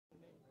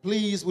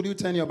Please, would you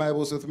turn your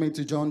Bibles with me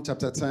to John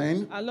chapter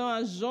 10? Allons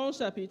à Jean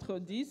chapitre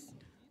 10.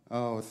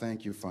 Oh,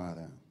 thank you,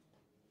 Father.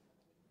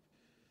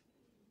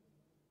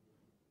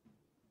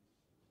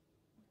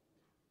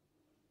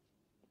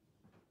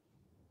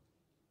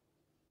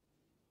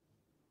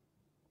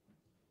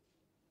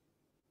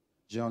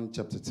 John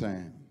chapter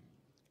 10.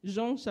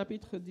 Jean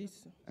chapitre 10.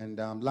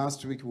 And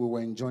last week we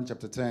were in John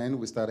chapter 10.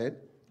 We started.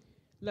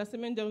 La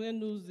semaine dernière,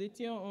 nous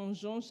étions en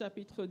Jean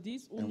chapitre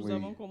 10 où nous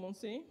avons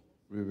commencé.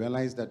 We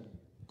realized that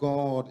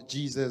God,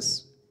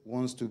 Jesus,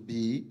 wants to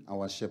be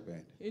our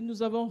shepherd. Et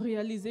nous avons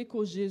réalisé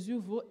que Jésus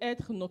veut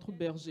être notre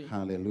berger.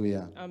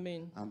 Hallelujah.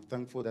 Amen. I'm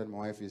thankful that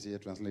my wife is here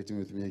translating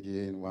with me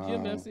again. Wow. Dieu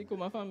merci que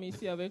ma femme est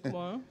ici avec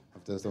moi.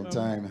 After some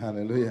time.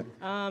 Hallelujah.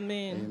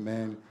 Amen.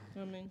 Amen.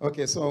 Amen.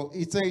 Okay, so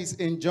it says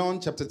in John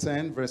chapter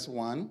 10, verse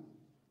 1,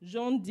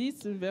 Jean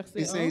 10, verset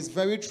it 1. says,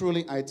 "Very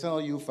truly I tell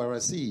you,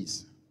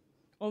 Pharisees."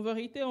 En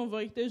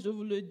vérité, je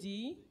vous le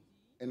dis.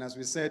 And as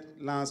we said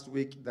last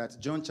week, that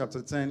John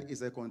chapter 10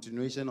 is a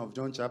continuation of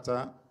John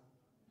chapter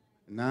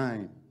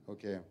 9.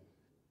 Okay.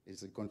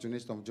 It's a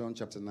continuation of John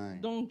chapter 9.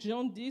 Donc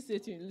Jean 10,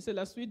 c'est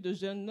la suite de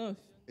Jean 9.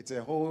 It's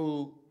a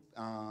whole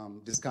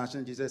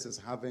discussion Jesus is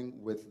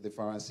having with the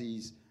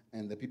Pharisees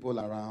and the people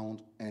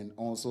around, and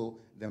also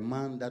the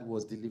man that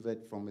was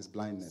delivered from his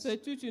blindness. C'est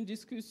toute une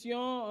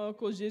discussion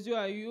que Jésus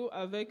a eue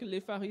avec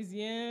les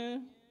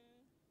pharisiens,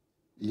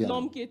 Yeah.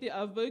 l'homme qui était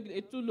aveugle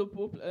et tout le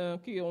peuple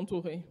qui est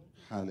entouré.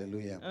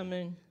 Hallelujah.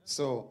 Amen.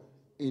 So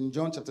in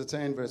John chapter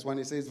 10, verse 1,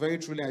 it says, "Very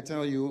truly I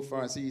tell you,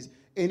 Pharisees,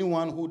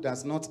 anyone who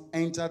does not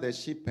enter the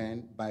sheep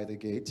pen by the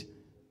gate,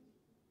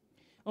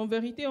 En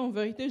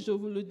vérité, je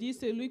vous le dis,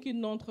 celui qui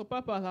n'entre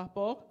pas par la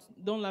porte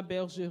dans la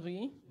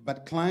bergerie,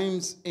 but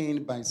climbs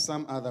in by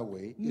some other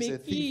way, is mais a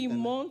qui thief and,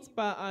 monte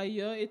par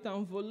ailleurs est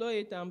un voleur,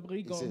 est un is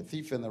brigand. a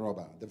thief and a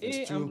robber." The verse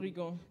Et un 2,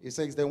 brigand. it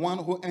says, "The one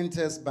who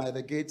enters by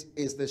the gate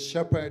is the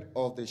shepherd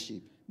of the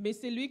sheep." Mais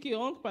celui qui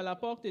entre par la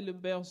porte est le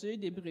berger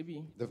des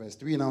brebis. The verse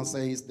 3 now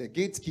says, "The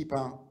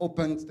gatekeeper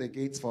opens the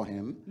gates for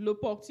him, Le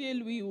portier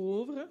lui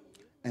ouvre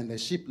and the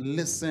sheep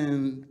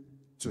listen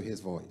to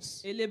his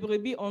voice." et les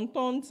brebis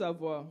entendent sa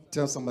voix.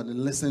 Tell somebody,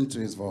 listen to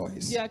his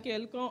voice. Si à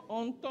quelqu'un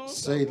entend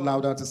sa Say it voix.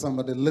 louder to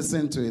somebody,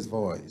 listen to his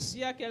voice.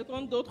 Si à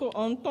quelqu'un d'autre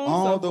entend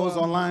All sa those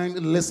voix. online,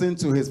 listen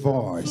to his Tous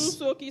voice.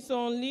 ceux qui sont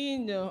en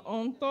ligne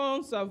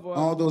entendent sa voix.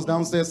 All those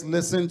downstairs,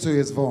 listen to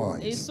his Et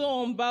voice. ceux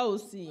en bas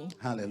aussi.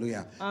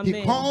 Hallelujah. He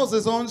Amen. calls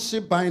his own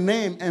sheep by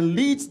name and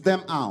leads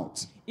them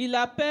out. Il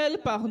appelle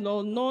par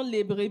leur nom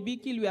les brebis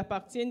qui lui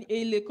appartiennent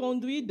et il les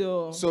conduit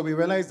dehors. So we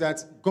realize that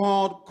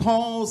God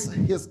calls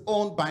his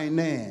own by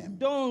name.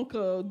 Donc,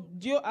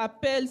 Dieu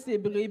appelle ses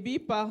brebis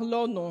par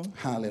leur nom.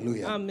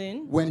 Hallelujah.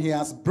 Amen. When he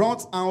has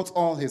brought out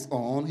all his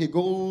own, he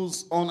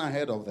goes on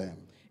ahead of them.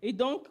 Et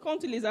donc,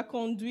 quand il les a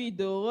conduits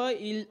dehors,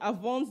 il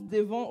avance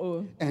devant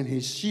eux. And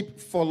his sheep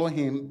follow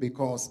him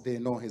because they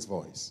know his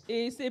voice.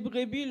 Et ces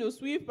brebis le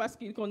suivent parce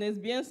qu'ils connaissent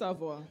bien sa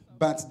voix.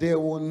 But they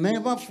will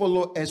never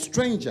follow a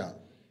stranger.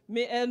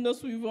 Mais elles ne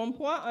suivront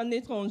pas un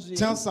étranger.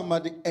 Tell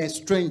somebody, a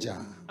stranger.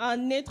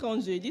 Un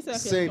étranger, dis ça à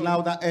Say quelqu'un.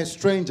 louder, a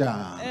stranger.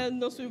 Elles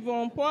ne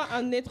suivront pas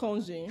un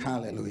étranger.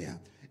 Hallelujah.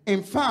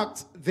 In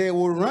fact, they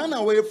will run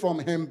away from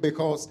him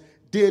because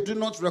they do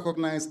not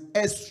recognize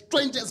a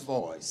stranger's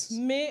voice.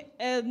 Mais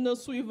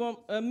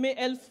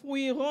elles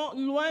fuiront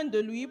loin de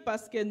lui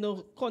parce qu'elles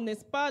ne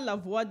connaissent pas la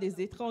voix des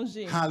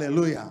étrangers.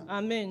 Hallelujah.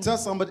 Amen. Tell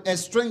somebody, a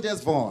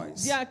stranger's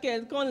voice. Dis à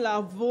quelqu'un la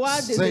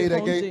voix des Say it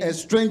again, a étrangers.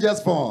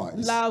 stranger's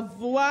voice. La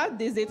voix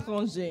des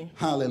étrangers.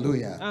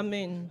 Hallelujah.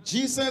 Amen.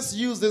 Jesus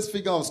used this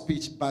figure of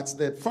speech, but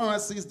the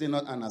Pharisees did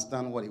not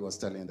understand what he was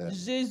telling them.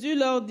 Jésus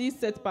leur dit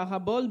cette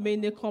parabole, mais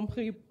ils ne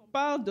comprirent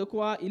pas de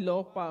quoi il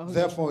leur parle.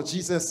 Therefore,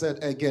 Jesus said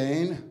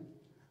again,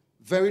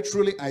 "Very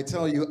truly I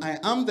tell you, I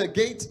am the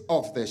gate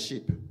of the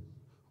sheep.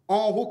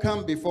 All who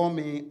come before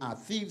me are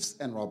thieves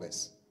and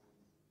robbers.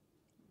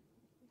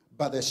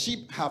 But the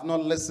sheep have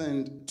not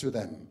listened to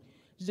them."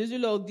 Jésus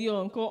leur dit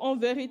encore, en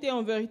vérité,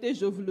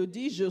 je vous le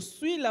dis, je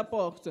suis la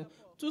porte.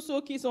 Tous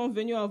ceux qui sont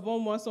venus avant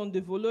moi sont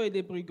des voleurs et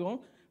des brigands,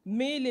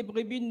 mais les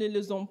brebis ne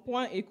les ont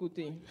point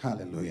écoutés.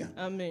 Hallelujah.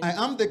 Amen. I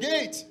am the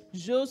gate.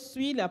 Je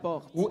suis la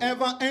porte.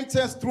 Whoever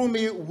enters through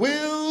me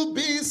will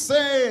be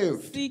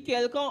saved. Si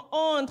quelqu'un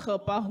entre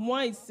par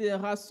moi, il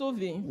sera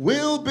sauvé.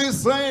 Will be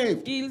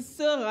saved. Il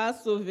sera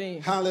sauvé.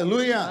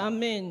 Hallelujah.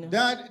 Amen.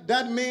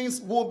 That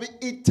means will be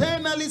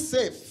eternally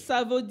safe.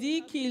 Ça veut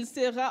dire qu'il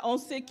sera en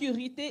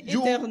sécurité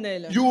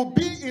éternelle. You will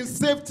be in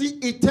safety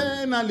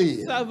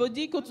eternally. Ça veut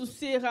dire que tu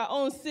seras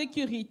en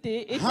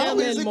sécurité How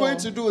is he éternellement. going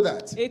to do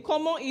that? Et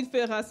comment il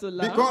fera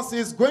cela? Because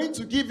he's going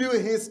to give you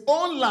his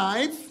own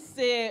life,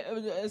 C'est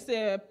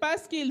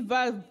parce qu'il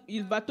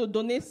va te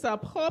donner sa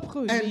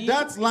propre and vie.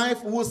 that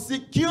life will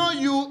secure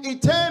you Et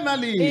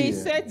eternally.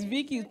 cette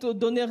vie qu'il te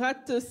donnera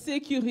te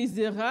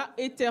sécurisera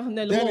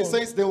éternellement. Then he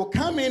says they will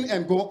come in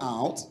and go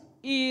out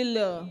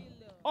Il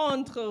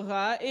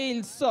entrera et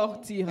il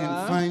sortira.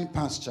 and find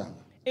pasture.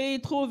 Et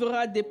il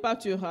trouvera des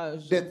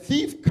pâturages. The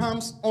thief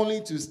comes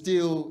only to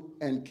steal,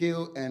 and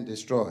kill and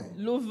destroy.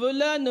 Le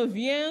voleur ne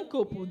vient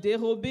que pour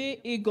dérober,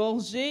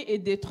 égorger et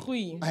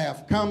détruire. I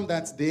have come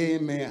that they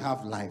may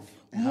have life.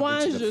 And Moi,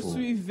 have it to the je full.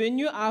 suis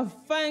venu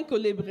afin que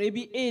les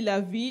brebis aient la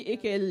vie et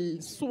qu'elles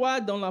soient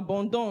dans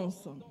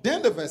l'abondance.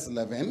 Then the verse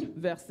 11,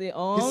 Verset he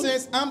 11,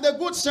 says, I'm the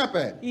good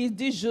shepherd. il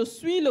dit, je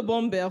suis le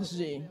bon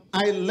berger.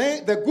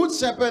 The good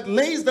shepherd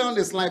lays down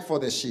his life for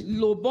the sheep.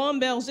 Le bon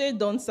berger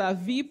donne sa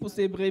vie pour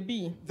ses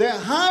brebis. The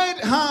hired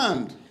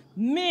hand.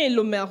 Mais le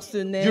You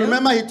mercenaire,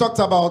 remember he talked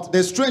about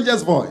the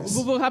stranger's voice.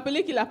 vous vous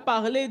rappelez qu'il a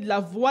parlé de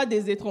la voix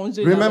des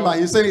étrangers. Remember, d'abord.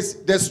 he says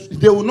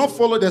they will not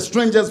follow the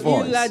stranger's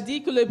voice. Il a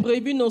dit que les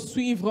brebis ne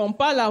suivront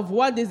pas la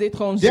voix des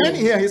étrangers. Then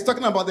here he's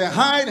talking about the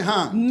hired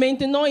hand.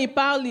 Maintenant, il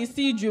parle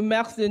ici du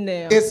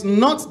mercenaire. It's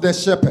not the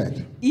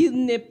shepherd. Il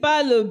n'est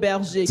pas le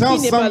berger. Tell Qui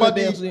n'est pas le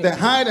somebody berger? the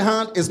hired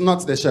hand is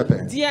not the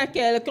shepherd. Dis à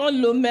quelqu'un,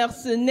 le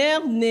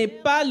mercenaire n'est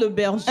pas le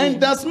berger. And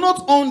does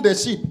not own the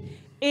sheep.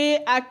 Et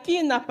à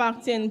qui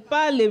n'appartiennent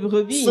pas les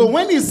brebis. So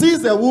when he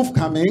sees the wolf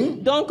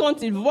coming, Donc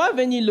quand il voit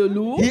venir le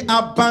loup, he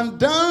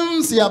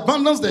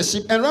abandons the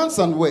sheep and runs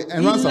away.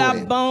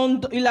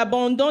 il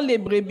abandonne les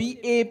brebis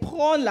et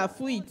prend la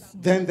fuite.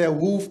 Then the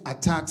wolf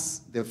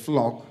attacks the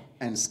flock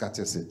and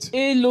scatters it.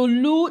 Et le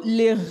loup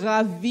les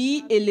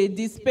ravit et les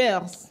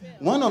disperse.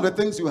 One of the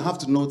things you have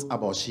to note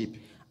about sheep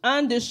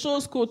Une des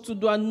choses que tu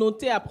dois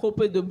noter à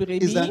propos de is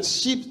brebis, that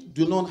sheep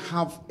do not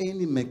have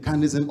any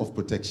mechanism of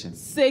protection,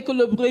 c'est que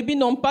les brebis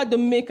n'ont pas de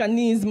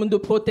mécanisme de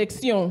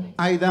protection,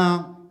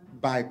 either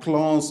by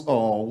claws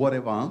or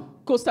whatever.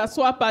 que ce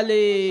soit par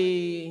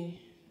les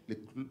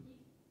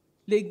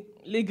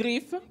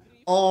griffes,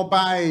 Or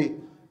by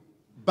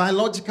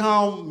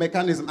biological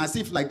mechanism, as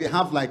if like they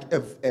have like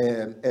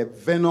a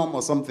venom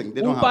or something.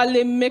 They ou don't par have.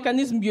 les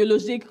mécanismes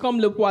biologiques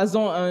comme le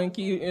poison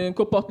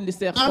que portent les I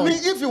serpents. mean,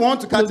 if you want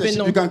to catch a sheep,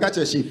 venom. you can catch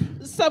a sheep.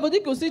 Ça veut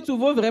dire que si tu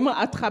veux vraiment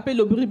attraper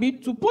le brebis,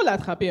 tu peux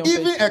l'attraper en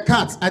Even fait. a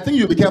cat, I think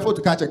you'll be careful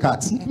to catch a cat.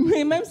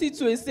 Mais même si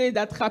tu essaies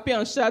d'attraper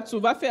un chat, tu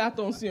vas faire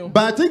attention.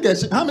 But I think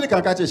how many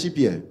can catch a sheep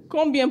here?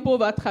 Combien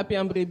peuvent attraper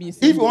un brebis ici?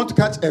 If you want to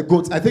catch a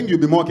goat, I think you'll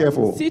be more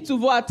careful. Si tu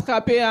veux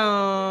attraper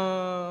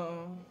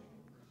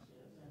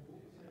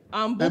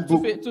un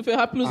bouc, tu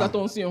feras plus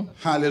attention.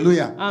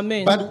 Hallelujah.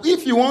 Amen. But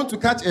if you want to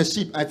catch a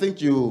sheep, I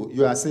think you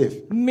are safe.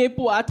 Mais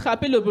pour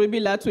attraper le brebis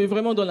là, tu es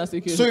vraiment dans la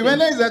sécurité. So you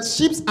realize that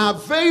sheep are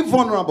very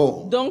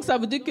vulnerable. Donc ça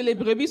veut dire que les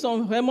brebis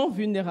sont vraiment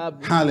vulnérables.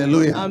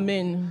 Hallelujah.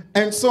 Amen.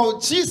 And so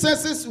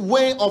Jesus'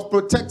 way of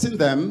protecting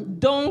them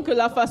Donc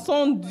la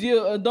façon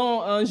dont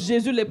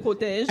Jésus les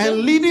protège and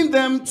leading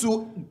them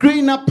to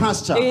greener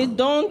pasture et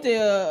dont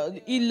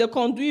il les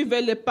conduit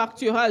vers le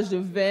pâturage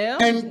vert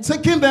and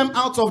taking them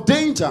out of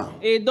danger.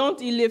 et dont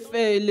il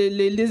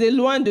les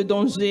éloigne de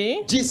danger.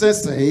 Jesus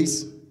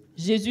says,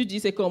 Jésus dit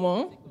c'est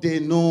comment? they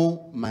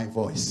know my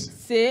voice.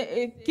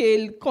 C'est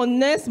qu'ils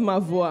connaissent ma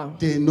voix.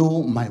 They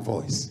know my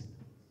voice.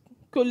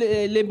 Que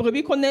les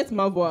brebis connaissent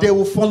ma voix. They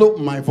will follow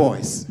my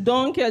voice.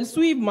 Donc elles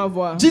suivent ma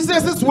voix.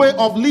 Jesus' way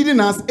of leading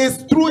us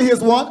is through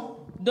his what?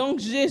 Donc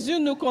Jésus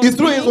nous Is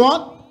through conduit his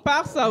what?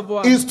 par sa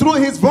voix. Is through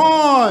his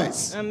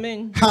voice.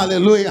 Amen.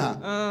 Hallelujah.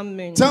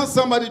 Amen. Tell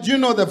somebody, do you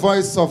know the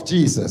voice of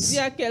Dis Jesus?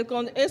 à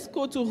quelqu'un, est-ce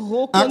que tu Ask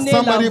reconnais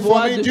somebody la for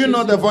voix me, de do you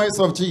know the Jésus? voice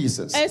of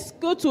Jesus? Est-ce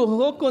que tu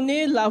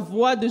reconnais la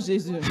voix de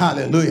Jésus?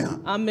 Hallelujah.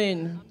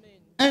 Amen.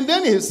 And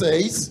then he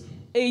says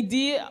Et il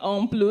dit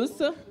en plus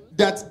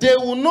that they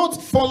will not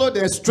follow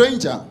the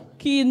stranger.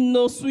 qu'ils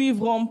ne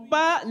suivront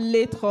pas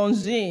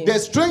l'étranger. The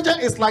stranger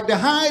is like the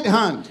hired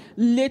hand.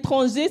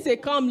 L'étranger, c'est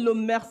comme le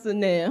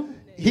mercenaire.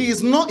 He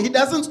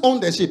doesn't own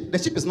the sheep. The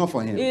sheep is not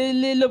for him. Et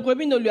le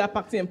brebis ne lui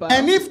appartient pas.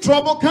 And if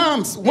trouble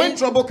comes, when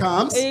trouble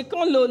comes, Et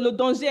quand le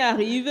danger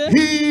arrive,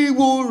 he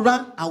will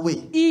run away.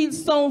 il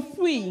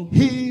s'enfuit.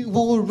 He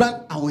will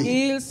run away.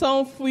 Il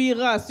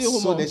s'enfuira So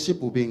sûrement. the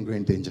sheep will be in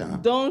great danger.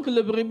 Donc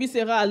le brebis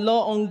sera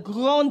alors en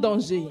grand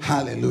danger.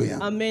 Hallelujah.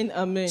 Amen,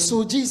 amen.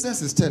 So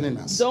Jesus is telling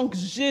us, Donc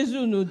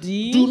Jésus nous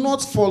dit, do not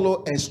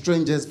follow a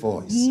stranger's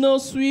voice. ne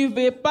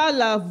suivez pas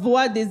la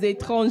voix des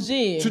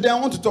étrangers. Today I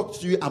want to talk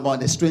to you about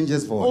the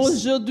stranger's voice.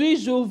 Aujourd'hui,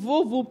 je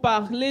veux vous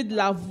parler de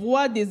la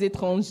voix des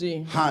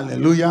étrangers.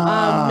 Hallelujah.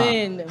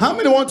 Amen. How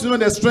many want to know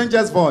the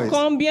stranger's voice?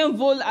 Combien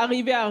veulent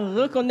arriver à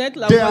reconnaître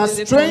la There voix are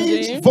des strange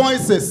étrangers?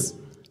 voices.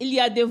 Il y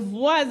a des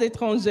voix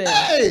étrangères.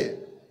 Hey!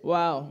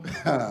 Wow.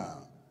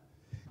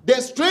 The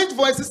strange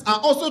voices are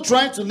also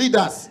trying to lead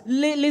us.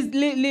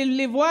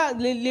 Les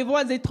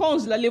voix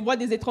étranges, là, les voix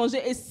des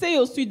étrangers essaient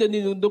aussi de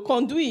nous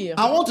conduire.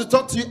 I want to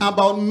talk to you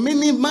about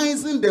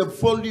minimizing the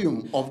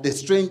volume of the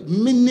strange.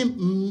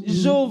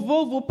 Je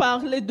veux vous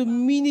parler de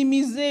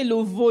minimiser le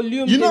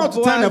volume You des know how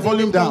to voix turn the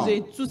volume des down.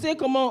 étrangers. Tu sais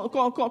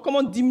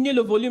comment diminuer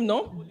le volume,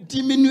 non?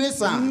 Diminuer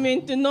ça.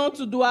 Maintenant,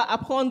 tu dois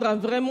apprendre à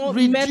vraiment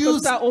Reduce. mettre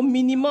ça au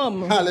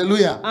minimum.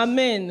 Hallelujah.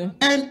 Amen.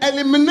 And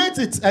eliminate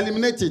it.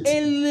 Eliminate it. Et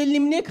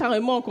l'éliminer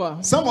carrément, quoi.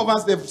 Some of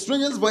us, the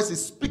stranger's voice is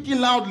speaking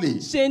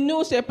loudly. Chez nous,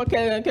 je sais pas,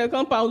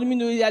 quelqu'un parmi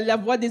nous, il y a la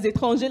voix des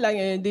étrangers,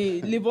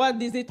 les voix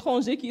des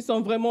étrangers qui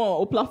sont vraiment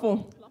au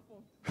plafond.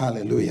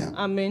 Hallelujah.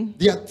 Amen.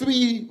 There are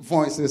three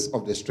voices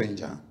of the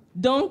stranger.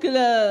 Donc,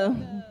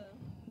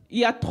 Il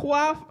y a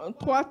trois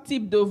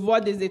types de voix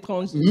des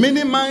étrangers.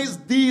 Minimize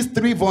these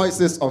three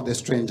voices of the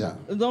stranger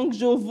Donc,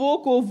 je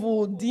veux que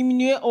vous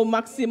diminuez au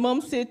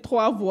maximum ces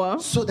trois voix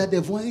so that the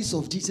voice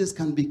of Jesus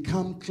can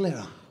become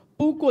clearer.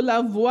 pour que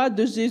la voix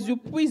de Jésus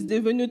puisse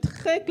devenir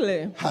très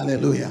claire.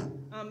 Hallelujah.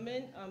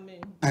 Amen, amen.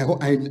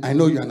 I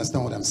know you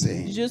understand what I'm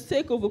saying. Je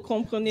sais que vous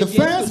comprenez The bien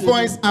ce first que je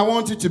voice dis. I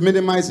want you to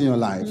minimize in your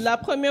life La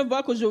première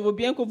voix que je veux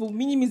bien que vous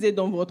minimisez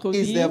dans votre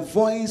is vie, the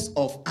voice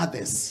of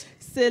others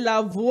c'est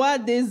la voix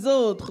des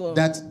autres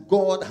that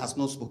God has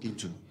not spoken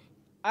to.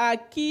 à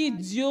qui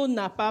Dieu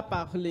n'a pas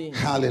parlé.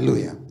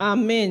 Hallelujah.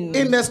 Amen.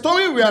 In the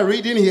story we are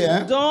reading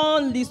here, Dans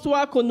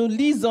l'histoire que nous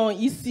lisons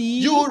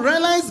ici, you will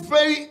realize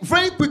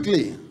very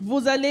quickly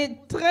vous allez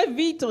très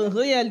vite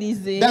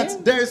réaliser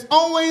that there is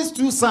always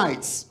two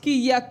sides. qu'il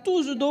y a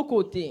toujours deux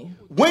côtés.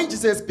 When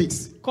Jesus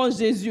speaks, Quand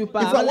Jésus in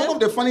fact, parle, one of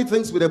the funny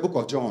things with the book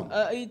of John,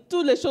 et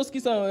toutes les choses qui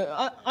sont,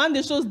 une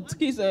des choses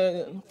qui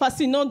sont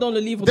fascinantes dans le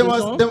livre de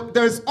Jean,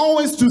 there is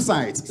always two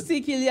sides.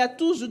 c'est qu'il y a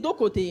toujours deux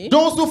côtés.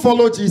 Those who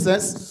follow Jesus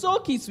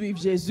Ceux qui suivent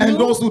Jésus and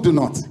those who do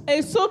not.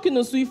 et ceux qui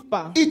ne suivent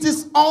pas. It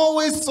is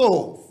always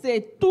so.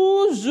 C'est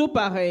toujours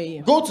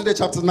pareil. Go to the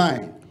chapter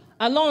 9.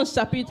 Allons au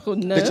chapitre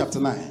The 9. chapter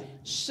 9.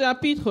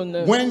 Chapitre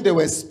 9. When they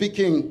were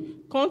speaking,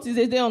 Quand ils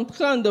étaient en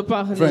train de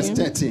parler, verse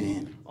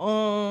 13.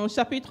 en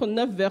chapitre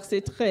 9,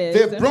 verset They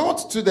 13,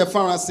 brought to the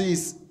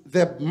Pharisees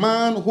the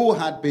man who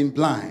had been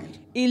blind.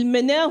 ils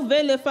menèrent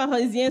vers les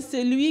pharisiens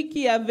celui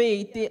qui avait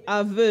été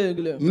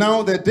aveugle.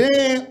 Now the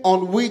day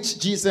on which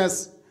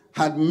Jesus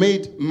had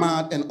made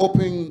mad and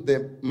opened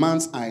the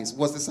man's eyes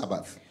was the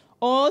Sabbath.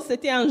 Or,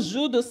 c'était un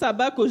jour de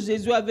sabbat que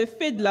Jésus avait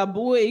fait de la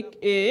boue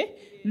et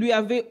lui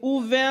avait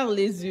ouvert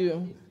les yeux.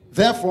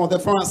 Therefore the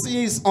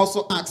Pharisees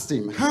also asked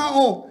him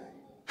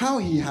how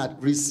he had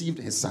received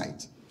his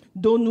sight.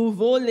 De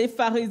nouveau, les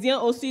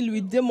pharisiens aussi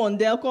lui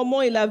demandèrent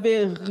comment il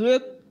avait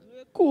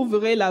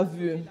recouvré la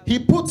vue. He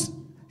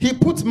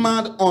put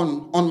mud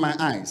on my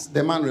eyes,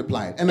 the man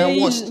replied, and I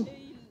Et washed,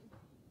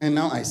 and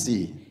now I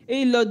see.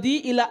 Et il leur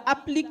dit, il a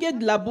appliqué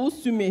de la boue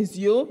sur mes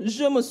yeux,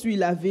 je me suis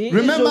lavé et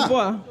je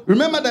vois.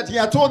 Remember that he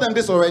had told them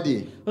this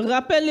already.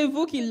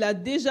 Rappelez-vous qu'il a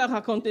déjà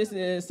raconté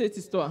cette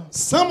histoire.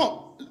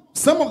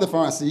 Some of the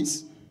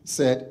Pharisees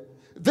said,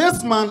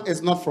 "This man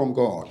is not from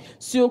God."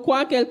 Sur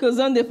quoi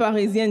quelques-uns des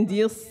pharisiens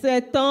dirent,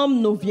 cet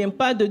homme ne vient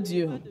pas de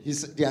Dieu.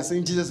 They are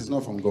saying Jesus is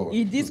not from God.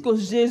 Ils disent que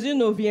Jésus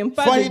ne vient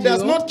pas For de he does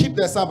Dieu, not keep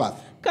the Sabbath.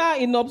 car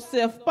il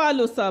n'observe pas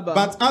le sabbat.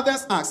 But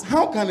others ask,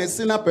 how can a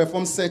sinner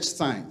perform such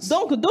signs?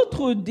 Donc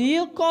d'autres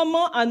dirent,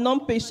 comment un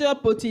homme pécheur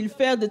peut-il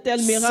faire de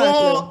tels miracles?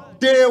 So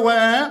they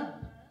were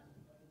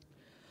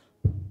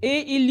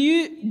Et il y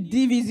eut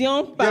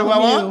division were parmi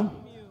what? eux.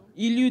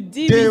 Il y eut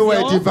They were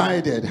division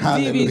divided.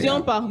 division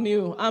Hallelujah. parmi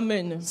eux.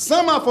 Amen.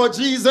 Some are for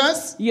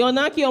Jesus. Il y en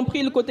a qui ont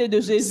pris le côté de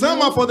Jésus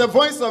Some are for the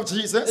voice of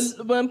Jesus.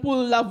 pour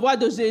la voix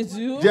de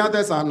Jésus The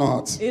others are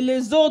not. et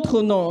les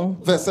autres non.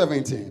 Verse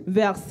 17.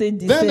 Verset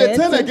Then they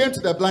turned 17. again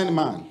to the blind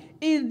man.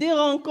 Ils dirent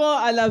encore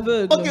à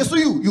l'aveugle, Okay, so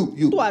you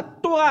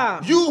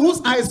toi,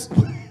 whose eyes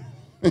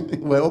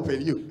were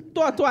open, you.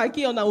 toi, à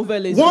qui on a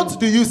ouvert les yeux? What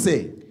do you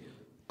say?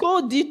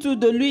 Que dis-tu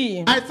de lui?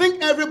 I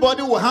think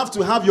everybody will have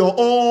to have your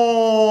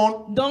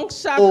own. Donc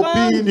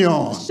chacun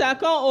Opinion.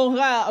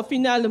 aura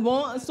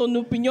finalement son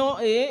opinion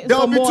et There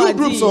son will be mot two à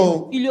groups, dire.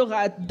 so- Il y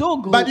aura deux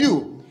groupes. But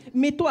you,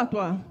 Mais toi,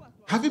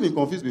 have you been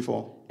confused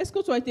before? est-ce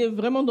que tu as été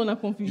vraiment dans la You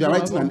confusion are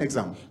writing avant? an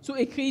exam. Tu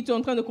écris, tu es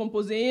en train de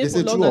composer They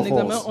say lors true d'un or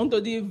examen, false. on te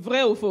dit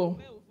vrai ou faux.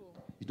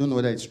 You don't know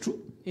whether it's true,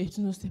 Et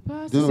tu ne sais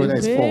pas si Don't know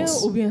whether c'est it's vrai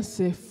false. ou bien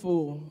c'est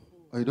faux.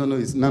 or you don't know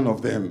it's none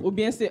of them. Ou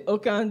bien c'est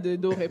aucun des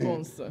deux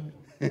réponses.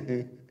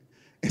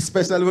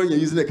 Especially when you're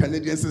using the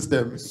Canadian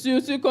system.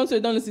 Surtout quand tu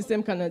es dans le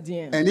système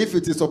canadien. And if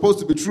it is supposed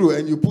to be true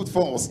and you put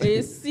false,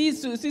 Et si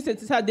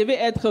ça devait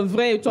être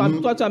vrai, toi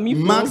tu as mis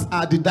faux, marks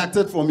are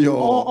deducted from your.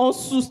 on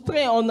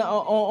soustrait,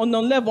 on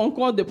enlève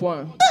encore des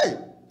points. Hey!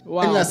 Wow.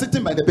 And you are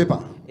sitting by the paper.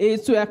 Et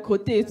tu es à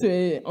côté, tu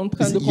es en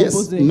train Is de it yes,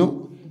 composer.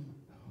 no.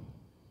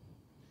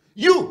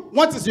 You,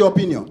 what is your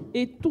opinion?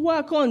 Et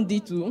toi, quand on dit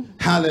tout,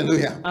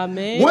 Hallelujah.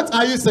 Amen. What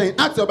are you saying?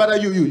 Ask your brother,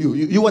 you,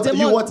 what,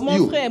 demande, what, mon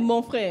you. frère,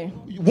 mon frère.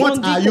 What tu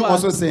en dis are you quoi?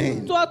 also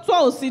saying? Toi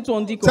aussi, tu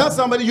en dis quoi? Tell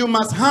somebody you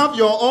must have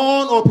your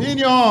own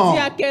opinion. Si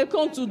à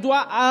quelqu'un, tu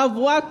dois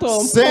avoir ton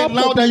Say it propre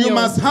louder, you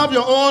opinion. must have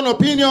your own Tu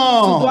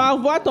opinion. dois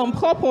avoir ton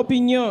propre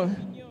opinion.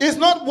 It's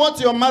not what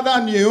your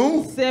mother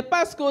knew. C'est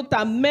parce que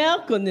ta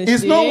mère connaissait.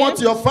 It's not what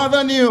your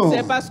father knew.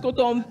 C'est parce que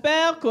ton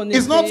père connaissait.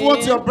 It's not what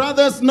your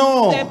brothers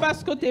know. C'est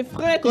parce que tes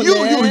frères You,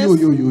 connaissent.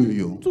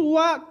 you.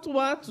 Toi,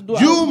 tu dois.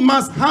 You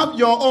must have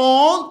your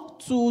own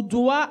Tu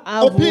dois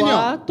avoir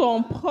Opinion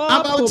ton propre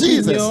about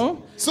Jesus. opinion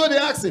So they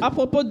asked him, à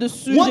propos de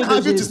sujet what de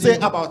have you to Jésus. say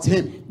about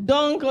him?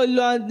 Donc,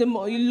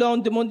 ils l'ont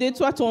demandé,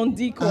 toi, tu en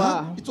dis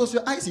quoi? It was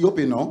your eyes he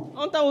opened, no?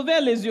 On t'a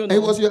ouvert les yeux, It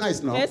non? was your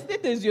eyes, no? C'était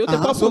tes yeux, tes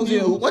Uh-huh. propres So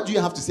yeux. what do you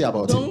have to say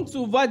about him? Donc, tu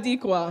vas dire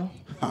quoi?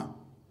 Huh.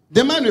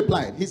 The man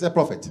replied, he's a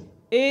prophet.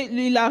 Et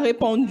il a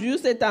répondu,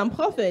 c'est un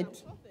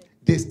prophète.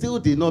 They still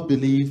did not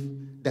believe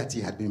that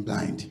he had been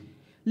blind.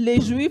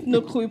 Les Juifs ne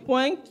crurent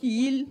point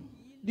qu'il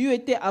Dieu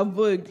était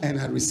aveugle and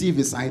had received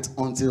his sight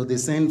until they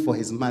sent for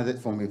his mother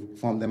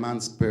from the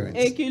man's parents.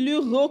 et qu'il lui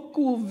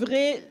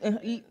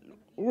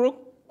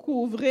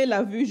recouvrait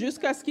la vue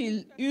jusqu'à ce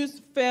qu'il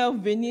eusse fait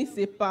venir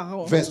ses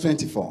parents. Verse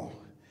 24.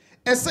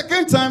 A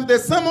second time they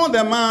summoned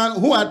the man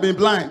who had been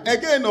blind.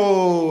 Again,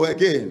 oh,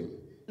 again.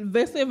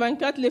 Verset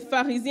 24, les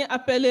pharisiens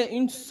appelaient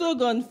une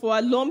seconde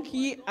fois l'homme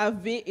qui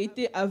avait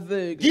été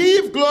aveugle.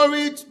 Give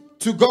glory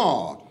to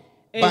God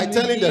Et by lui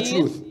telling the dirent,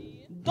 truth.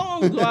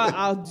 donne gloire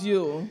à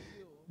Dieu.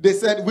 They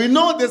said, we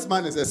know this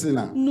man is a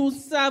sinner. Nous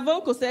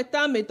savons que cet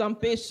homme est un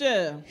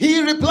pécheur. He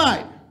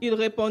replied, Il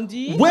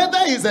répondit,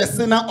 whether he's a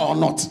sinner or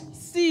not,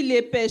 s'il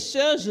est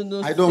pécheur, je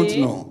ne I don't sais.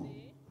 know.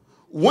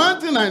 One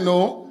thing I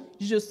know,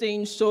 Je sais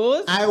une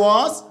chose, I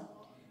was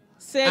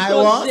c'est I que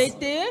was-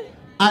 j'étais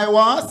I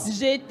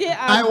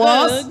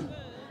was, aveugle.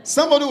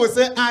 somebody will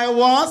say, I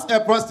was a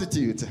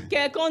prostitute.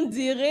 Quelqu'un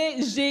dirait,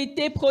 j'ai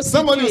été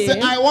Somebody will say,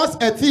 prostituée. I was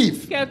a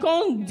thief.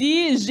 Quelqu'un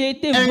dit, j'ai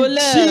été And voleur.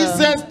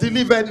 Jesus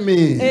delivered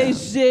me. Et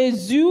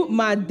Jésus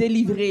m'a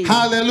délivré.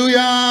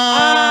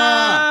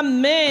 Hallelujah.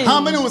 Amen.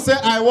 How many will say,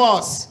 I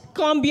was?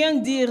 Combien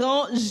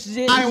diront,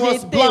 I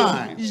was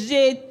blind.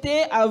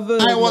 j'étais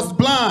aveugle. I was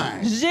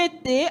blind.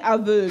 J'étais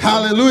aveugle.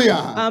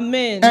 Hallelujah.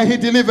 Amen. And he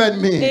delivered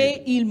me.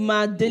 Et il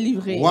m'a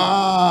délivré.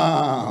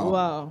 Wow.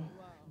 Wow.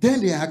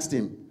 Then they asked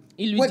him,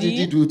 Il lui what did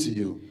he dit, do to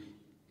you?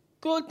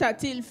 que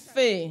t'a-t-il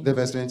fait? The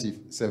verse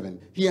 27.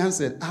 He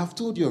answered, I've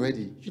told you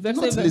already. You did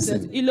Verset not 27.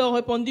 listen. Il leur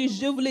répondit,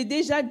 je vous l'ai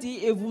déjà dit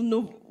et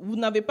vous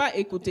n'avez pas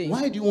écouté.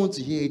 Why do you want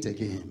to hear it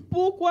again?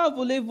 Pourquoi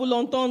voulez-vous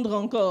l'entendre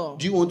encore?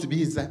 Do you want to be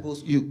his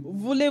disciples? You.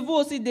 Voulez-vous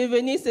aussi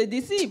devenir ses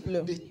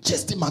disciples? They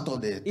chased him out of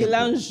there. Il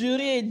a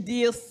juré et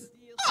dire,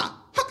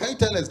 How can you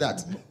tell us that?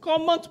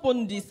 comment tu peux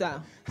nous dire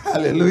ça?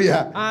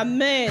 Hallelujah.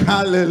 Amen.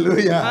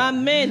 Hallelujah.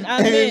 Amen.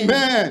 Amen.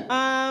 Amen.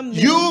 Amen.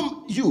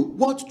 You,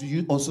 what do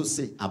you also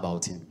say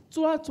about him?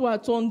 Toi, tu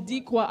en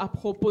dis quoi à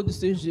propos de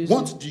ce Jésus?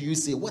 What do you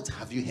say? What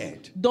have you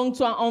heard? Donc,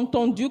 tu as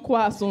entendu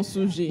quoi à son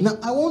sujet? Now,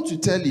 I want to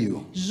tell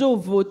you Je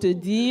veux te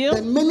dire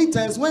that many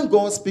times when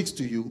God speaks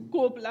to you,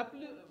 que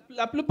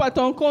la plupart du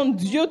temps, quand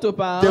Dieu te the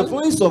parle,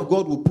 voice of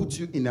God will put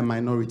you in a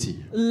minority.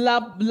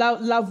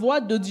 la voix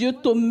de Dieu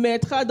te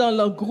mettra dans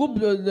le groupe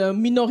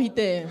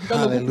minoritaire.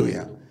 Dans le groupe.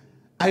 Hallelujah.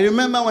 I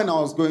remember when I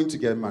was going to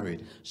get married.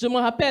 Je me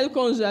rappelle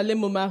quand j'allais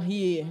me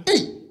marier.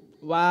 Hey!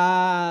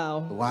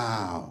 Wow.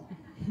 Wow.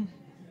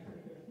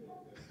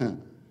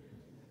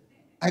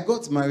 I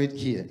got married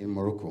here in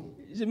Morocco,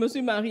 Je me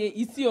suis mariée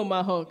ici au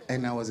Maroc.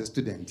 and I was a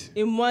student,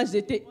 Et moi,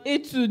 j'étais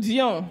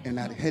étudiant. and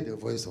I'd heard the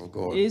voice of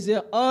God. Et j'ai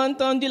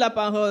entendu la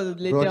parole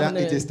de Brother, it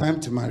l'Éternel. is time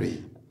to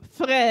marry.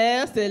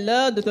 Frère, c'est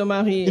l'heure de te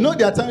marier. You know,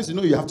 there are times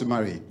you have to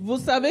marry. Vous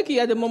savez qu'il y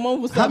a des moments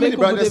où vous How savez many que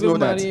vous brothers devez know vous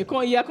that? marier.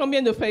 Il y a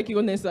combien de frères qui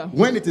connaissent ça?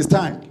 When it is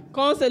time.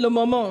 Quand c'est le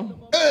moment,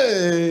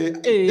 Hey!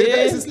 Hey. The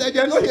guys is like,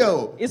 they're not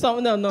here. ils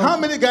sont... Non, non. How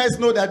many guys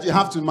know that you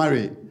have to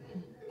marry?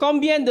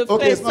 Combien de frères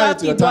Okay, it's not savent yet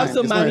qu'ils your doivent time. se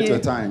It's not yet marier? your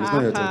time. It's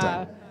not yet your Ah,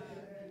 time.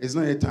 It's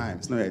not your time.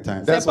 It's not your time.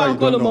 C'est That's pas why you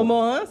encore le don't know.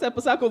 moment, hein? C'est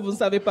pour ça que vous ne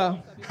savez pas.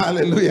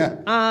 Hallelujah.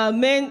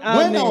 Amen,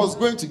 When I amen. was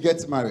going to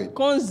get married,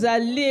 Quand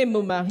j'allais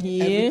me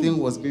marier, everything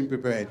was being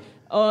prepared.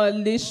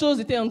 les choses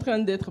étaient en train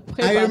d'être I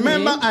préparées.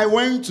 remember I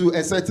went to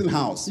a certain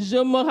house. Je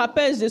me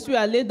rappelle, je suis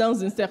allée dans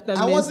une certaine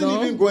I wasn't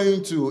maison. even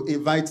going to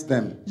invite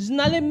them. Je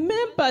n'allais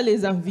même pas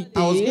les I was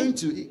inviter. going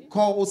to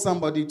call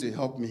somebody to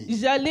help me.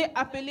 J'allais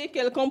appeler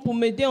quelqu'un pour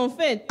m'aider en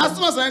fait. As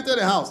soon as I entered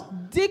the house,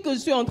 Dès que je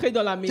suis entrée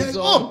dans la there's,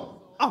 maison,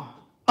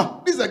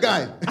 this is a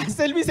guy.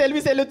 c'est lui, c'est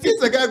le This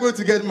is a guy going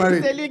to get C'est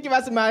married. lui qui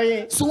va se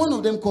marier. So one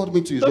of them called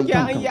me to his Donc room. il y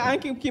a, Come, il y a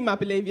come. un qui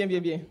m'appelait, viens, viens,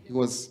 viens. He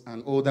was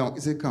an older one.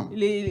 He said, come.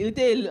 Il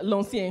était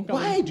l'ancien. quand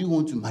même. Why do you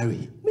want to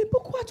marry? Mais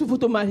pourquoi tu veux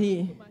te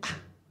marier?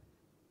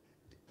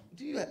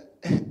 Do you,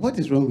 what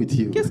is wrong with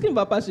you? Qu'est-ce qui ne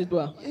va pas chez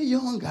toi?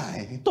 You're a young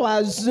guy.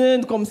 Toi,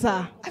 jeune comme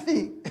ça. I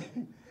mean,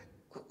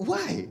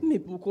 why? Mais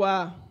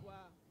pourquoi?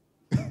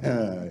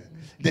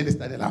 Then they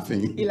started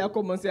laughing. Il a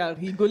commencé à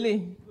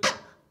rigoler.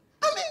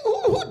 I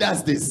mean, who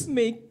does this?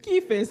 Mais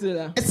qui fait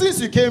cela? Since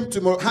you came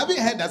tomorrow, have you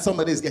heard that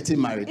somebody is getting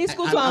married? Est-ce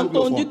que An tu as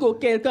entendu Anglophone. que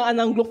quelqu'un, un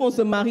anglophone,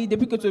 se marie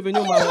depuis que tu es venu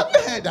I au mean, Maroc?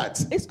 have you heard that?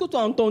 Est-ce que tu as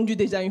entendu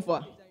déjà une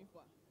fois?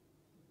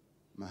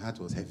 My heart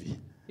was heavy.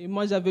 Et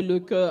moi, j'avais le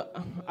cœur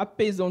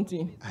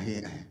apaisanti.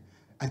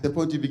 At the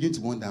point you begin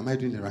to wonder, am I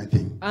doing the right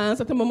thing? À un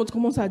certain moment, tu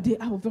commences à dire,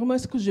 ah, vraiment,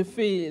 est-ce que je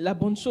fais la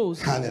bonne chose?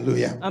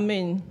 Hallelujah.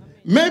 Amen.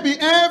 Maybe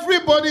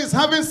everybody is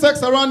having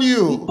sex around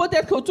you.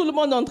 Peut-être que tout le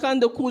monde est en train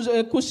de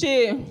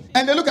coucher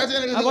And they look at you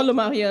and they avant le go,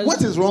 mariage.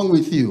 what is wrong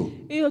with you?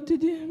 Et on te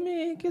dit,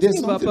 mais qu'est-ce There's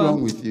qui ne va something pas?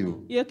 wrong with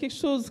you. Il y a quelque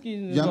chose qui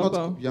ne You're va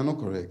pas. not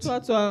correct. Toi,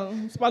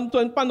 c'est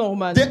pas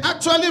normal. They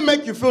actually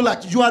make you feel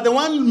like you are the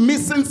one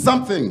missing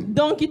something.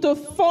 Donc, ils te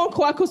font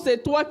croire que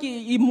c'est toi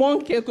qui il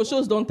manque quelque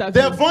chose dans ta vie.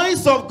 The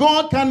voice of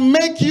God can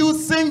make you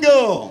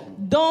single.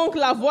 Donc,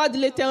 la voix de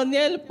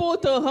l'Éternel peut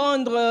te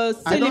rendre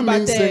I don't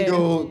mean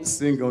célibataire.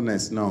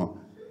 singleness, no.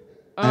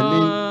 I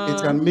mean,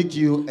 it can make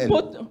you,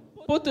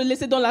 Peut te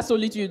laisser dans la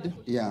solitude.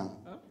 yeah,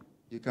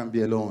 you can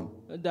be alone.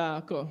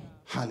 D'accord.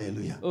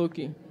 Hallelujah.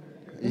 OK.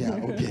 Yeah,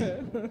 okay.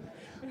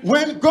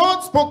 When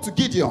God spoke to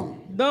Gideon,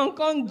 Donc,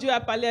 quand Dieu a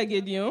parlé à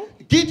Gédéon,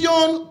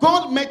 Gideon,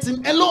 God met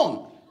him alone.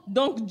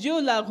 donc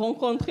Dieu l'a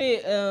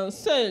rencontré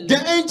seul. The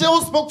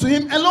angel spoke to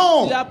him Il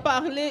alone. a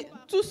parlé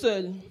tout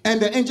seul. And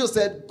the angel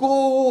said,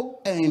 go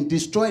and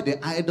destroy the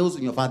idols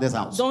in your father's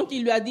house. Donc,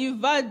 il lui a dit,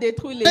 va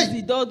détruire les Hey!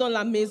 idoles dans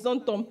la maison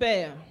de ton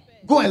père.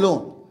 Go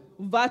alone.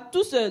 Va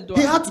tout seul, toi.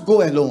 He had to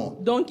go alone.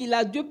 Donc, il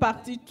a dû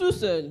partir tout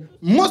seul.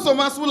 Most of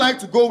us who like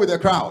to go with the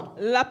crowd.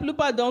 La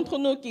plupart d'entre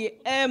nous qui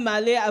aiment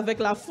aller avec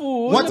la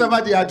foule,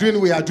 Whatever they are doing,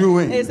 we are et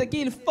doing. ce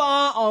qu'ils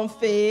font, on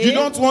fait. You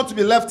don't want to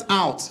be left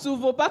out. Tu ne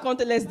veux pas qu'on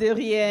te laisse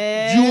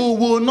derrière. You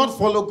will not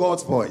follow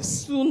God's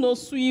voice. Tu ne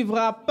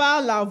suivras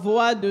pas la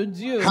voix de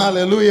Dieu.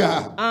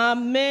 Hallelujah.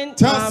 Amen.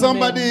 Tell Amen.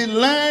 somebody,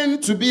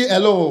 learn to be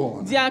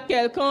alone. Dis à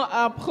quelqu'un,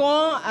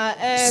 apprends à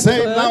être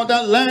Say it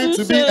louder, learn tout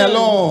to be seul.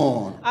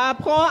 alone.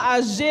 Apprends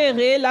à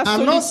gérer la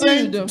I'm not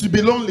saying solitude. to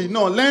be lonely.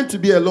 No, learn to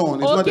be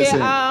alone. It's not Ok, the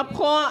same.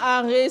 apprends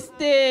à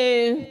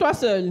rester toi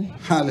seul.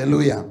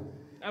 Hallelujah.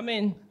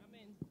 Amen.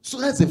 So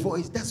that's a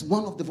voice. That's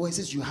one of the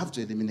voices you have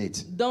to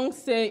eliminate. Donc,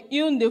 c'est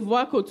une des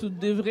voix que tu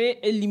devrais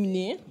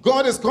éliminer.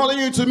 God is calling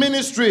you to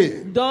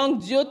ministry, Donc,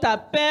 Dieu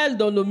t'appelle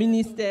dans le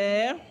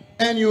ministère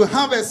and you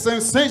have a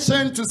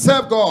sensation to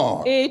serve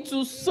God. et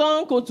tu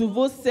sens que tu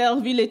veux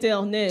servir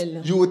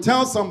l'Éternel. You will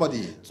tell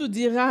somebody, Tu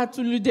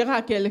lui diras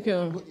à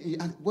quelqu'un.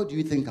 what do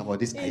you think about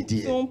this Et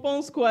idea? on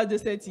pense quoi de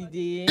cette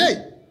idée? Hey,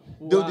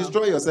 they'll Wow.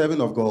 destroy your servant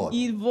of God.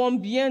 Ils vont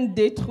bien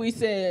détruire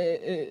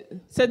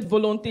cette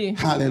volonté.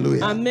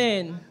 Hallelujah.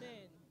 Amen.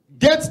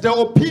 Get the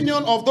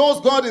opinion of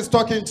those God is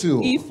talking to.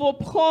 Il faut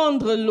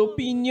prendre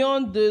l'opinion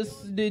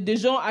des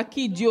gens à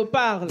qui Dieu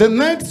parle. The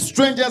next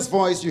stranger's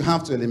voice you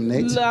have to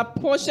eliminate La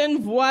prochaine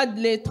voix de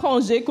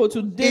l'étranger que tu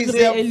is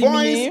devrais the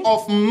voice éliminer,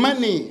 of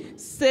money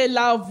c'est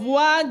la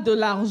voix de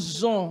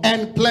l'argent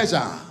and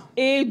pleasure.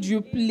 et du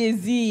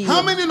plaisir.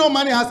 How many know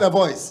money has a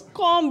voice?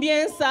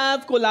 Combien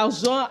savent que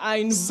l'argent a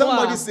une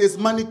Somebody voix? says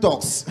money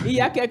talks. Il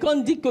y a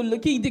quelqu'un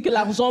qui dit que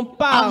l'argent I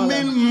parle.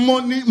 mean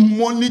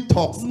money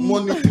talks.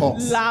 Money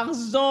talks.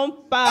 L'argent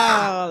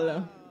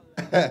parle.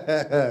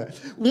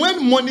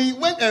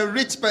 when a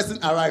rich person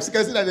arrives, you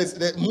can see that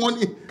the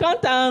money.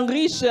 Quand un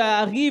riche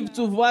arrive,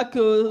 tu vois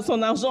que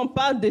son argent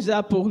parle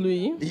déjà pour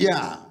lui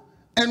Yeah.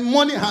 And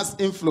money has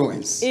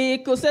influence.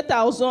 et que cet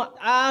argent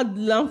a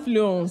de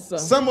l'influence.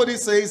 Somebody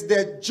says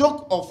the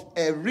joke of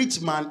a rich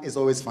man is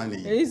always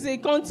funny. Et c'est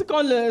quand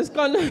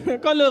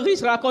le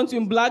riche raconte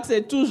une blague,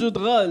 c'est toujours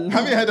drôle.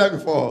 Have you heard that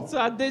before? Tu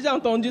as déjà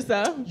entendu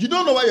ça? You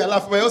don't know why you're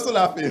laughing, but you're also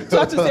laughing.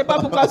 Toi, tu sais pas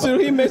pourquoi tu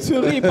ris, mais tu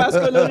ris parce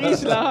que le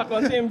riche l'a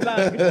raconté une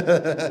blague.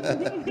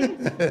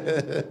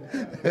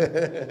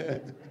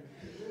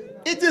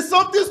 It is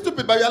something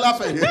stupid, but you're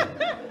laughing.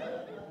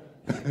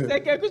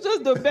 C'est quelque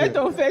chose de bête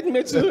en fait,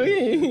 mais tu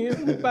ris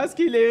parce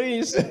qu'il est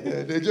riche.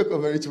 The joke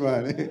of a rich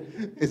man.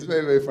 It's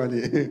very, very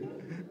funny.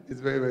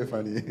 It's very, very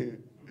funny.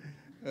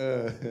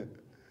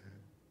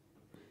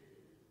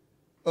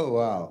 Oh,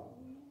 wow.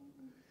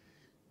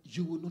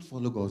 You will not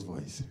follow God's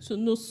voice. Tu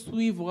ne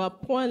suivras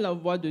point la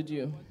voix de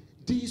Dieu.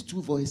 These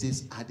two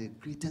voices are the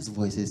greatest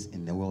voices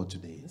in the world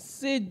today.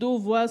 Ces deux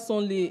voix sont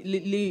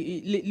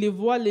les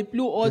voix les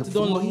plus hautes The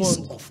dans le voice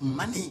monde. of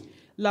money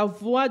La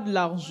voix de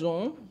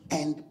l'argent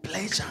and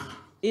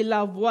pleasure. et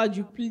la voix du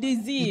You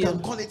plaisir. can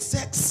call it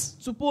sex.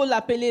 Tu peux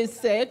l'appeler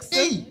sexe.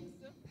 Hey,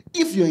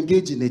 if you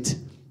engage in it,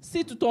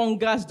 Si tu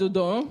t'engages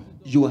dedans,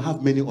 you will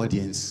have many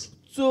audience.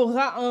 tu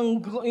auras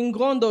une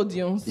grande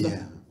audience.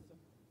 Yeah.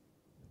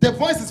 The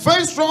voice is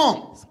very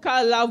strong.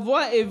 Car la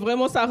voix est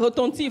vraiment, ça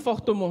retentit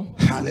fortement.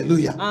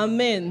 Hallelujah.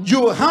 Amen.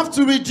 You have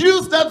to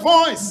reduce that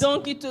voice.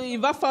 Donc il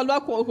va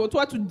falloir que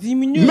toi tu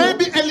diminues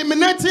Maybe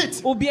eliminate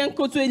it. ou bien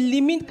que tu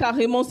élimines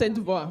carrément cette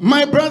voix.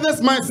 My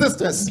brothers, my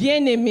sisters,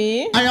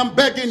 Bien-aimés, I am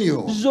begging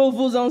you. je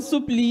vous en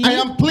supplie, I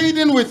am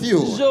pleading with you.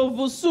 je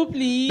vous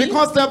supplie,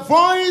 Because the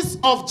voice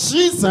of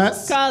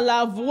Jesus car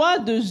la voix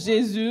de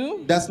Jésus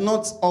does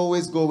not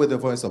always go with the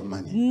voice of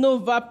money. ne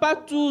va pas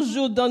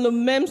toujours dans le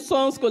même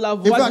sens que la In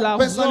voix de fact,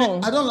 personally,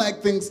 l'argent. I don't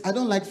like things. I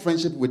don't like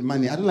friendship with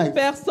money. I don't like.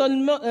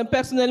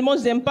 Personnellement,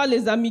 j'aime pas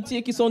les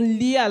amitiés qui sont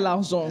liées à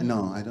l'argent.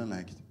 No, I don't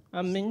like it.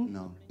 Amen.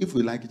 No. If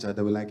we like each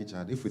other, we like each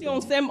other. If we Si on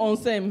don't, s'aime, on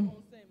s'aime.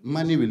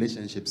 money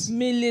relationships.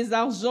 Mais les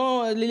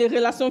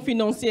relations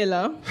financières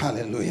là,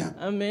 Hallelujah.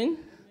 amen.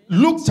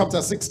 Luke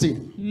chapter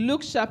 16.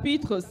 Luc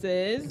chapitre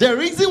 16. The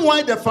reason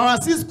why the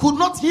Pharisees could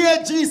not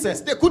hear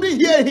Jesus, they couldn't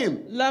hear him.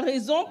 La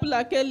raison pour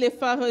laquelle les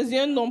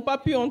pharisiens n'ont pas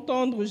pu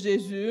entendre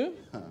Jésus.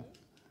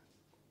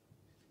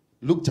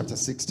 Luke chapter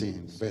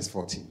 16, verse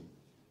 14.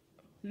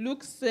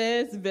 Luc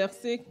 16,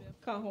 verset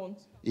 40.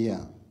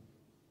 Yeah.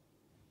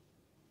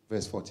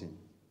 Verse 14.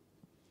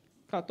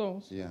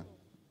 14. Yeah.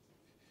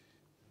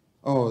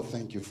 Oh,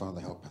 thank you, Father.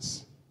 Help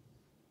us.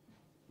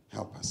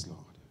 Help us,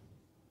 Lord.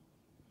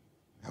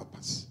 Help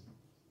us.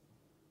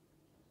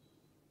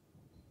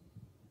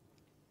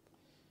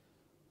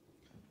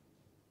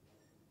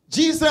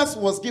 Jesus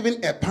was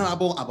giving a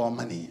parable about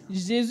money.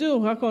 Jésus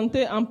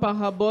racontait une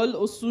parabole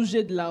au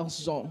sujet de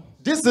l'argent.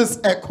 This is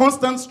a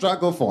constant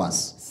struggle for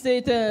us.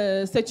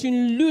 C'est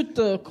une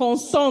lutte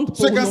constante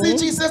So pour you can see nous.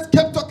 Jesus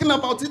kept talking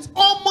about it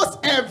almost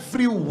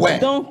everywhere.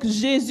 Donc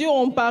Jésus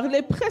en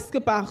parlait presque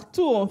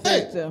partout en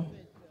fait.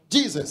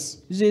 Jesus.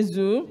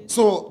 Jésus,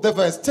 So the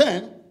verse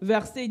 10,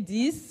 verset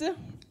 10,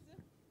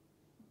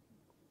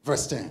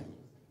 verse 10.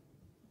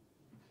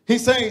 He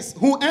says,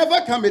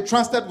 whoever can be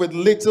trusted with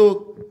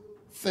little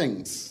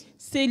things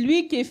c'est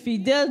lui qui est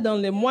fidèle dans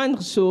les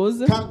moindres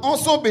choses, can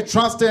also be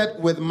trusted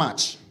with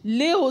much.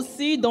 l'est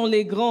aussi dans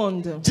les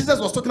grandes. Jesus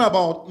was talking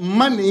about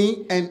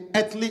money and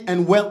earthly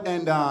and wealth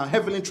and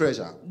heavenly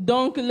treasure.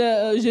 Donc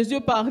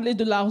Jésus parlait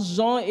de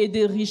l'argent et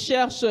des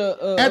recherches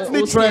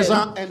Earthly au ciel.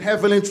 treasure and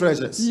heavenly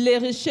treasures. Les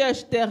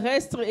recherches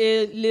terrestres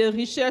et les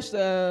recherches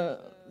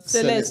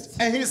célestes.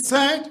 And he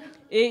said,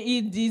 Et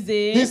il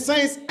disait he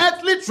says,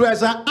 earthly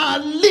treasure are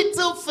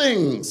little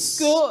things.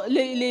 que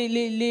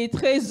les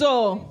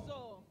trésors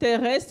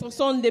terrestres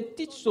sont des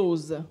petites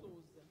choses.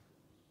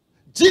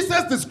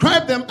 Jesus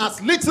described them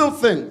as little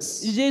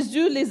things.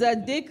 Jésus les a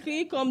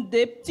décrits comme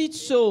des petites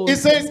choses. He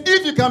says,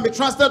 if you can be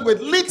trusted with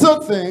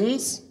little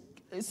things,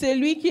 C'est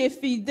lui qui est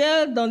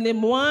fidèle dans les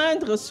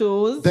moindres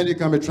choses. then you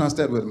can be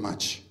trusted with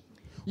much.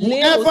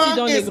 L'est aussi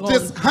dans Whoever les is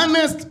grandes.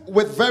 dishonest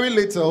with very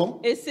little,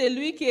 Et c'est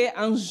lui qui est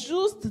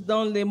injuste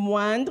dans les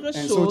moindres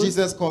and so choses.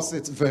 Jesus calls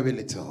it very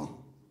little,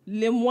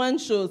 Les moindres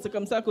choses, c'est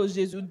comme ça que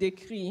Jésus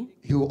décrit.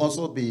 he will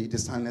also be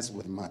dishonest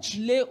with much.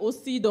 L'est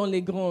aussi dans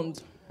les grandes.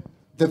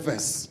 The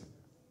verse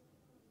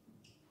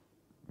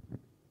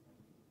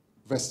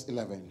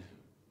 11.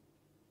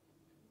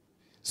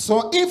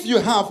 So if you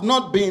have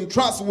not been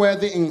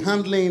trustworthy in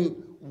handling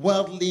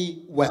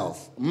worldly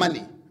wealth,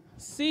 money,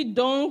 Si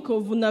donc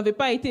vous n'avez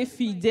pas été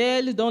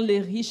fidèle dans les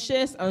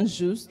richesses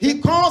injustes, he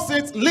calls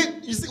it,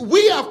 you see,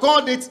 we have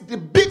called it the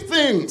big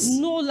things.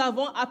 nous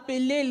l'avons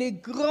appelé les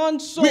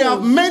grandes choses. We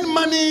have made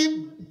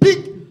money big.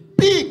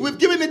 We've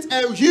given it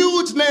a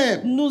huge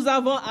name. Nous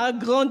avons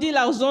agrandi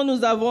l'argent,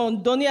 nous avons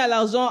donné à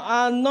l'argent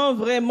un nom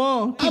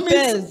vraiment qui I mean,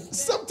 pèse.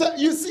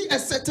 sometimes you see a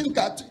certain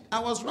car. I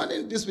was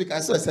running this week, I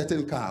saw a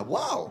certain car.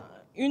 Wow.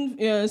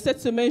 Cette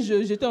semaine,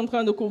 j'étais en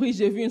train de courir,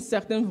 j'ai vu une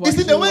certaine You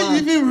see, the voiture. way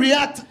you even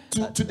react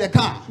to the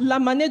car. La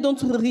manière dont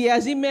tu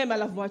réagis même à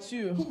la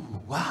voiture.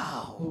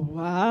 Wow.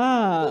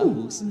 Waouh!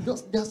 Ooh,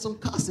 there are some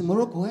cars in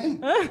Morocco, eh?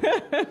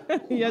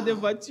 Il y a des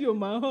voitures au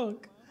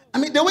Maroc. I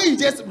mean, the way you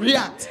just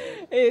react,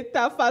 Et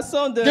ta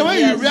façon de the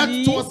way you react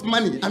réagir, towards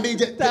money. I mean,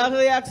 ta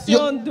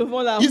réaction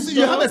devant you see,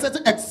 you have a l'argent,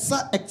 certain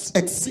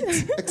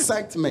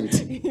excitement.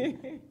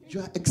 You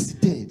are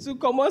excited. tu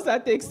commences à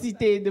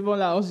t'exciter devant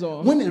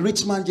l'argent. When a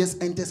rich man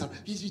just enters,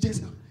 you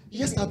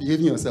just start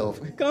behaving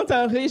yourself. Quand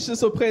un riche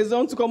se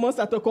présente, tu commences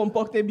à te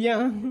comporter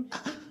bien.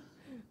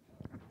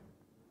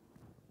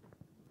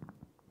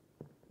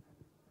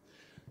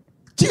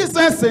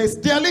 Jesus says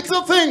they are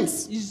little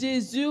things.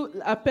 Jésus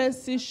appelle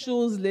ces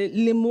choses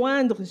les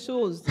moindres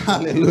choses.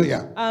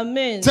 Hallelujah.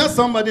 Amen. Tell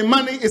somebody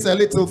money is a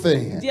little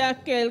thing. Dis à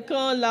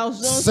quelqu'un,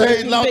 l'argent Say c'est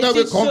it une louder with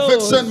petite conviction.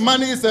 chose.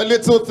 Money is a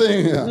little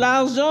thing.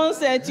 L'argent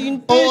c'est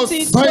une Oh,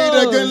 petite say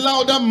it again chose.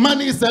 louder.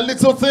 Money is a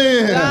little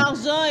thing.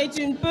 L'argent est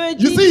une petite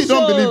You see, you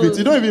don't chose. believe it.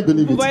 You don't even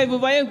believe Vous it.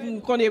 voyez, vous ne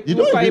croyez You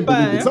don't croyez even pas.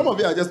 believe it. Hein? Some of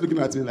you are just looking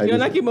at me like Il y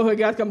en a this. qui me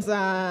regardent comme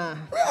ça.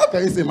 How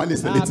can you say money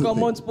is a Ah, little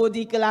comment thing? tu peux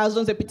dire que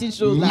l'argent c'est petite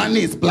chose là?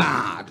 Money is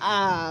blood.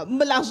 Ah,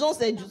 mais l'argent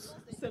c'est du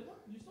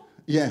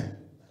Yeah,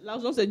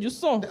 l'argent c'est du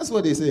sang. that's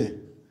what they say.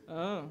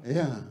 Ah,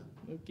 Yeah.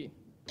 ok.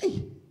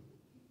 Hey,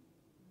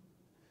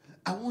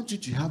 I want you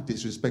to have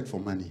disrespect for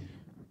money.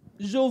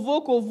 Je veux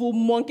que vous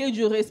manquez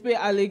du respect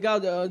à l'égard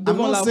I'm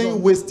devant not l'argent.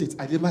 saying waste it.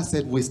 I never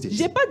said waste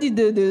J'ai it. pas dit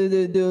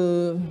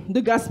de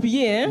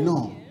gaspiller, hein,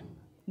 No.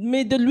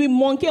 mais de lui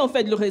manquer en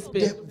fait le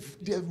respect.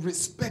 The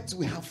respect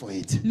we have for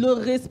it. Le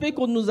respect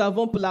que nous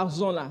avons pour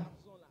l'argent là.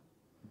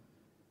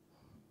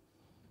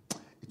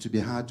 It will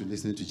be hard to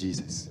listen to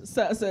Jesus.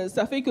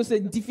 Ça fait que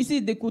c'est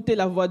difficile d'écouter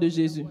la voix de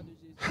Jésus.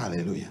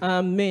 Hallelujah.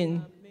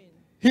 Amen.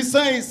 He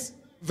says,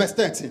 verse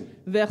 13.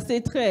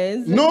 Verset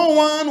 13. No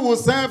one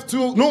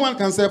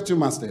can serve two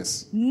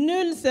masters.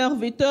 Nul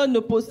serviteur ne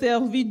peut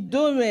servir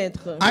deux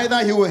maîtres,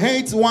 Either he will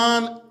hate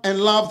one and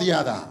love the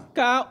other.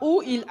 car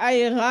ou il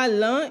haïra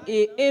l'un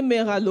et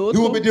aimera He will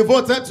l'autre, be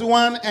devoted to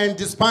one and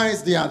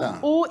despise the other.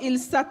 ou il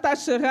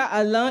s'attachera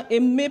à l'un et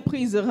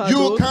méprisera You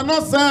l'autre.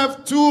 cannot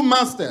serve two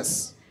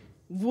masters.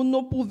 Vous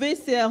ne pouvez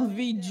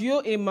servir Dieu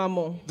et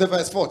maman. The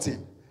verse 14.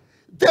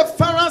 The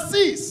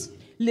Pharisees.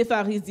 Les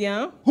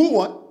pharisiens, Who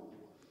what?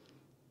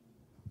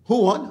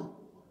 Who what?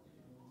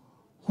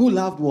 Who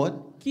loved what?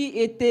 qui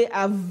étaient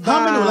How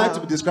many would like to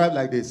avares, be described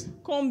like this?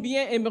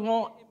 combien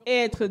aimeront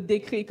être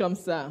décrits comme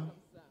ça?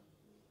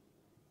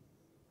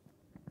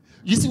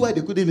 You see why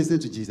they couldn't listen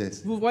to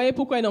Jesus? Vous voyez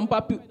pourquoi ils n'ont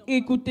pas pu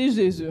écouter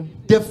Jésus?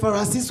 The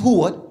Pharisees who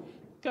what?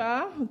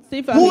 Car ces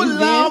Who pharisiens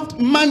loved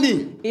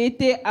money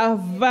étaient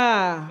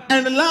avares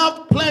and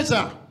loved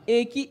pleasure.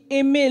 et qui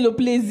aimaient le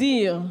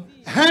plaisir.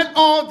 Heard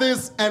all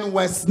this and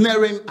were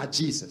sneering at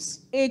Jesus.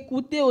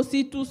 Écoutaient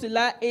aussi tout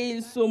cela et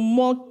ils se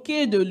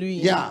moquaient de lui.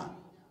 Yeah.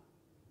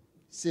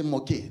 C'est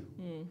moqué.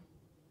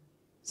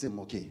 C'est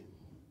moqué.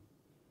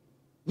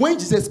 When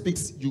Jesus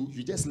speaks, you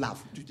just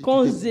laugh.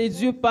 Quand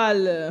Jésus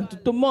parle, tu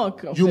te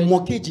moques. En You fait.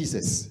 mock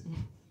Jesus.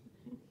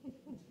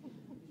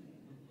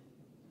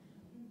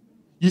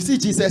 You see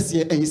Jesus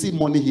here and you see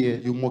money here,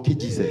 you mock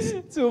Jesus.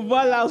 Tu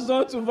vois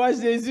l'argent, tu vois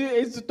Jésus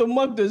et tu te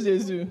moques de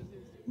Jésus.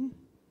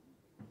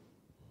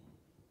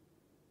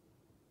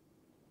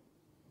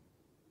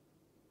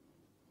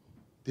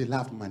 They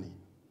love money.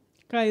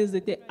 Quand ils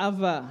étaient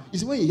avares. You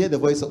see, when you hear the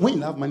voice, when you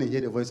love money, you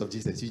hear the voice of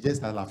Jesus, you just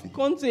start laughing.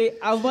 Quand tu es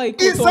avare et It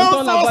que tu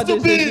entends sounds la so voix de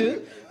stupid. Jésus,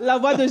 la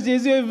voix de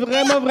Jésus est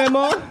vraiment,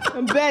 vraiment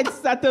bête.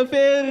 Ça te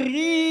fait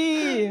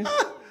rire.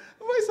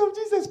 Voice of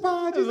Jesus,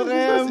 pa. Jesus,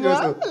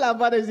 Vraiment, la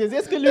voix de Jésus.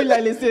 Est-ce que lui, il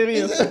a laissé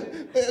rire?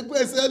 Go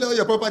and sell all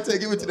your property and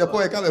give it to the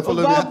poor. Come and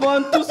follow Va me.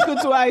 vendre tout ce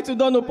que tu as et tu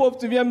donnes aux pauvres,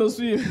 tu viens me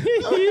suivre.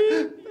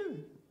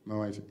 My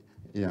wife,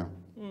 yeah.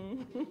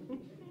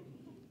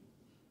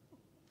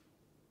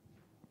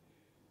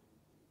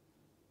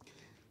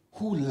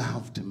 Who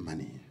loved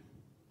money?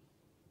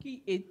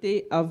 Qui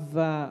était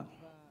avare?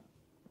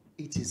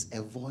 It is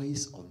a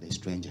voice of the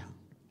stranger.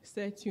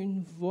 C'est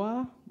une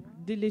voix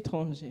de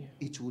l'étranger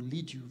It will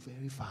lead you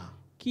very far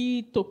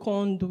qui te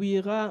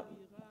conduira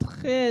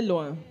très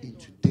loin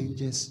into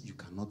dangers you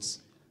cannot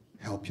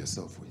help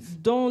yourself with.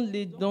 dans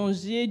les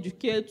dangers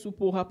duquel tu ne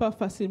pourras pas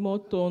facilement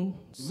t'en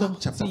Mark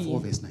chapter 4, sortir.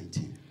 verse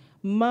 19.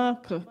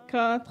 Marc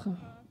 4,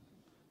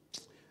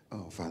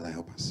 Oh, Father,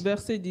 help us.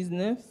 verset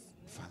 19.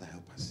 Father,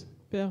 help us.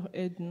 Père,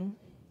 aide-nous.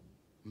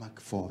 Mark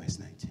 4, verse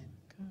 19.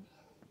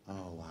 Oh,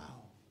 wow.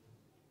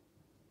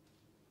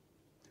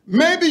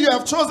 Maybe you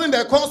have chosen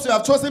the course you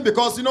have chosen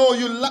because you know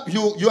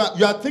you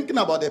are thinking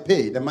about the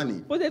pay, the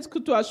money. Peut-être que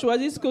tu as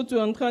choisi ce que tu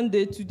es en train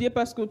d'étudier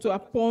parce que tu as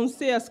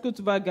pensé à ce que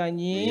tu vas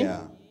gagner.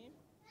 Yeah.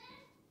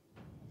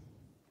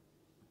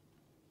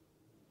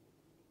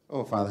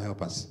 Oh, Father,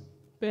 help us.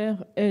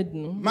 Père,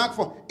 aide-nous. Mark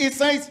 4. It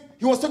says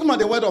he was talking about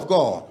the word of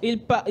God. Il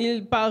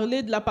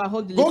parlait de la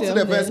parole de Go to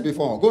the verse l'Éternel.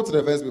 before. Go to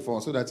the verse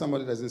before so that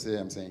somebody doesn't say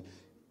I'm saying.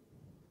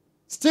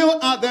 Still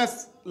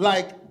others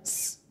like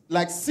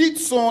seed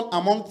sown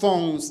among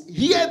thorns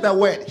hear the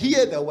word.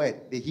 Hear the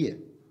word. They hear.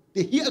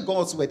 They hear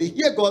God's word. They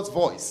hear God's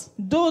voice.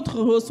 D'autres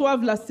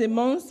reçoivent la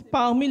sémence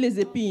parmi les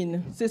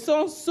épines. Ce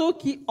sont ceux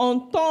qui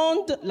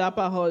entendent la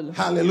parole.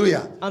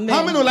 Hallelujah. Amen.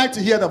 How many would like to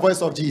hear the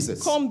voice of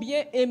Jesus?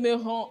 Combien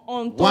aimeront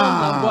entendre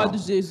la voix Wow. de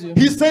Jésus?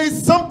 He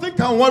says something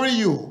can worry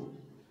you.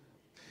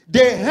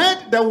 They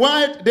heard the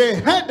word, they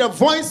heard the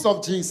voice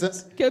of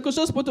Jesus, Quelque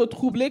chose peut te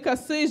troubler car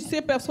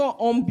ces personnes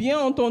ont bien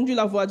entendu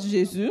la voix de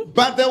Jésus,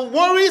 but the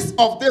worries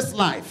of this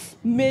life,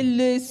 mais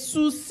les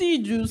soucis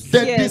du the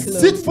siècle,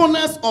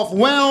 deceitfulness of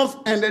wealth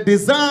and the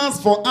desires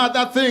for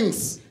other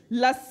things,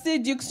 la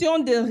séduction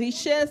des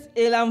richesses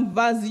et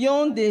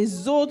l'invasion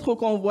des autres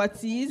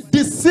convoitises,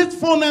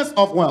 deceitfulness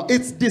of wealth,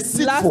 it's la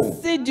deceitful.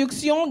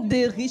 séduction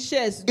des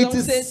richesses. It Donc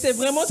is c'est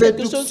vraiment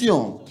quelque chose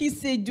séduction. qui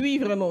séduit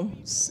vraiment.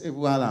 C'est-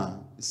 Voilà,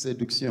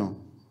 séduction.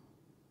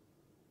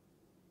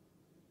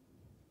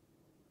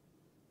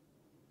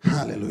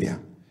 Hallelujah.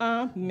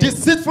 Amen.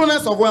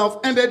 Deceitfulness of wealth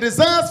and the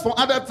desires for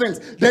other things.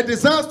 The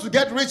desires to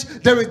get rich,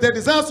 there is the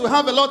desires to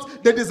have a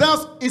lot. The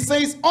desires, it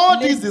says, all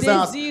Les these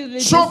desires désirs, les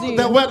choke désirs.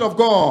 the word of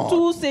God.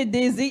 Tous ces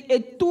désirs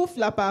étouffent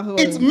la parole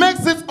It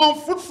makes it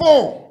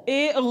unfruitful.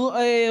 et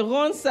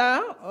rend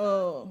ça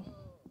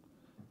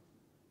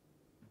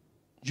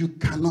You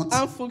cannot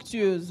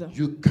infructueuse.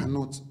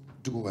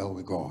 do well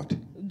with God.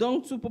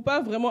 Donc, tu ne peux pas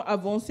vraiment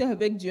avancer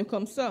avec Dieu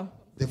comme ça.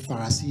 The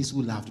Pharisees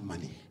who loved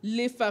money.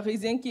 Les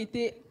pharisiens qui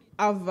étaient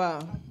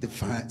avares. The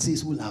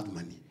Pharisees who loved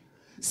money.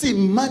 See,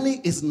 money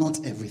is not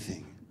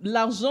everything.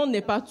 L'argent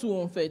n'est pas tout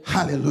en fait.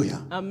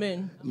 Hallelujah.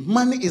 Amen.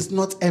 Money is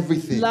not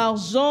everything.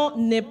 L'argent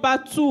n'est pas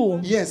tout.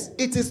 Yes,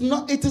 it is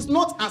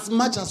not as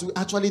much as we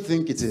actually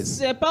think it is.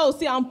 C'est pas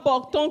aussi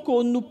important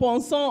que nous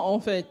pensons en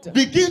fait.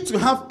 Begin to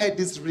have a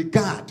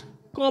disregard.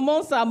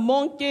 Commence à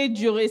manquer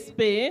du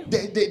respect.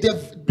 They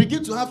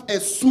begin to have a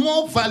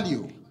small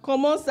value.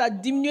 Commence à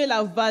diminuer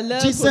la valeur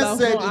que Jesus l'argent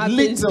said a à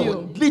tes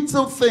yeux.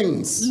 little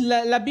things.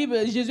 La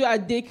Bible, Jésus a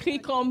décrit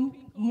comme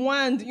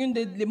moindre, une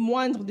des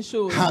moindres des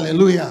choses.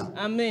 Hallelujah.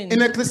 Amen. In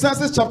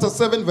Ecclesiastes chapter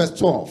 7 verse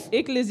 12,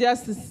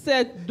 Ecclésiaste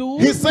 7,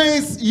 12. he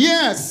says,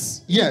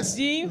 yes,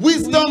 dit,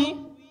 wisdom oui,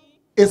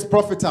 is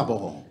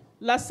profitable.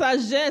 la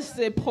sagesse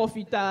est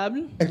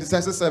profitable.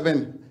 Ecclesiastes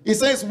 7, he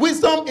says,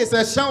 wisdom is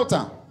a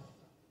shelter.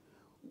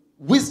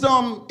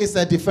 Wisdom is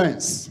a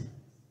defense.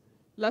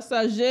 La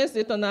sagesse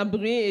est un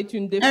abri, est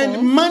une défense.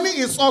 And money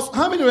is also,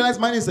 how many realize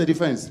money is a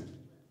defense?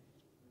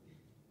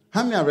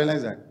 How many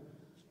realize that?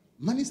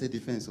 Money is a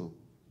defense, so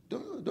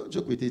don't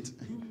joke with it.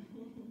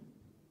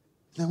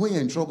 Now when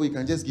you're in trouble, you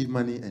can just give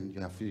money and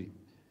you are free.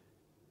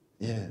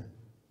 Yeah.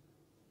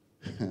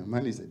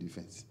 Money is a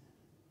defense.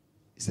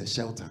 It's a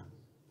shelter.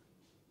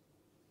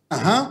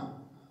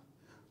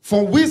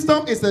 For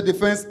wisdom is a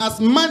defense, as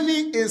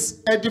money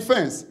is a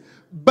defense.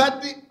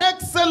 But the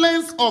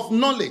excellence of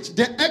knowledge,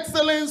 the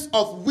excellence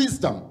of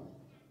wisdom.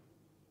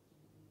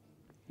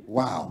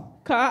 Wow.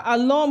 Car à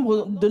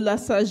l'ombre de la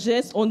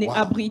sagesse, on est Wow.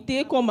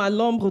 abrité comme à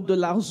l'ombre de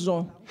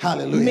l'argent. Mais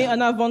Hallelujah.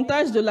 un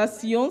avantage de la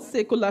science,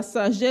 c'est que la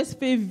sagesse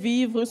fait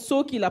vivre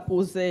ceux qui la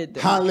possèdent.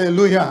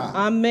 Hallelujah.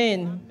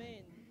 Amen.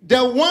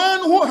 The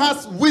one who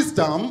has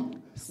wisdom,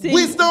 C'est-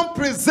 wisdom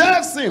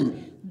preserves him.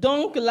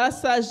 Donc la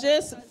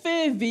sagesse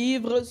fait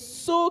vivre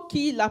ceux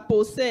qui la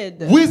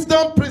possèdent.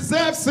 Wisdom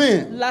preserves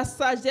him. La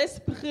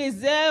sagesse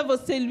préserve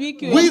celui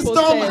qui la Wisdom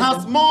possède.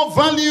 has more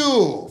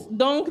value.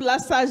 Donc la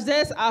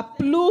sagesse a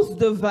plus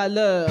de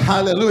valeur.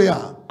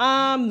 Hallelujah.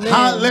 Amen.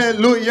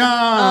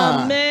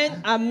 Hallelujah. Amen.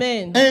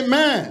 Amen.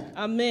 Amen.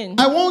 Amen.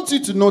 I want you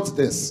to note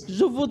this.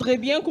 Je voudrais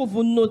bien que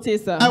vous notez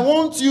ça. I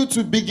want you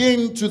to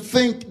begin to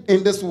think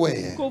in this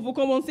way. Que vous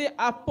commencez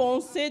à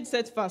penser de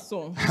cette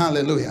façon.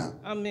 Hallelujah.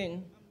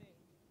 Amen.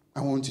 I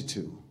want you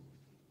to.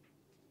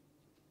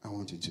 I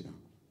want you to.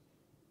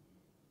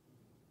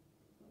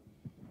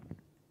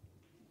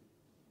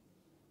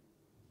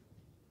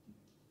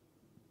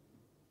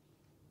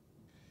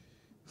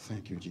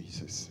 Thank you,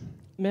 Jesus.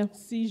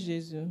 Merci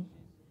Jésus.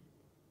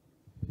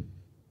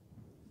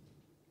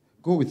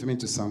 Go with me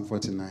to Psalm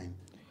 49.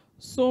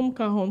 Psaume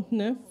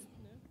 49.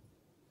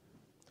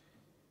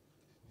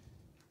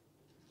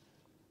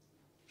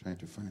 Trying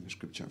to find the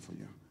scripture for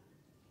you.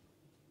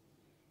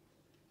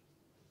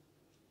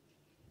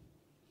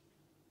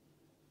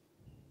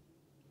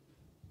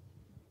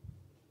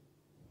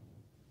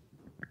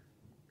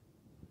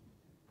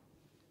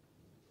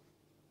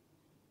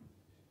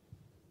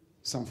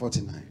 Psalm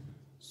 49.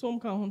 Psaume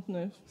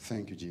 49.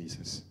 Thank you,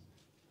 Jesus.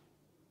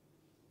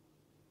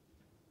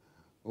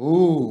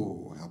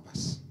 Oh, help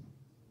us.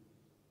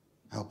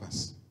 Help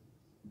us.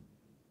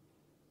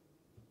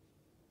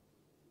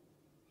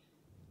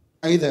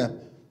 Either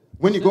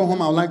when you go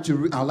home,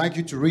 I'd like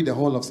you to read the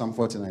whole of Psalm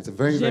 49. It's a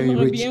very, very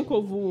J'aimerais rich. bien que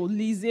vous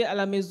lisez à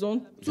la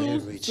maison Very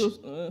tout rich.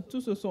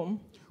 tout ce psaume.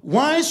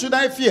 Why should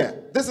I fear?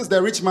 This is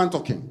the rich man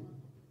talking.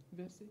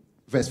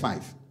 Verse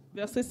 5.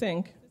 Verset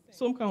 5.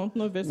 Psaume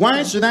 49, verset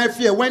Why 5. should I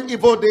fear when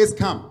evil days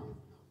come?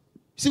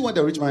 See what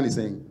the rich man is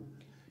saying?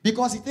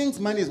 Because he thinks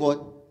money is what?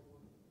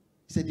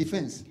 It's a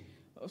defense.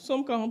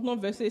 Psaume 49,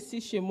 verset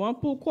 6 chez moi.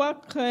 Pourquoi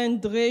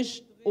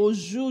craindrais-je au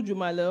jour du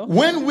malheur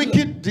When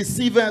wicked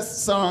deceivers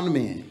surround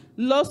me,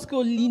 lorsque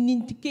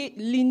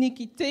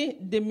l'iniquité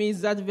de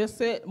mes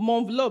adversaires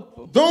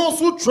m'enveloppe? those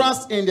who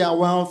trust in their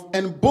wealth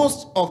and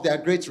boast of their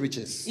great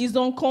riches. Ils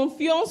ont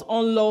confiance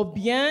en leurs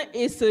biens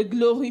et se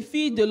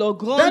glorifient de leur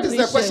grande That is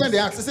the question they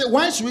richesse. ask. They say,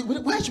 why should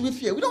we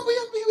fear? We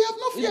have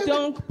no fear.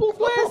 Donc,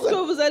 pourquoi No est-ce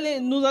problem. que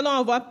nous allons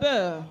avoir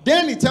peur?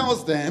 Then he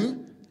tells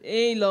them,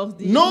 Et il leur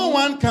dit, no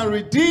one can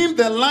redeem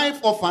the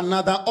life of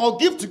another or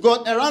give to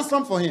God a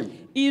ransom for him.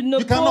 ils ne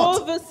You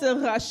cannot. peuvent se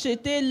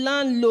racheter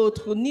l'un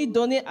l'autre, ni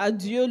donner à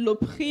Dieu le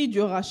prix du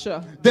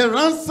rachat. The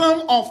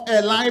ransom of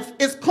a life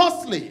is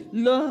costly.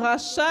 Le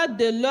rachat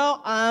de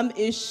leur âme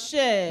est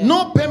cher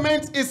No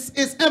payment is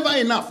ever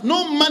enough.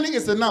 No money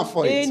is enough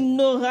for et it.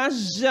 n'aura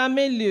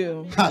jamais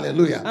lieu.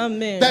 Hallelujah.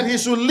 Amen. That he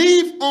should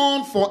live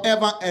on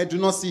forever and do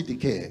not see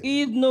decay.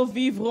 Ils ne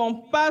vivront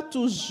pas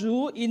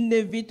toujours, ils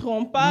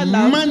n'éviteront pas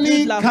la vue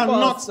Money de la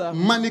force.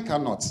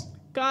 cannot.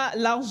 Car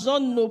l'argent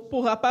ne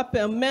pourra pas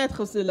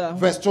permettre cela.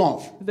 Verse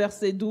 12.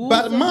 Verset 12.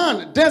 But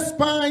man,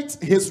 despite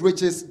his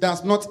riches,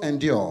 does not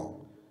endure.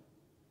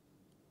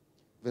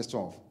 Verse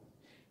 12.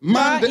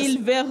 Man, Car ils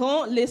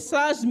verront, les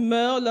sages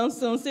meurent,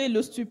 l'insensé et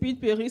le stupide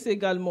périssent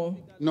également.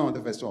 no, the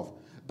verse 12.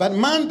 But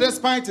man,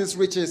 despite his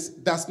riches,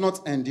 does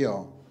not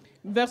endure.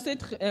 Verset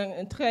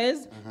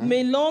 13.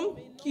 Mais l'homme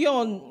qui est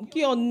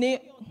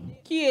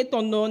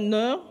en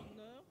honneur.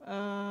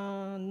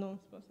 Non,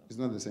 c'est pas ça. It's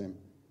not the same.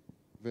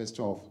 Verse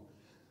 12.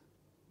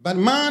 But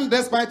man,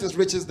 despite his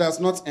riches, does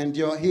not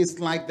endure. He is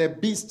like the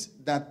beast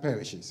that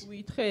perishes.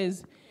 Oui,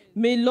 13.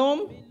 Mais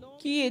l'homme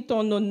qui est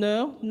en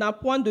honneur n'a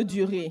point de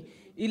durée.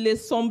 Il est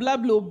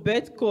semblable aux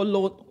bêtes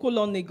que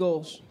l'on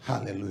égorge.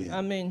 Hallelujah.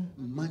 Amen.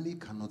 Money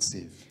cannot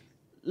save.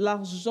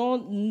 L'argent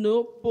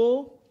ne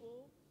peut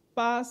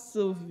pas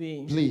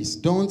sauver. Please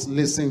don't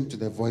listen to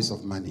the voice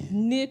of money.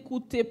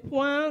 N'écoutez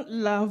point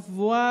la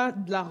voix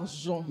de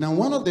l'argent. Now,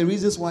 one of the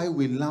reasons why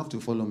we love to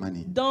follow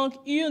money, Donc,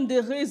 une des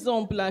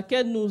raisons pour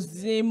laquelle nous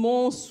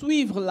aimons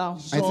suivre I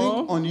l'argent,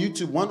 think on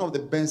YouTube, one of the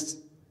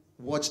best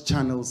watch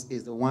channels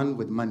is the one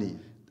with money.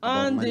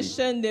 About un des money.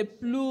 chaînes les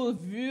plus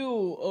vues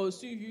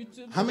sur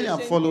YouTube. How many c'est have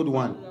les chaînes followed qui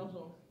parlent one? de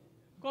l'argent.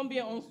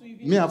 Combien ont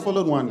suivi? Me, I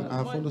followed one.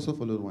 I Moi, have also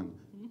followed one.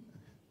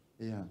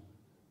 Yeah.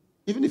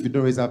 Even if you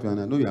don't raise up your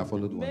hand, I know you have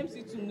followed one. Même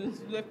si tu ne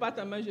soulèves pas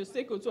ta main, je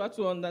sais que toi,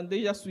 tu en as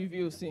déjà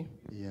suivi aussi.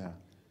 Yeah.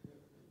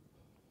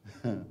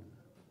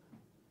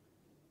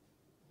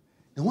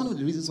 And one of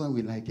the reasons why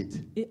we like it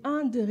Et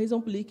une des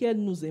raisons pour lesquelles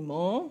nous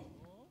aimons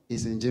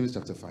is in James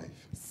chapter 5.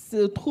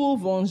 se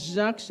trouve en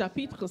Jacques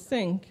chapitre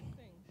 5.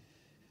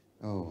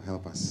 Oh,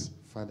 help us.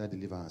 Father,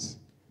 deliver us.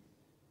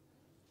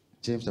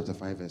 James chapter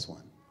 5, verse 1.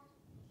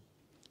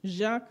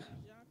 Jacques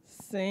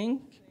 5,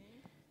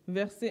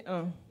 verset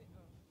 1.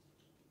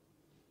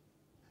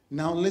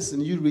 Now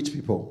listen, you rich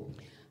people.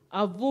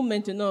 À vous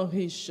maintenant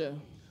riches,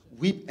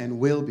 Weep and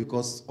wail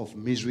because of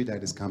misery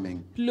that is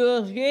coming.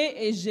 Pleurez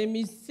et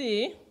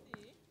gémissez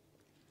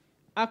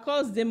à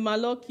cause des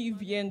malheurs qui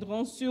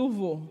viendront sur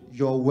vous.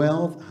 Your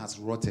wealth has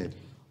rotted.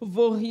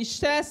 Vos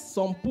richesses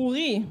sont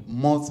pourries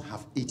Moths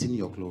have eaten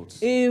your clothes.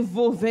 et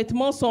vos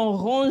vêtements sont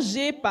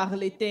rongés par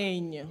les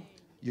teignes.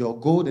 Your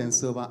gold and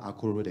silver are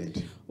corroded.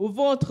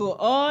 Votre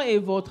or et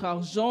votre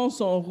argent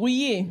sont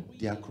rouillés.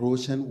 Their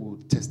corrosion will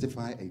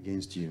testify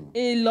against you.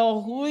 Et leur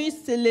rouille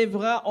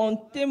s'élèvera en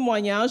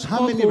témoignage How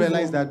contre many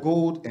realize vous. that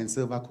gold and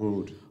silver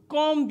corrode?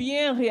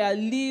 Combien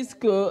réalisent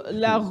que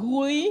la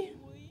rouille,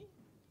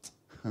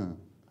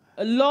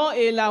 l'or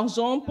et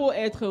l'argent peuvent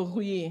être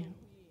rouillés?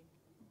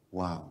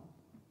 Wow.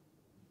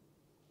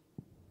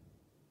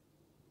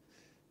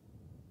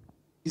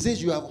 He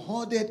says you have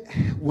hoarded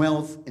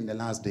wealth in the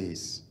last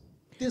days.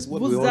 This is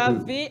what we Vous all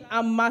do. avez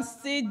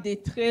amassé des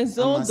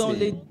trésors Amassé. dans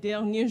les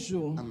derniers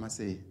jours. I must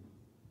say,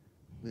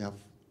 we have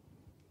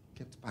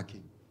kept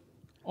packing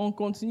On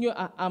continue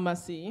à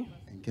amasser.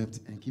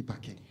 and keep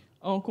packing.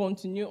 On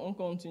continue.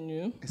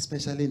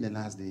 Especially in the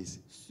last days.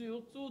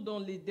 Surtout dans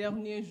les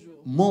derniers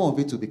jours. More of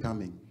it will be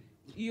coming.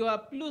 Il y aura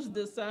plus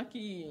de ça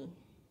qui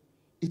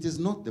It is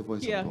not the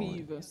voice of God.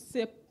 arrive.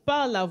 C'est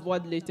pas la voix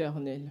de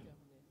l'Éternel.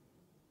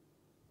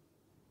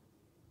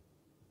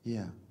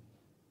 Yeah.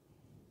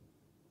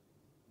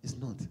 It's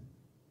not.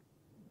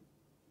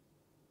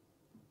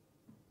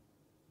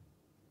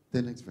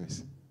 The next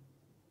verse.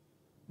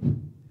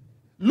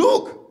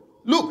 Look!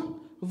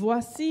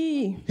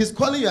 Voici. He's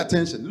calling your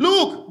attention.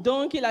 Look!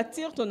 Donc, il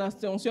attire ton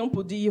attention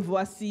pour dire,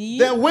 voici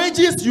The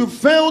wages you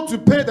failed to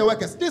pay the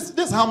workers. This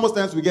is how most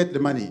times we get the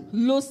money.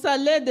 le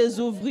salaire des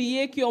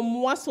ouvriers qui ont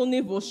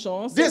moissonné vos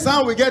champs. This is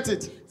how we get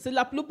it. C'est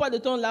la plupart du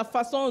temps la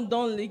façon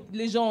dont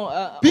les gens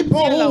People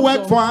obtiennent who work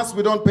l'argent. for us,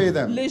 we don't pay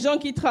them. Les gens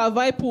qui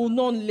travaillent pour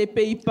nous, on ne les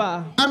paye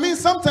pas. I mean,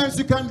 sometimes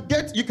you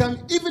can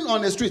even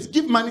on the streets,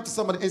 give money to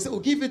somebody and say, oh,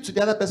 give it to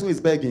the other person who is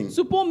begging.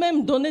 Tu peux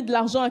même donner de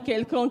l'argent à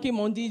quelqu'un qui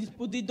m'ont dit,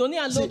 pour dire, donner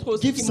à Say, l'autre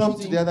aussi give qui m'ont some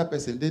to dit. the other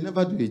person. They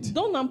never do it.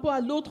 Donne un peu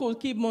à l'autre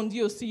qui m'ont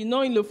dit aussi.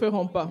 Non, ils ne le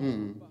feront pas.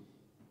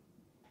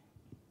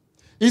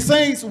 He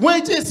says,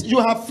 wages you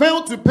have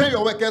failed to pay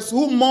your workers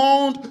who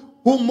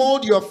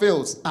mowed your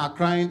fields are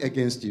crying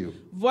against you.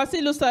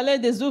 Voici le salaire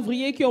des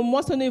ouvriers qui ont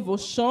moissonné vos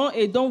champs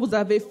et dont vous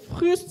avez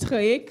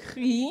frustré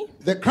cri.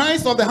 The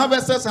cries of the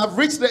harvesters have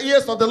reached the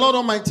ears of the Lord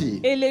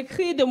Almighty. Et les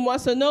cris de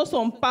moissonneurs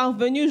sont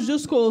parvenus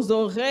jusqu'aux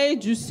oreilles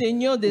du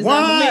Seigneur des Why?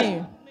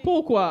 armées.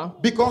 Pourquoi?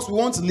 Because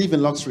we want to live in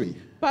luxury.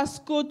 Parce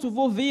que tu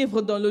veux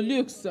vivre dans le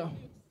luxe.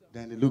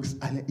 Then the looks,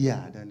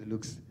 yeah, then the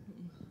looks.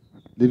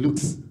 The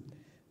looks.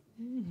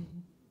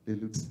 The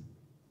looks.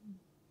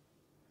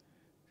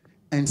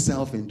 And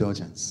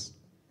self-indulgence.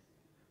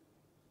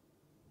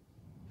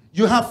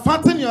 You have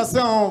fattened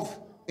yourself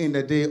in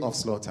the day of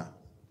slaughter.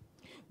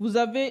 Vous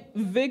avez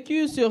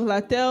vécu sur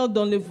la terre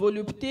dans les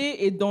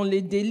voluptés et dans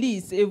les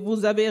délices, et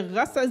vous avez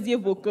rassasié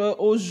vos cœurs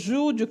au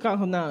jour du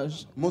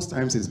carnage. Most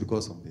times it's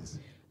because of this.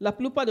 La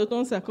plupart du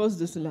temps, c'est à cause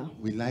de cela.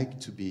 We like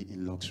to be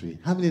in luxury.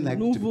 How many like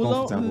Nous to be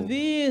voulons comfortable?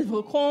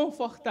 vivre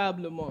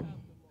confortablement.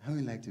 How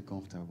many like to be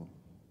comfortable?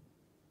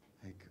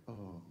 Like, oh.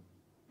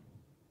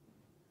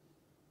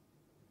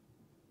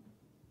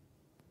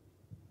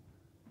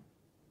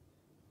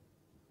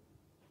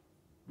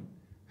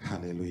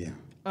 Hallelujah.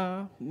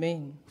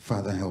 Amen.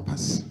 Father, help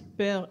us.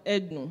 Père,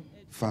 aide-nous.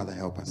 Father,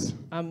 help us.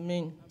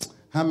 Amen.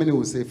 How many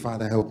will say,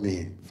 Father, help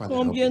me? Father,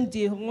 help Combien me.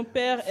 diront,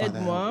 Père, Father,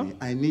 aide-moi. help me.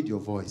 I need your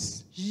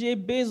voice. J'ai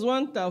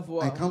besoin de ta I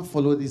voix. can't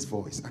follow this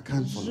voice. I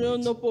can't Je follow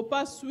ne it. peux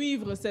pas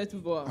suivre cette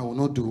voix. I will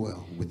not do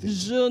well with it.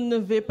 Je ne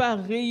vais pas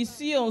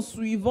réussir en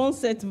suivant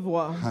cette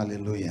voix.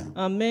 Hallelujah.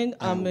 Amen,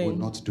 I will amen.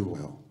 not do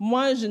well.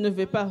 Moi, je ne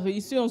vais pas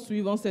réussir en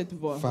suivant cette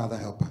voix. Father,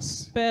 help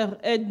us. Père,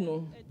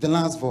 aide-nous. The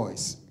last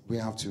voice we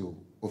have to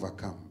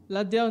overcome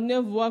La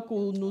dernière voix que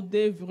nous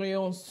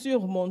devrions is the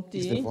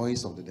surmonter,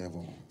 voice of the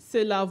devil.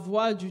 c'est la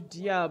voix du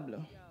diable.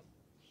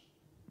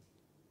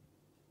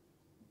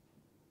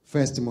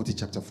 1 Timothy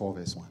chapter 4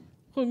 verse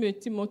 1. 1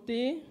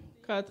 Timothée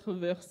 4,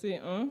 verset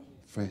 1.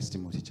 1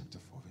 Timothy chapter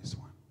 4 verse 1.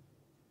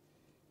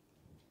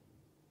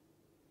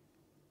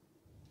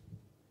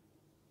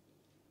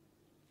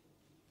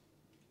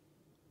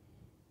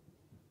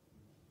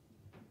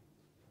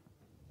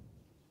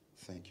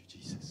 Thank you,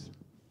 Jesus.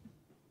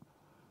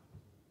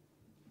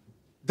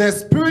 The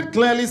Spirit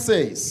clearly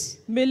says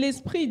Mais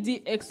l'Esprit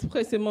dit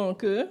expressément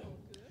que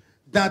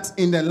that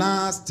in the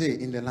last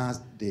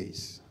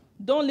days,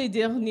 dans les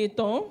derniers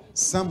temps,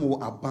 some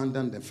will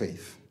abandon the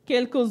faith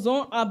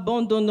quelques-uns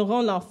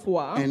abandonneront la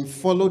foi and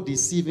follow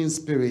deceiving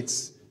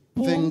spirits,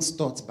 things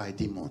taught by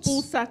pour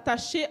demons.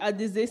 s'attacher à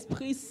des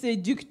esprits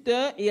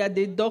séducteurs et à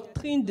des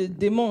doctrines de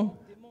démons.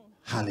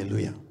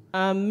 Hallelujah.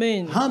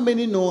 Amen. How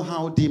many know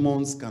how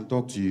demons can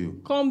talk to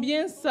you?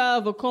 Combien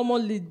savent comment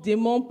les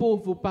démons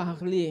peuvent vous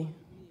parler?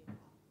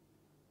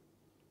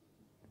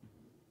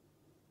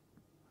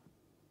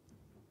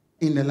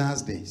 In the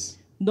last days,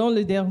 Dans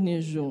les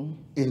derniers jours,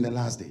 in the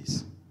last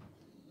days.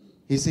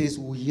 he says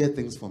we'll hear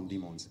things from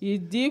demons.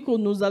 Il dit que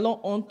nous allons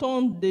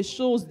entendre des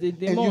choses des And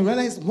you démons.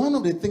 realize one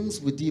of the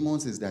things with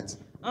demons is that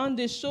Une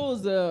des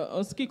choses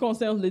en ce qui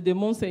concerne les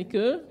démons, c'est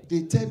que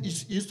they tell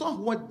you saw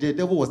what the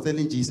devil was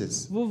telling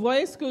Jesus. vous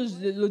voyez ce que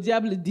le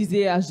diable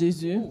disait à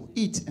Jésus. Oh,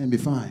 eat and be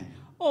fine.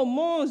 Oh,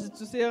 mange,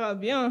 tu seras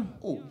bien.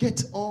 Oh,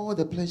 get all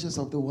the pleasures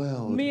of the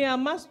world. Mais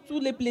amasse tous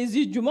les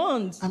plaisirs du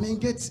monde. I mean,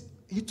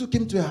 he took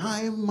him to a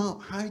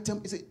high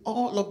temple. He said,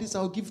 all of this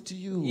I'll give to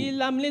you. Il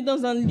l'a amené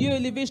dans un lieu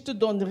élevé, je te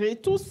donnerai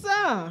tout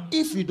ça.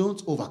 If you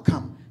don't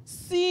overcome,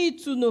 Si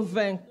tu ne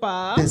vaincs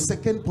pas, the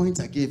second point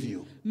I gave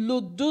you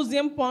le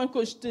deuxième point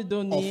que je t'ai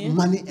donné of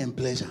money and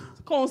pleasure,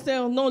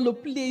 concernant le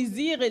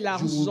plaisir et you will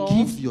l'argent,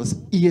 give your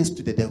ears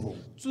to the devil.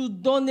 tu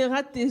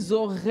donneras tes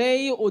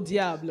oreilles au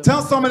diable.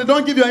 Tell somebody,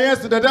 don't give your ears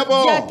to the Il y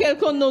a devil.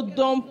 quelqu'un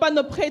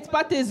ne prête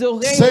pas tes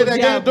oreilles Say au it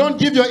again, diable. don't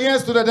give your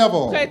ears to the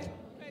devil. Prête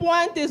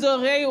point tes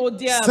oreilles au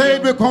diable. Say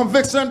it with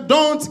conviction,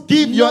 don't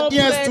give your Ne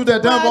ears to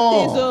prête the pas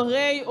tes devil.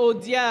 oreilles au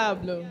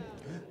diable.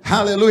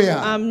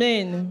 Hallelujah.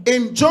 Amen.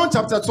 In John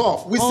chapter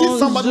 12, we see En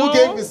somebody who Jean-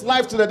 gave his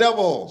life to the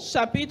devil,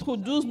 Chapitre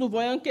 12, nous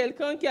voyons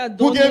quelqu'un qui a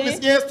who gave his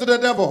donné, ears to the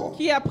devil.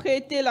 qui a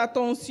prêté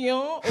l'attention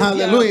au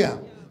diable. Hallelujah.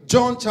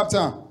 John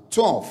chapter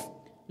 12.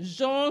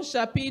 Jean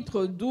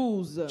chapitre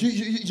 12.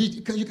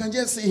 You can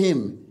just see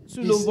him.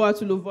 Tu le vois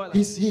là.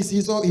 He's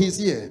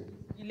here.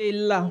 Il est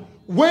là.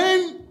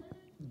 When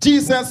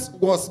Jesus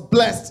was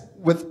blessed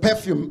with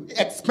perfume,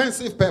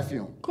 expensive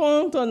perfume,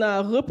 Quand on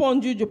a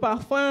répandu du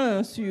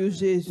parfum sur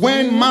Jésus,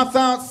 when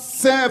Martha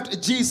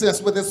served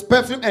Jesus with his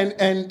perfume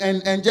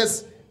and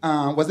just,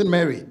 was it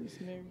Mary?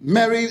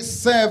 Mary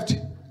served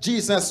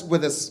Jesus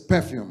with his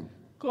perfume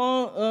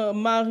quand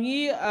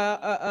Marie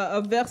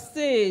a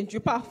versé du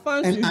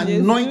parfum and sur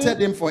anointed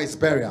Jésus him for his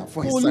burial,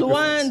 for his pour sacrifice.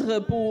 loindre,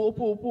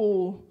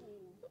 pour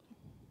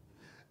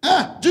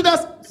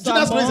Judas Sa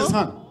raised his mort.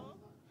 hand.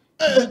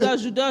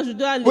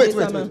 Judas a levé Wait, sa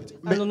wait, main.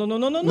 wait. Ah,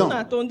 non,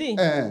 attendez.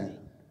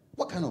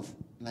 What kind of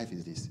life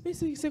is this? Mais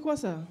c'est quoi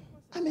ça?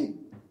 I mean,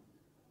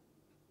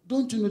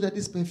 don't you know that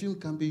this perfume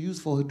can be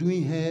used for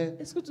doing hair?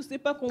 Est-ce que tu ne sais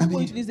pas qu'on I peut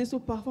mean, utiliser ce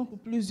parfum pour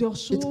plusieurs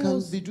It can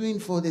choses? be doing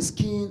for the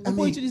skin. I On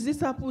peut mean, utiliser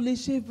ça pour les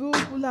cheveux,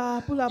 pour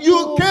la you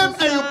peau. came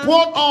pour and you ça.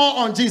 poured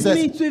all on Jesus.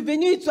 Mais tu es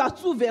venu et tu as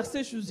tout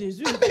versé sur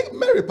Jésus.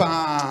 Mary,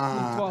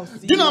 Toi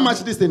aussi. do you know how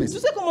much this thing Tu is?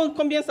 sais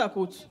combien ça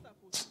coûte?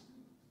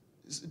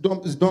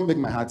 Don't make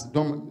my heart.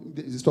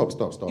 Stop.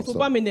 Il ne faut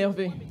pas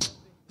m'énerver.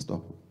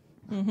 Stop.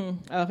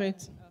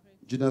 Arrête.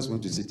 Judas went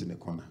to sit in the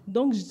corner.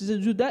 Donc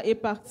Judas est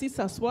parti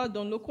s'asseoir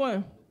dans le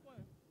coin.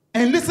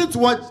 And listen to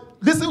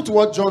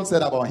what John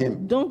said about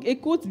him. Donc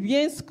écoute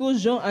bien ce que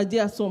Jean a dit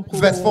à son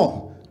propos. Verse 4.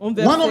 En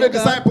verset One of the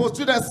 4,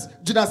 disciples,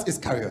 Judas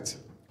Iscariot,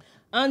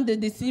 un des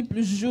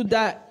disciples,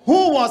 Judas,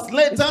 who was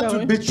later to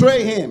Iscariot,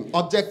 betray him,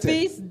 objected.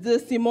 fils de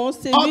Simon,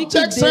 celui qui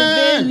Objection!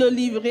 devait le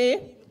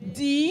livrer,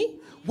 dit: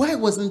 Why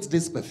wasn't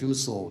this perfume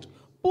sold?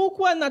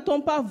 pourquoi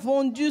n'a-t-on pas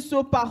vendu ce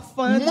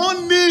parfum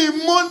Money.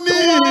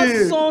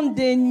 300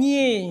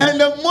 deniers And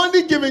the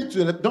money given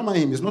to the, don't mind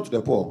him, it's not to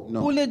the poor.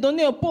 No. pour les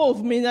donner aux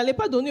pauvres, mais il n'allait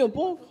pas donner aux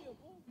pauvres.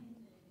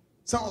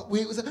 So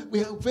we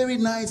are very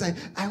nice.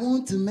 I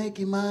want to make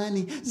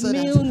money so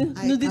Mais that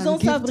nous I disons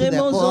can ça give to the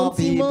vraiment poor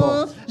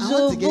gentiment.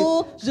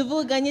 people. Je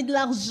veux gagner de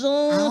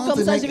l'argent, I want comme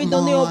to ça make je vais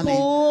donner aux money.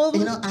 pauvres.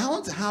 You know, I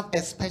want to have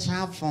a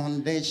special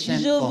foundation.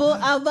 Je for- veux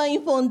avoir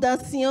une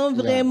fondation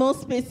vraiment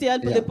spéciale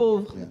pour Yeah, les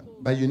pauvres. yeah.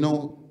 But you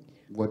know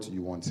what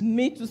you want.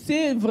 Mais tu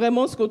sais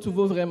vraiment ce que tu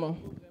veux vraiment.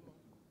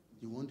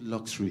 You want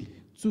luxury.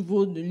 Tu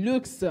veux du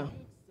luxe.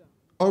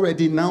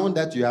 Already now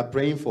that you are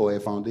praying for a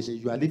foundation,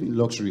 you are living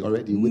luxury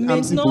already with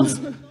AMSI Maintenant- booze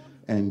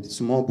and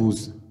small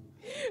booze.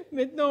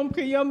 Maintenant, en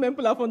priant même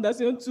pour la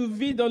fondation, tu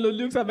vis dans le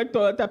luxe avec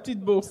ta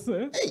petite bourse.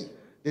 Hein. Hey,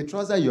 the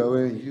trouser you are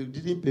wearing, you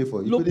didn't pay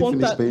for. You Le, couldn't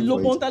finish paying le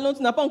for it. pantalon,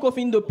 tu n'as pas encore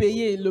fini de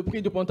payer le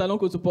prix du pantalon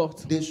que tu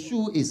portes. The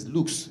shoe is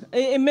luxe.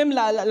 Et même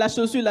la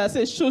chaussure, là,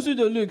 c'est chaussure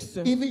de luxe.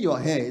 Even your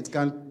hair, it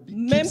can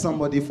Même- keep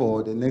somebody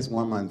for the next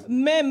 1 month.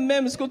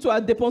 Même ce que tu as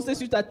dépensé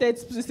sur ta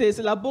tête,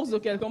 c'est la bourse de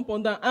quelqu'un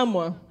pendant un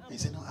mois. You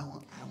say, no,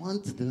 I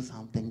want to do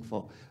something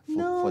for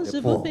Non, the je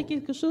veux poor. faire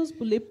quelque chose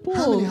pour les How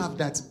many pauvres. have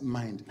that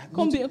mind? I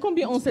want to-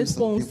 Combien ont want to do cette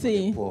something for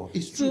pensée? the poor.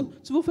 It's Tu true.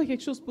 veux faire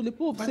quelque chose pour les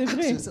pauvres, But c'est ask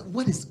vrai. yourself,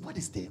 what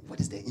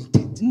is the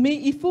intent? Mais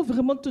il faut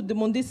vraiment te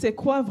demander c'est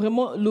quoi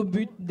vraiment le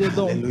but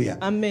dedans. Hallelujah.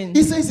 Amen.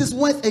 He says it's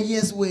worth a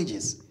year's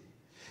wages.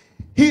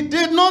 He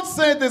did not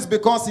say this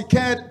because he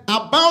cared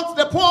about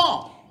the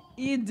poor,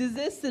 Il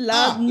disait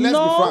cela let's be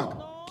non frank.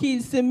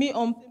 qu'il s'est mis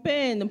en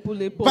peine pour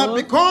les but pauvres,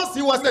 because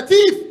he was a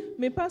thief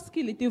mais parce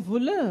qu'il était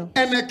voleur.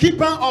 and a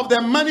keeper of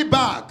the money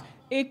bag.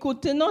 Et qu'en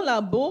tenant la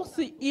bourse,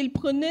 il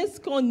prenait ce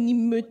qu'on y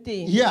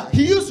mettait. Yeah,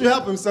 he used to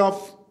help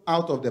himself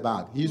out of the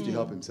bag. He used to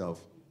help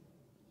himself.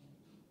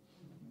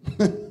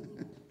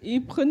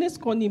 Il prenait ce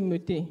qu'on y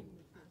mettait.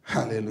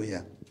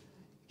 Hallelujah.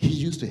 He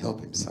used to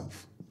help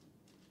himself.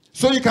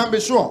 So you can be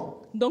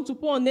sure, Donc tu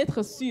peux en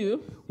être sûr.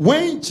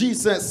 when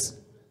Jesus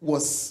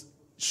was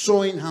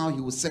showing how he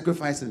would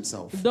sacrifice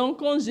himself, Donc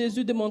quand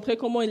Jésus démontrait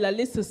comment il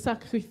allait se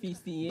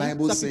sacrifier,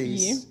 Bible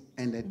says,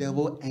 And the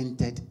devil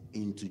entered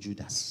into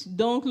Judas.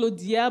 Donc le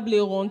diable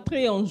est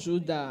rentré en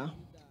Judas.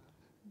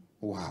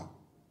 Wow.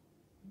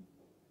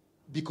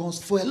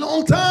 Because for a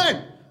long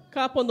time,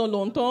 Car pendant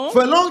longtemps,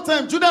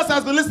 Judas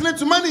has been listening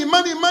to money.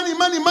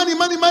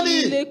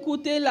 il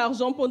écoutait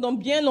l'argent pendant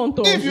bien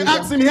longtemps. If you Judas.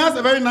 ask him, he has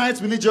a very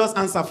nice religious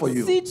answer for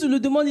you. Si tu le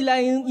demandes, il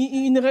a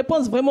une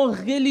réponse vraiment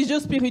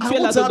religieuse, I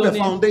spirituelle want à to te have a donner.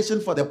 foundation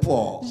for the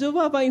poor. Je veux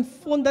avoir une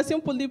fondation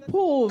pour les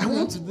pauvres. I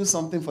want to do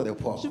something for the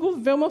poor. Je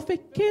veux vraiment faire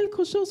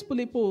quelque chose pour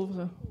les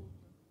pauvres.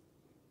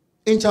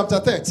 In chapter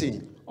 13,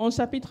 En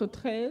chapitre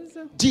 13,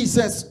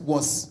 Jesus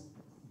was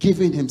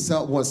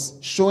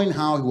showing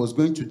how he was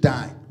going to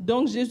die.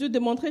 donc Jésus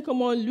démontrait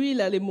comment lui,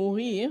 il allait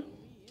mourir.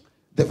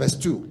 The verse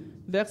 2.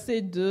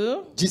 Verset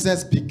 2,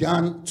 Jesus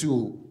began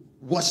to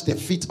wash the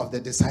feet of the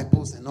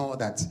disciples and all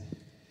that,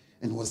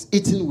 and was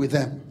eating with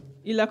them.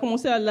 il a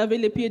commencé à laver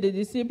les pieds des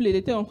disciples. Il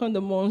était en train de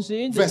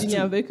manger, de Verse dîner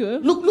 2. avec eux.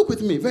 Look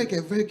with me, very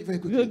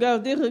quickly.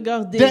 Regardez.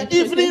 The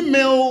evening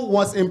meal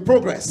was in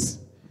progress.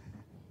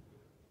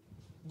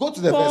 Go to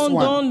the verse 1.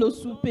 Pendant le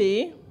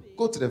souper,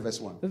 Go to the verse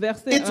 1.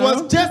 verset It 1,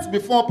 was just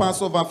before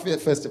Passover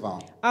festival.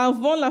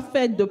 avant la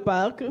fête de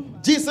Pâques,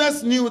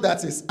 Jesus knew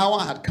that his hour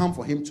had come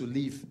for him to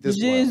leave this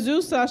world.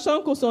 Jésus,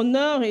 sachant que son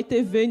heure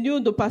était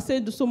venue de passer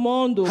de ce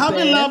monde au Having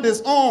Père, loved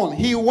his own,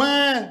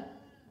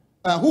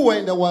 who were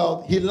in the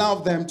world, he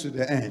loved them to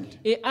the end.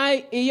 et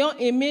ayant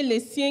aimé les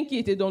siens qui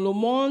étaient dans le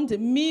monde,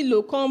 mis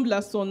le comble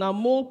à son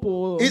amour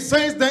pour It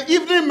says the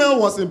evening meal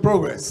was in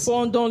progress.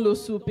 pendant le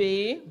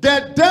souper.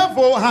 The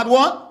devil had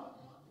what?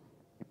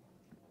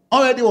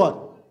 Already what?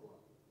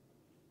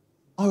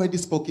 Already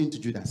spoken to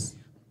Judas.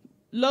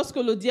 Lorsque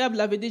le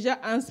diable avait déjà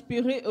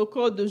inspiré au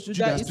corps de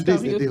Judas Judas, today is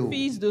the day, Iscariot, oh.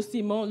 fils de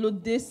Simon, le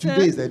dessein.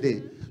 Today is the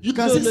day. You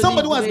can So see the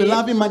somebody who has been livre-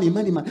 loving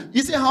money.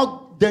 You see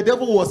how the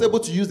devil was able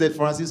to use the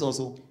Pharisees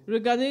also.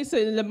 Regardez,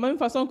 c'est la même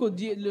façon que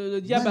le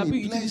diable a pu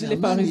Money, utiliser pleasure, les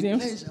pharisiens.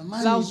 money, pleasure,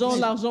 money, L'argent,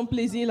 pleasure. l'argent,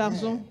 plaisir,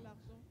 l'argent.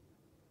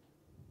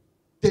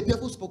 The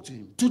devil spoke to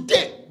him.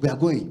 Today we are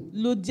going.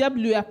 Le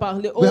diable lui a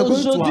parlé. We are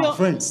going to our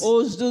friends.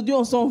 Aujourd'hui,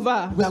 on s'en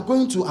va. We are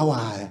going to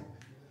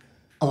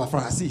our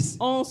Pharisees.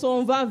 On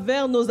s'en va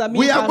vers nos amis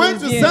We are going to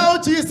pharisiens.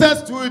 sell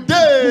Jesus Nous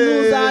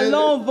today.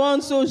 allons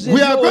vendre ce Jésus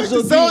We are going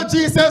to sell aujourd'hui.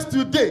 Jesus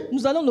today.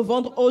 Nous allons le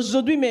vendre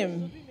aujourd'hui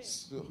même.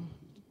 So,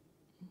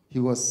 he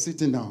was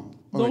sitting down,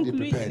 Donc already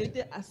lui, il prepared.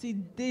 était assis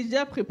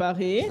déjà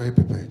préparé, Very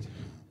prepared.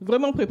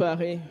 vraiment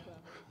préparé.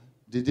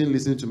 They didn't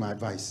listen to my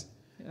advice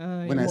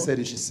Ah, when I ils m'ont- said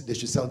they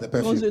should sell the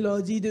Quand je perfume.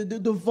 leur dis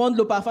de vendre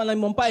le parfum, là, ils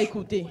ne m'ont pas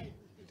écouté.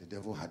 The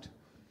devil had.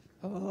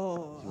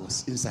 Oh. He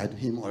was inside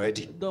him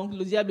already. Donc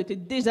le diable était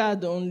déjà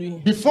dans lui.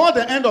 Before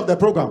the end of the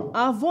program,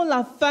 Avant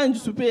la fin du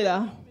souper,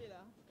 là,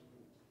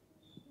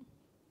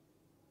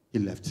 he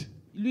left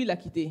lui, il a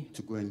quitté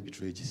to go and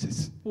betray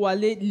Jesus. pour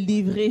aller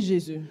livrer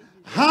Jésus.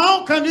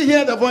 How can you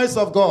hear the voice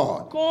of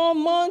God?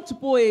 Comment tu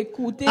peux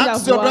écouter la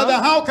Ask your brother,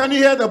 voix? how can you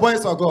hear the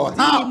voice of God?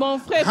 Dis, mon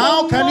frère,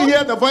 How can you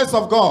hear the voice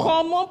of God?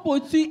 Comment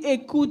peux-tu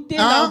écouter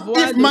la voix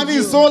If de money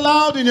Dieu? is so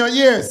loud in your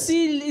ears.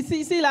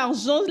 Si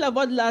l'argent, la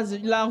voix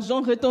de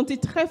l'argent retentit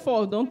très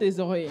fort dans tes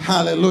oreilles.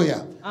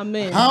 Hallelujah.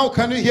 Amen. How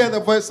can you hear the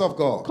voice of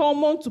God?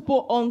 Comment tu peux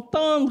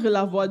entendre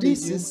la voix de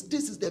This Dieu?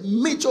 is the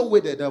major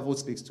way the devil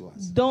speaks to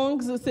us.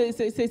 Donc,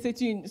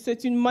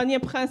 c'est une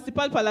manière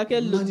principale par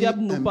laquelle le Money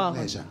diable nous and parle.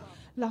 pleasure.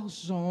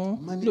 L'argent,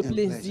 Money le and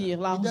plaisir, pleasure. He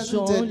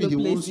l'argent, doesn't tell you le he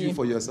wants you plaisir.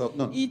 for yourself.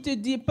 No. Il te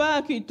dit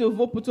pas qu'il te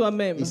vaut pour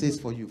toi-même. He says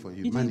for you.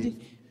 Il dit- Money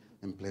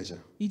and pleasure.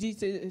 Il dit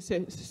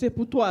c'est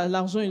pour toi,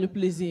 l'argent et le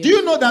plaisir. Do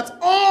you know that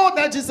all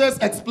that Jesus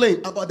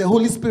explained about the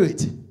Holy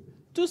Spirit?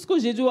 Tout ce que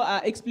Jésus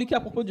a expliqué à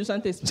propos du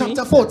Saint-Esprit,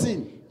 Chapter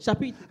 14.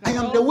 chapitre I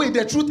am the 14, way,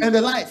 the truth, and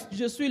the life.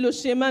 je suis le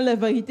chemin, la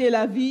vérité et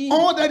la vie.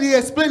 All that he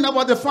explained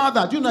about the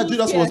Father. Do you know Tout ce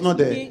Judas qu'il a was not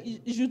there?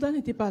 expliqué, Judas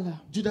n'était pas là.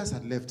 Judas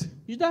had left.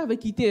 Judas avait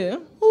quitté. Hein?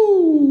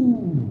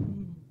 Ooh.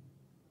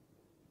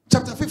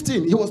 Chapter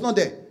 15, he was not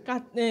there.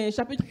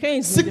 Chapitre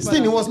 15 n'était pas 16,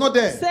 he là. was not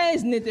there.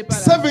 16 n'était pas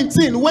là.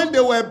 17, when they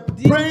were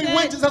praying,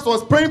 when Jesus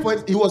was praying for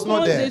it, he was Quand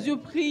not there. Jésus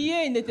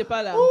priait, il n'était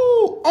pas là.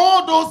 Ooh,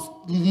 all those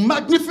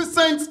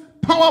magnificent,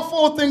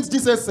 powerful things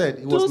Jesus said,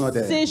 he was not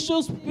Toutes there. ces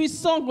choses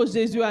puissantes que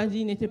Jésus a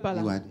dit, il n'était pas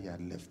là. He had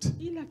left.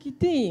 Il a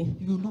quitté.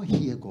 You will not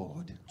hear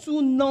God. Tu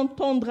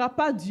n'entendras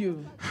pas Dieu.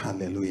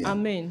 Hallelujah.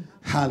 Amen.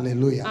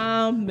 Hallelujah.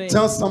 Amen.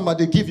 Tell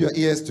somebody, give your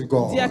ears to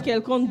Dis à God.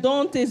 quelqu'un,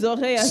 donne tes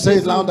oreilles à Say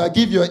it Jésus. louder,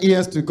 give your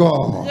ears to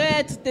God.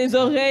 Prête tes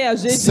oreilles à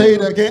Jésus. Say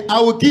it again, I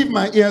will give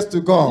my ears to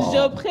Je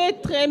God.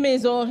 prêterai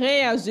mes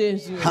oreilles à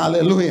Jésus.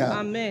 Hallelujah.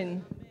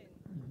 Amen.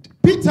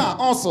 Peter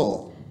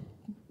also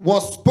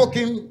was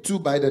spoken to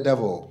by the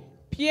devil.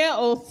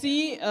 Pierre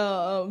aussi,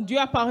 Dieu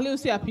a parlé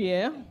aussi à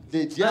Pierre. The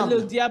Le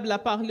diable. diable a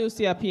parlé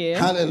aussi à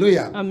Pierre.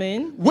 Hallelujah.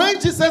 Amen.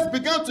 When Jesus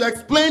began to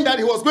explain that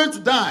he was going to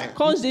die,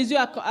 Quand Jésus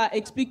a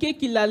expliqué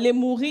qu'il allait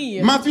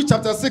mourir, Matthew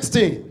chapter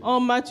 16, en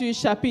Matthieu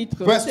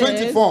chapitre verse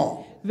 16,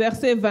 24,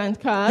 verset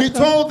 24, he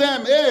told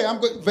them, hey,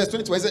 verse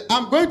 24, he said,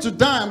 I'm going to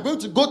die, I'm going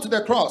to go to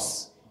the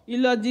cross.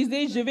 il leur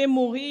disait, je vais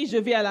mourir, je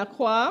vais à la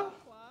croix.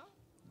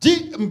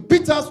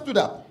 Peter stood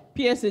up.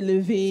 Pierre s'est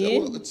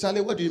levé.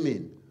 Charlie, what do you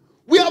mean?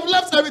 We have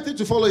left everything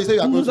to follow. You say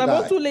you are going Nous to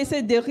avons die. tout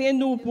laissé derrière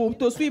nous pour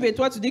te suivre et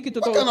toi tu dis que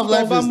What kind of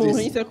life va is mourir.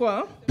 this? C'est quoi?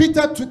 Hein?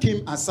 Peter took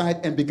him aside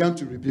and began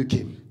to rebuke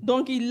him.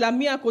 Donc il l'a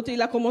mis à côté,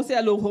 il a commencé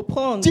à le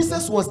reprendre.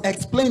 Jesus was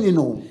explaining,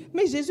 no.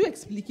 Mais Jésus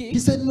expliquait. He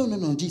said, no,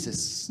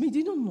 Jesus. Mais il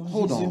dit non,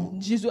 Hold Jésus.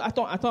 on. Jésus,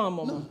 attends un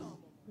moment. No.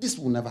 This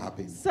will never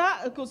happen.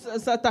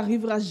 Ça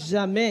t'arrivera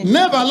jamais.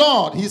 Never,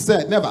 Lord, he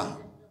said, never.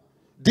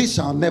 This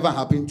shall never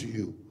happen to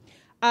you.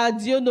 À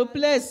Dieu ne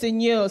plaît,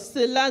 Seigneur,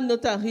 cela ne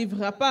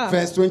t'arrivera pas.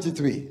 Verse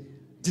 23.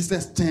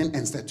 Jesus turned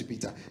and said to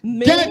Peter,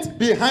 Mais- get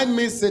behind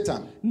me,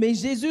 Satan. Mais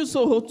Jésus se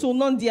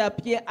retournant dit à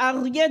Pierre,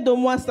 arrière de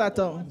moi,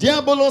 Satan.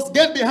 Diabolos,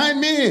 get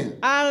behind me.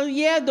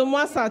 Arrière de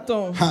moi,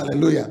 Satan.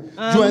 Hallelujah. You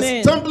are a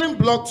Amen. stumbling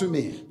block to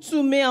me.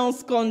 Tu mets en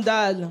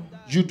scandale.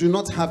 You do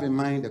not have in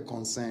mind the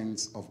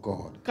concerns of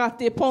God, Car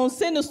tes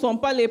pensées ne sont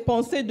pas les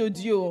pensées de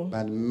Dieu,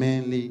 but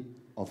mainly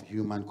of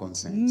human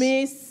concerns.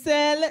 mais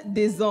celles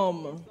des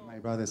hommes. My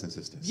brothers and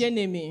sisters,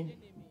 Bien-aimés,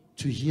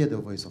 to hear the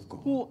voice of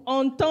God, pour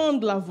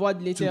entendre la voix de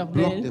to block the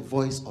l'Éternel,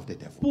 voice of the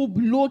devil, pour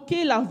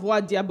bloquer la voix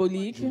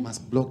diabolique, you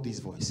must block these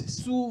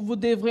voices. vous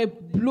devrez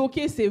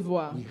bloquer ces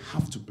voix. We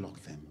have to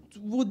block them.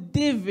 Vous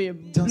devez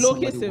Tell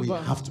bloquer somebody ces we voix.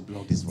 have to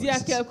block these Dis à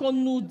voices. quelqu'un,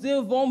 nous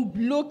devons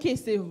bloquer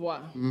ces voix.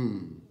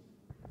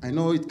 I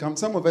know it comes.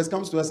 Some of us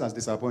comes to us as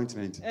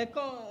disappointment. Et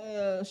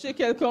quand, chez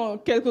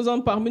quelques-uns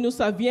parmi nous,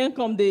 ça vient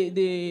comme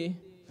des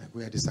Like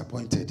we are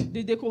disappointed.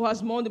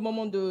 découragements, des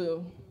moments de...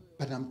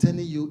 But I'm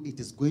telling you, it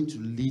is going to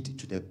lead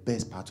to the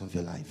best part of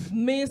your life.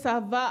 Mais ça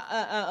va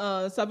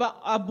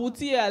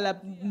aboutir à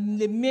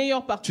les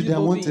meilleures parties Today, de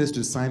I vos want vies. us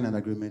to sign an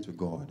agreement with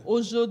God.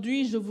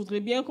 Aujourd'hui, je voudrais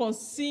bien qu'on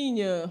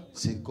signe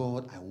Say,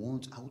 God, I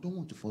don't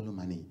want to follow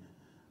money.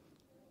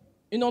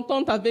 une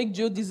entente avec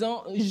Dieu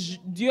disant,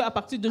 Dieu, à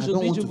partir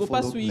d'aujourd'hui, want je ne to veux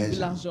pas follow suivre pleasure.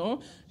 l'argent,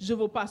 je ne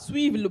veux pas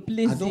suivre le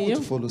I don't want plaisir,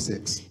 to follow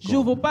sex. je ne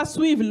God, veux pas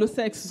suivre le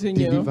sexe,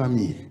 Seigneur. deliver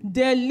me.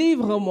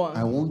 Délivre-moi.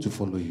 I want to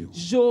follow you.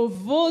 Je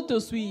veux te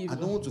I suivre.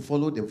 don't want to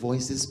follow the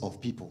voices of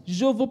people.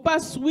 Je ne veux pas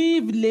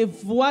suivre les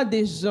voix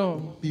des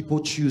gens.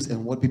 People choose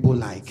and what people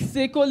like.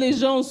 C'est que les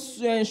gens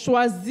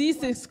choisissent,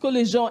 c'est ce que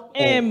les gens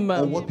aiment.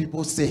 Or what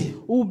people say.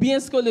 Ou bien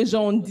ce que les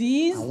gens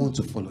disent. I want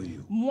to follow you.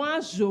 Moi,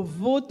 je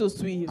veux te I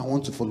suivre.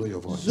 want to follow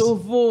your voice. Je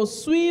veux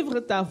suivre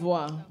ta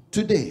voix.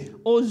 Today,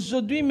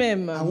 Aujourd'hui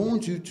même, I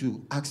want you to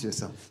ask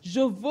yourself, je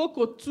veux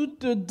que tu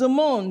te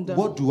demandes,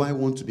 what do I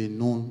want to be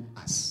known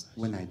as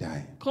when I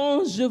die?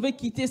 quand je vais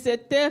quitter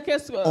cette terre,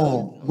 qu'est-ce que...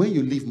 Or when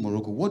you leave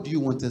Morocco, what do you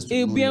want us to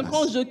Eh know bien, you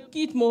quand as? je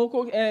quitte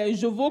Morocco,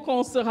 je veux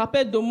qu'on se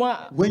rappelle de moi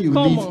When you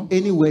comment.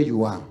 leave anywhere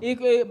you are. Et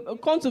que,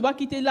 quand tu vas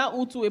quitter là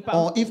où tu es pas.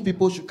 Or if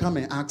people should come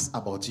and ask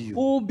about you,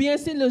 Ou bien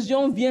si les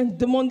gens viennent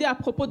demander à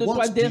propos de toi,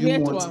 what do derrière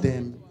you toi. want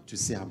them to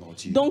say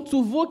about you? Donc, tu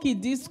veux qu'ils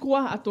disent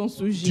quoi à ton Do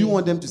sujet? you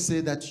want them to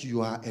say that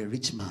you are a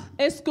rich man?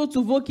 Est-ce que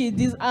tu veux qu'ils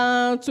disent,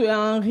 ah, tu es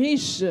un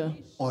riche?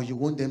 Or you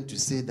want them to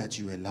say that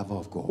you are a lover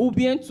of God? Ou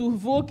bien tu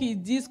veux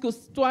qu'ils disent que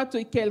toi, tu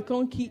es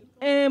quelqu'un qui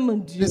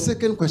aime Dieu? The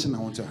second question I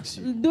want to ask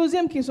you.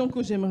 Deuxième question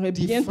que j'aimerais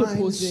bien te Define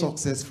poser,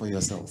 success for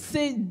yourself.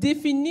 c'est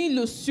définir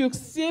le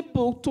succès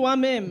pour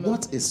toi-même.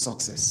 What is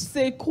success?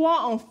 C'est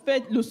quoi en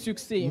fait le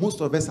succès?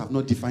 Most of us have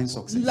not defined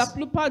success. La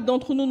plupart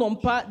d'entre nous n'ont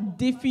pas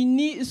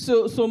défini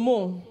ce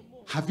mot.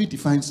 Have you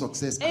defined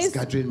success as Est-ce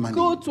gathering money?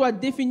 que tu as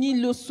défini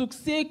le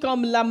succès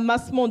comme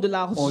l'amassement de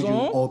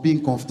l'argent Or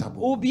being comfortable?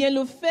 ou bien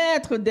le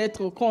fait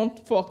d'être Or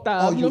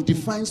confortable you've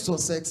defined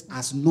success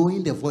as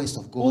knowing the voice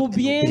of God ou and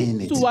bien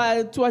obeying it?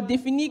 tu as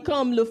défini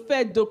comme le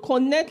fait de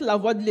connaître la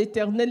voix de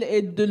l'Éternel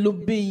et de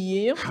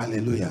l'obéir.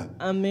 Hallelujah.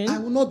 Amen. I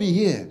will not be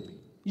here.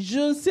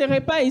 Je ne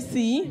serai pas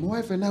ici. My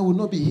wife and I will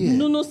not be here.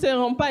 Nous ne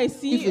serons pas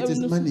ici. If it is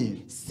money.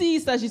 S'il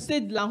s'agissait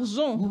de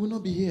l'argent, We will not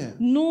be here.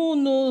 nous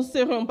ne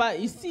serons pas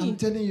ici. I'm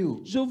telling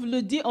you. Je vous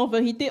le dis en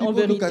vérité, en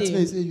People look at me and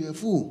vérité. say, you're a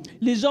fool.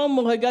 Les gens me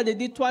regardent et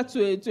disent, toi, tu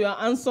es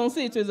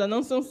insensé, tu es un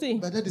insensé.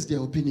 But that is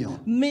their opinion.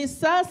 Mais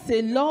ça,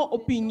 c'est leur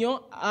opinion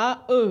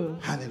à eux.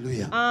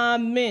 Hallelujah.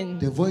 Amen.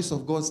 The voice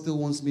of God still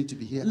wants me to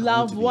be here. I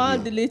La want to be voix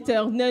here. de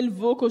l'Éternel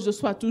veut que je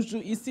sois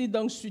toujours ici,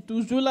 donc je suis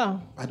toujours là.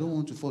 I don't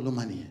want to follow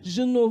money.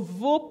 Je ne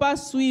veux pas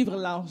suivre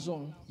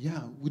l'argent.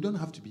 Yeah, we don't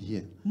have to be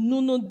here. Nous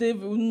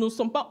ne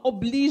sommes pas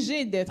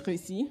obligés d'être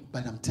ici.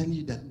 But I'm telling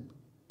you that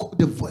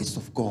the voice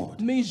of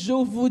God Mais je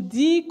vous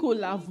dis que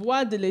la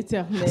voix de has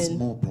l'Éternel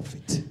more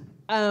profit.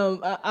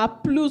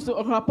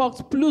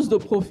 rapporte plus de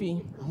profit.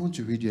 I want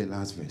to read you a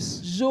last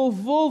verse. Je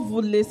veux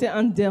vous laisser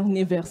un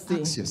dernier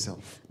verset. Ask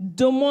yourself,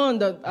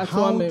 Demande à how do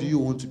toi-même, you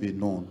want to be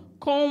known?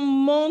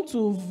 comment tu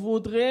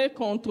voudrais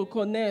qu'on te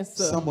connaisse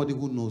Somebody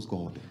who knows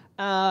God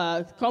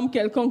comme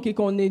quelqu'un qui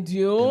connaît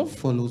Dieu and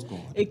follows God,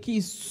 et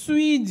qui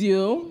suit Dieu,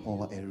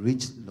 or a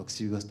rich,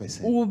 luxurious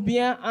person. ou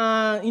bien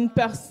une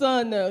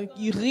personne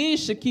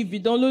riche qui vit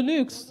dans le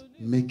luxe.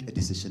 Make a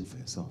decision for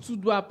yourself. Tu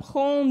dois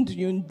prendre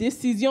une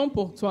décision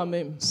pour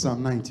toi-même.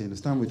 Psalm 19.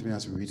 Stand with me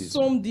as we read it.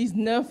 Psaume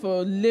 19,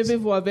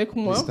 levez-vous avec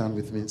moi. Please stand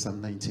with me. Psalm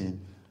 19.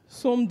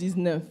 Psaume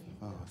 19.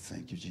 Oh,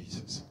 thank you,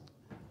 Jesus.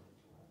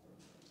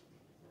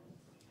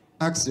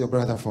 Ask your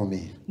brother for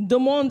me.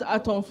 Demande à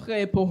ton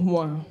frère pour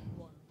moi.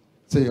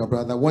 Say, your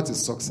brother, what is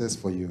success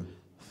for you?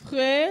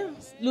 Frère,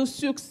 le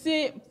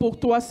succès pour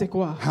toi, c'est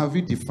quoi? Have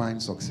you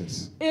defined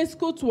success? Est-ce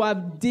que tu as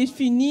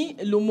défini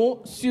le mot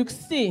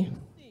succès?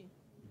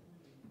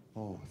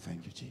 Oh,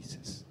 thank you,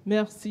 Jesus.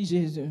 Merci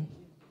Jésus.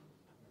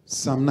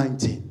 Psalm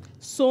 19.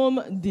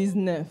 Psaume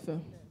 19.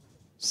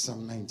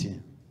 Psalm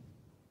 19.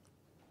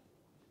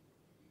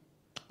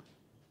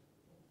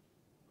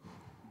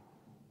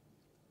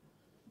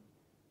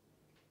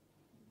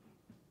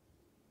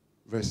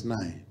 Verse 9.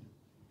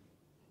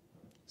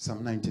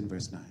 Psalm 19,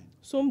 verse 9.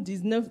 Psaume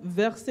 19,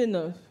 verset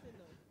 9.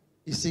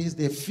 It says,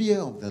 the fear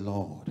of the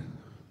Lord.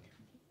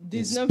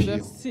 19, pure.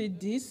 verset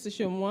 10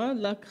 chez moi.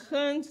 La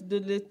crainte de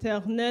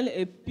l'Éternel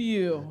est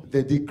pure.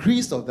 The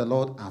decrees of the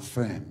Lord are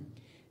firm.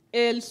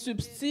 Elle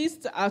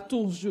subsiste à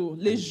toujours.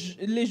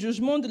 Les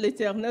jugements de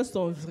l'Éternel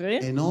sont vrais.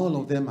 And all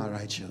of them are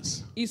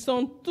righteous. Ils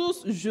sont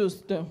tous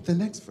justes. The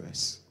next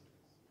verse.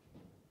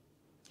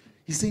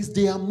 He says,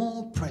 they are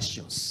more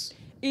precious.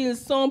 Ils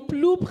sont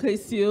plus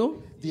précieux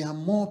They are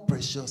more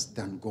precious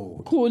than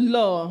gold. que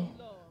l'or.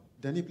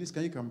 Danny, please,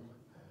 can you come?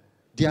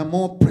 They are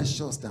more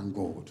precious than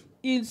gold.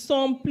 Ils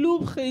sont plus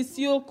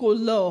précieux que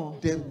l'or.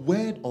 The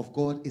word of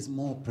God is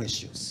more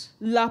precious.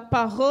 La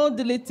parole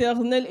de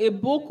l'Éternel est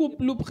beaucoup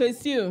plus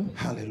précieuse.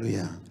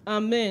 Hallelujah.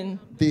 Amen.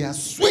 They are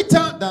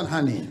sweeter than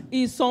honey.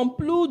 Ils sont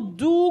plus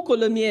doux que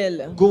le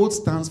miel. Gold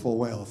stands for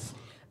wealth.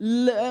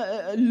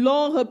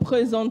 L'or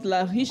représente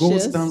la Gold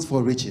richesse. stands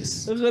for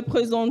riches.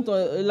 Représente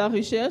la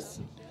richesse.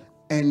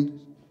 And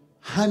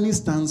honey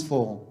stands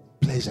for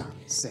pleasure,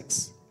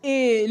 sex.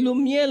 Et le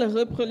miel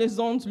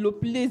représente le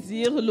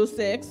plaisir, le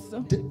sexe.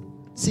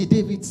 See,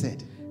 David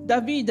said,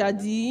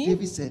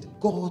 David said,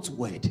 God's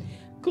word,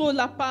 que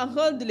la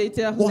parole de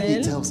what he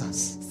l'Éternel, tells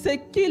us, ce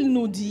qu'il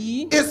nous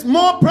dit, is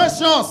more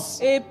precious.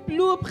 est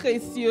plus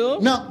précieux.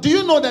 Now, do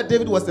you know that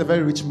David was a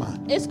very rich man?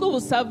 Est-ce que vous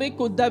savez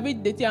que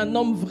David était un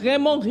homme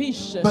vraiment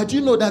riche? But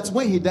you know that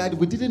when he died,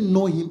 we didn't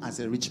know him as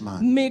a rich man.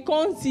 Mais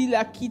quand il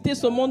a quitté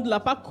ce monde, il ne l'a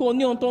pas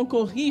connu en tant que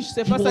riche.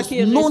 C'est He pas ça was qui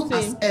est known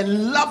resté. as a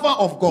lover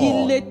of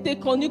Il God. était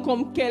connu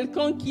comme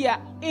quelqu'un qui a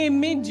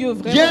aimé Dieu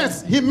vraiment.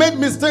 Yes, he made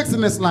mistakes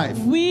in his life.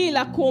 Oui, il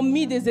a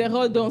commis des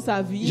erreurs dans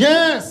sa vie.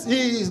 Yes,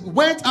 he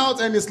went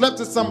out and he slept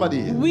with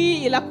somebody.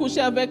 Oui, il a couché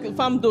avec une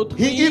femme He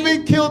d'autrui.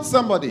 even killed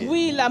somebody.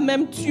 Oui, il a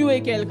même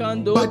tué quelqu'un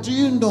d'autre. But do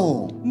you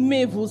know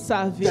Mais vous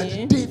savez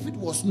that David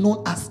was known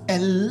as a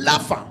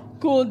lover,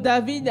 que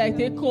David a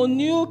été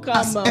connu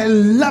as comme, a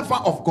lover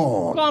of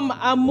God, comme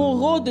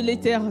amoureux de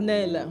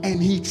l'Éternel. and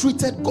he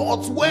treated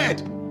God's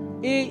word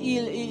Et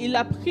il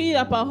a pris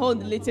la parole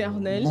de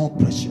l'Éternel. more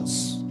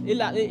precious,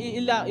 Il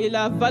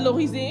a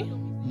valorisé.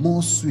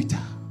 more sweeter,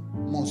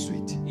 more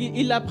sweet.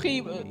 Il a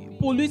pris,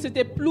 pour lui,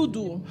 c'était plus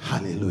doux.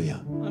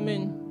 Hallelujah.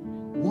 Amen.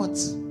 What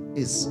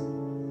is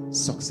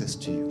success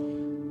to you?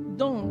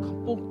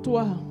 Donc, pour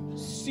toi,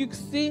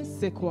 succès,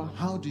 c'est quoi?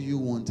 How do you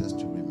want us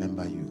to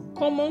remember you?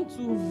 Comment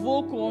tu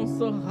veux qu'on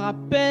se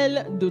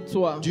rappelle de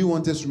toi? Do you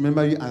want us to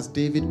remember you as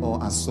David or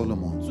as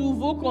Solomon? Tu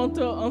veux qu'on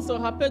se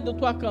rappelle de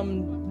toi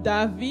comme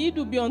David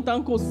ou bien en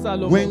tant que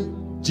Salomon? When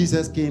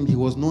Jesus came, he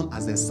was known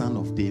as the son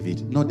of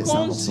David, not the son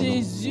Quand of Solomon.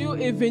 Jésus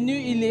est venu,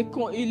 il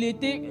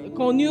était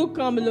connu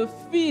comme le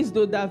fils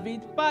de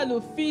David, pas le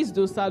fils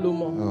de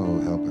Salomon. Oh,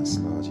 help us,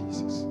 Lord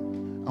Jesus.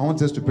 I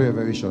want us to pray a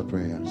very short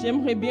prayer.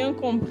 J'aimerais bien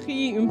qu'on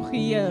prie une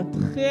prière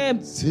très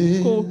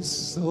courte.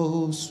 It's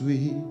so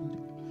sweet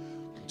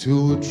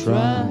to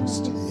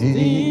trust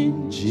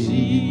in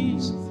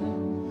Jesus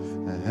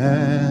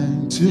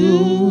and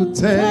to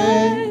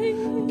take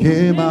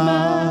him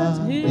at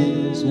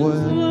his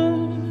word.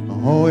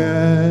 Oh,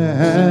 yeah,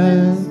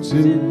 and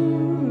to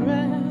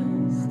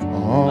rest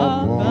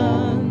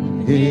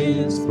upon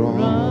his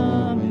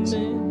promise,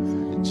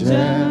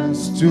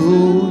 just to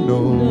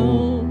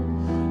know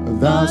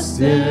thus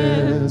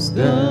says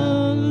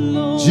the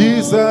Lord.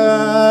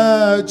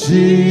 Jesus,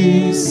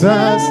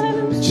 Jesus,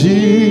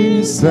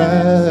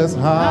 Jesus,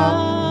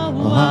 how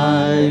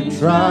I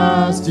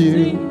trust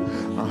you,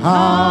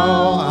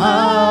 how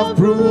I've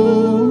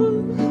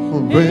proved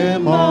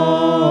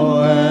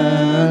more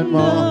and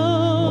more.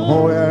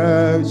 Oh,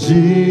 yeah,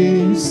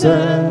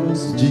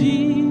 Jesus,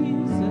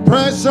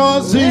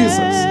 precious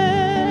Jesus.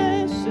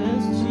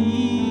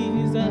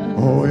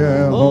 Oh,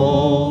 yeah,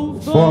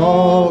 hope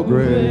for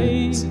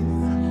grace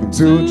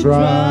to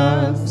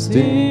trust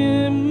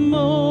Him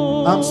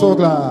more. I'm so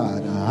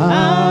glad,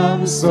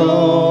 I'm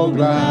so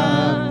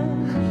glad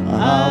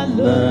I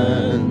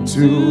learned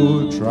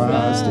to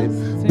trust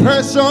Him.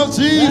 Precious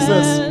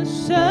Jesus,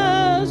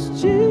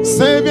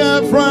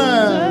 Savior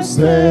friend,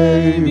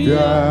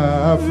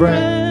 Savior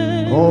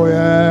friend. Oh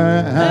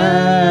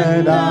yeah,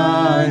 and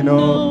I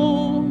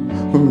know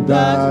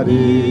that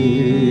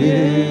He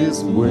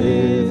is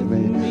with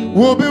me.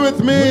 Will be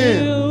with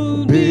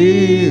me,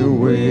 be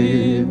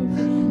with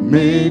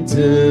me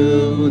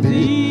till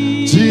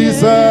the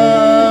Jesus,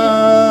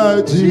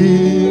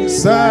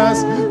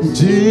 Jesus,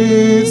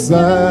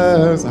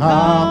 Jesus.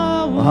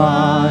 How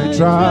I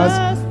trust,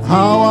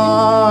 how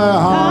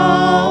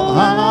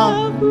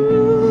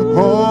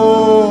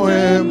oh,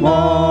 Him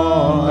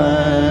more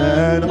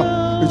and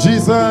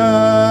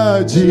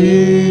Jesus,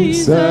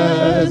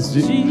 Jesus,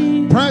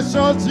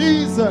 precious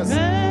Jesus,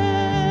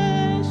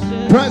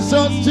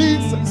 precious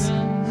Jesus.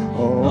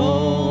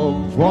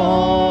 Oh,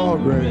 for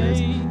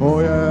grace, oh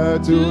yeah,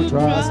 to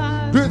trust.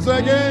 Do it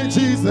again,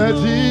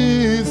 Jesus,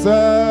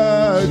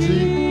 Jesus,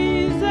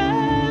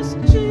 Jesus,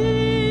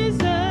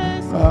 Jesus.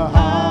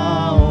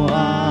 How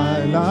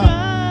I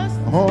love,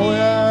 oh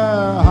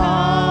yeah,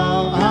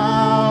 how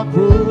I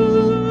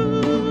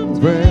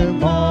prove Him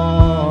more.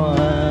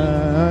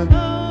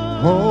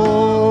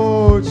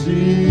 Oh,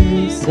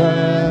 Jesus,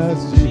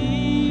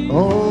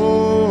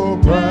 oh,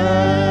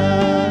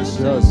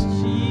 precious,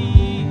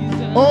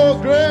 oh,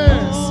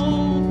 grace,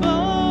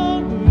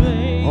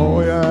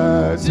 oh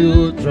yeah,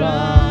 to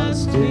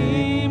trust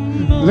Him.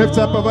 Lift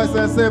up a voice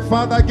and say,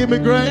 Father, give me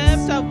grace.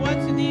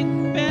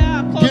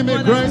 Give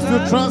me grace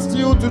to trust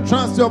you, to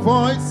trust your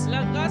voice.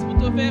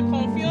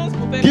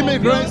 Give me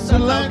grace to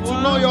learn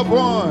to know your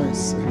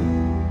voice.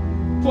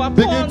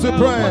 Begin to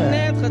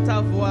pray.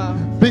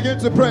 Begin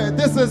to pray.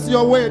 This is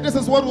your way. This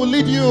is what will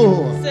lead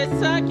you. This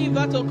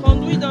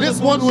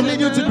one will lead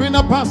you to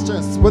greener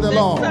pastures with the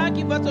Lord.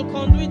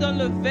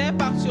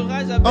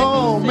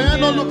 Oh, may I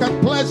not look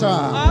at pleasure.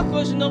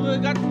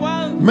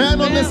 May I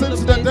not listen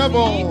to the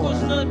devil.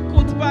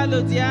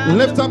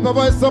 Lift up a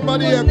voice,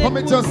 somebody, and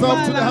commit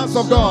yourself to the hands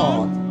of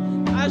God.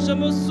 Je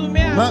me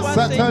soumets à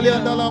toi, Seigneur.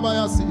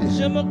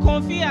 Je me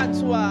confie à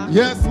toi.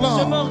 Yes, Lord.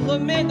 Je me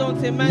remets dans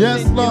tes mains,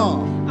 Yes, Seigneur. Lord.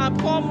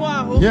 Apprends-moi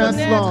à reconnaître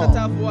Yes, Lord.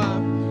 ta voix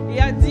et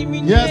à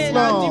diminuer, Yes,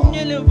 Lord.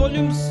 le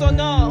volume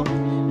sonore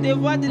des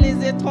voix des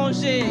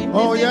étrangers.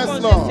 Oh, des yes,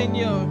 étrangers, Lord.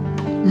 Seigneur.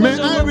 May Que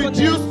je I reconnaisse.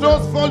 reduce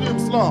those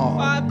volumes,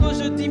 Lord. Que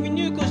je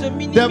diminue, que je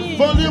minimise The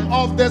volume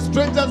of the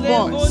stranger's les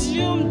voice.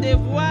 volumes des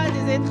voix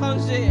des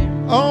étrangers.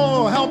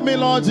 Oh, help me,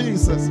 Lord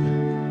Jesus.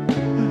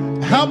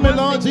 Help me,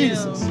 Lord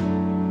Jesus.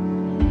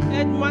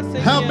 Aide-moi,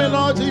 Seigneur. Help me,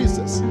 Lord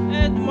Jesus.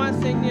 Aide-moi,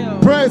 Seigneur.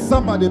 Pray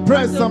somebody,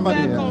 pray À te somebody.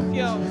 faire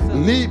confiance.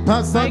 Li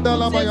pasanda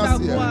la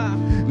bayasia.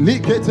 Li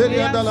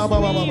ketelianda la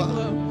baba baba.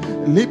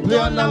 Li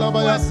plianda la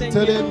bayasi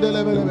teliende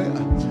lebelebe.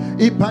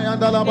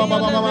 Ipayanda la baba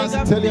baba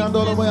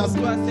teliando la bayasi.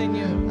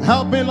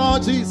 Help me,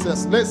 Lord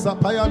Jesus. Lesa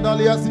payanda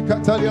liasi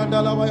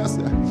katalianda la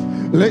bayasi.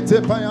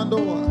 Lete payando.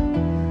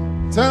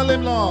 Tell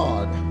him,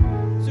 Lord.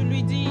 Tu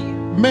lui dis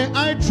May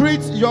I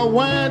treat your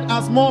word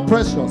as more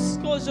precious,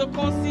 que je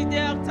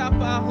considère ta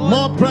parole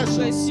More plus precious.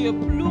 précieux,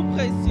 plus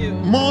précieux,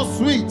 more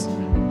sweet,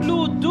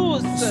 plus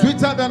douce,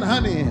 sweeter than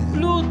honey,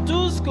 plus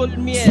douce que le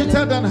miel,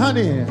 sweeter than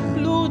honey,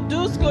 plus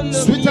douce que le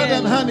sweeter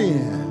than miel, honey.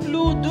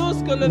 plus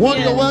douce que le What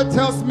your miel. word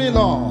tells me,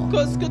 Lord,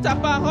 Que ce que ta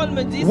parole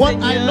me dit, what I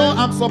know Seigneur,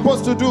 I'm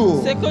supposed to do,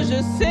 c'est que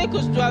je sais que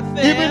je dois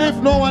even faire, if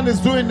no one is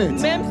doing it.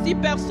 même si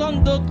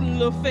personne d'autre ne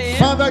le fait.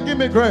 Father, give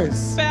me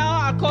grace.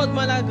 Père,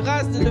 accorde-moi la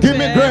grâce de le Give me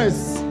faire.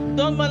 grace.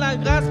 Donne-moi la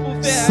grâce pour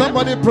faire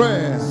Somebody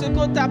pray. ce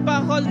que ta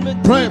parole me dit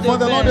Pray de for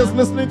the Lord faire. is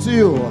listening to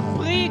you.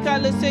 Prie car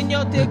le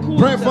Seigneur t'écoute.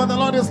 Pray for the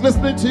Lord is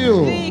listening to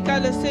you. Prie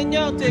car le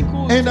Seigneur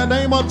t'écoute. In the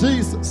name of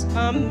Jesus.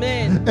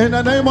 Amen. In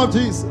the name of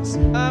Jesus.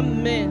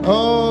 Amen.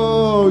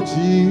 Oh,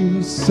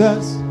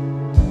 Jesus.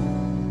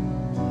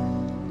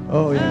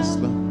 Oh, yes,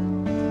 Lord.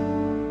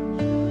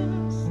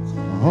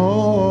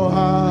 Oh,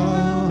 I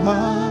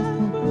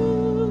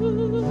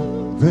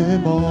the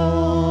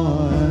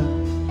more.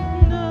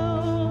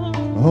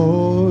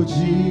 Oh,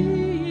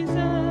 Jesus.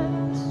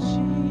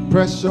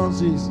 Precious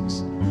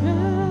Jesus.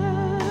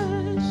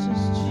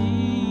 Precious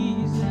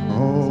Jesus.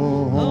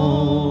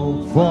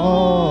 Oh,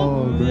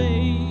 for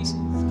grace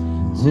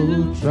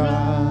who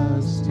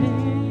trust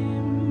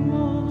Him,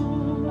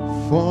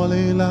 fall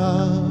in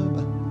love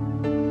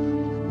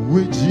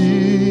with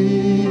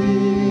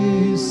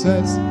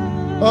Jesus.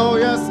 Oh,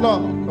 yes,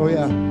 Lord. Oh,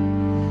 yeah.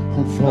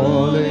 I'm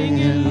falling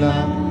in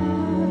love.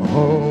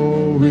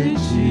 Oh, with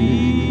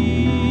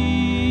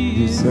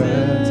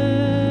Jesus.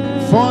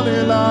 Fall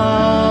in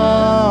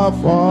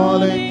love.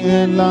 Falling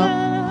in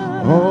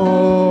love.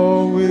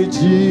 Oh, with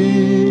Jesus.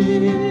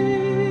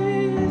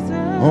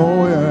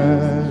 Oh,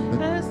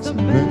 yeah. It's the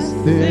best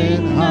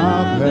thing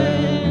I've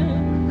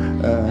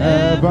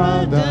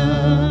ever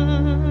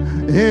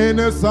done. In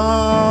His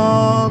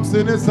arms,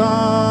 in His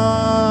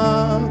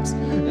arms,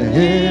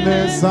 in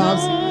His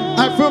arms,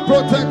 I feel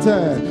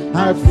protected.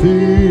 I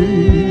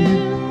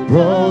feel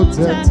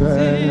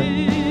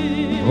protected.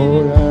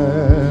 Oh,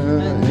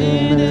 yeah.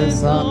 In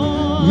His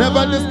arms,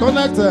 never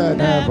disconnected,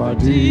 never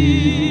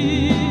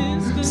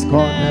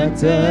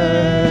disconnected.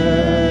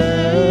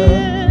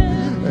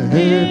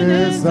 In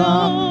His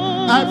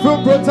arms, I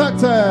feel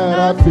protected.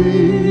 I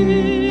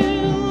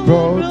feel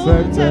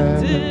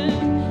protected.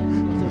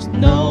 There's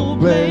no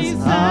place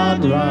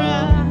I'd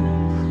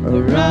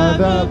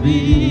rather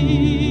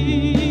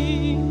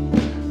be.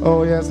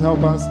 Oh, yes,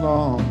 help us,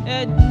 Lord.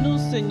 Aide-nous,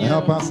 Seigneur.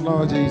 Help us,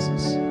 Lord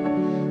Jesus.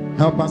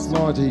 Help us,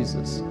 Lord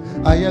Jesus.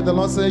 I hear the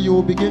Lord say, you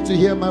will begin to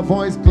hear my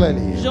voice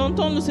clearly.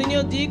 J'entends le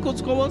Seigneur dire que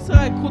tu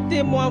commenceras à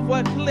écouter ma voix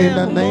In the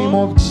clairement. name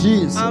of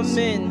Jesus.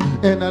 Amen.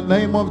 In the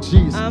name of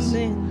Jesus.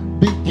 Amen.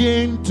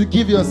 Begin to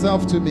give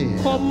yourself to me.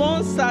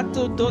 Commence à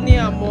te donner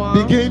à moi.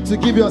 Begin to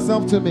give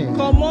yourself to me.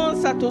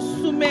 Commence à te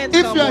soumettre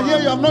If à you are moi.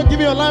 here, you have not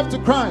given your life to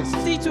Christ.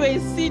 Si tu es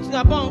ici, tu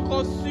n'as pas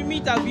encore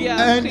soumis ta vie à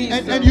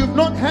Christ. And you've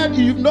not heard,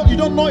 you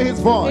don't know his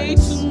Et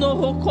voice. tu ne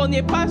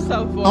reconnais pas sa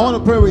voix. I want to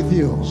pray with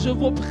you. Je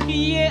veux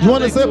prier You want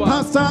to avec say, toi.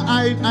 Pastor,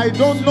 I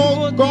don't Tu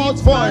know veux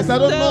God's dire, voice. I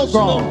don't know Pasteur, je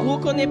ne God.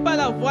 reconnais pas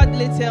la voix de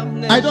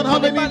l'Éternel. I Je don't ne have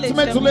connais any pas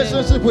intimate l'Éternel.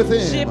 relationship with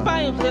J'ai him.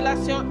 pas une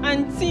relation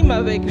intime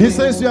avec He lui.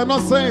 says you are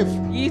not safe.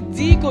 Il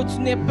dit que tu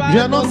n'es pas You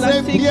are dans not la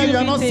safe here. You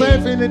are not sécurité.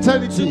 safe in Tu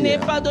eternity. n'es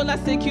pas dans la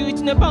sécurité.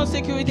 Tu n'es pas en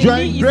sécurité You are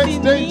ni in ici great ni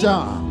danger.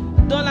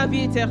 dans la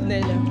vie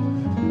éternelle.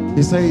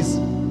 He says,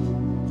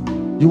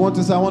 you want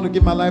to say, I want to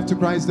give my life to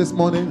Christ this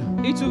morning?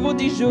 Et tu veux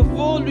dire, je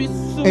veux lui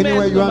Anywhere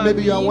soumettre you are, ma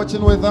maybe you are vie.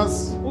 watching with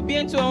us. Ou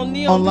bien tu es en train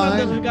de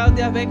Online.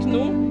 regarder avec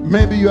nous.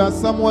 Maybe you are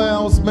somewhere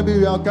else. Maybe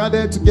we are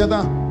gathered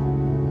together.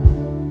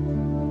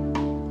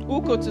 Où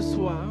que tu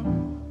sois.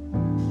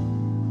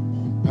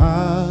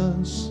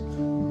 Pass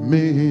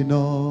me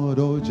not,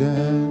 O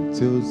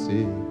gentle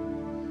Savior,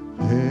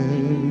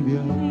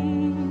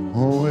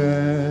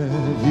 where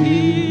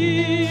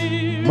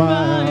He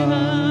my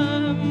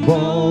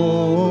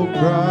humble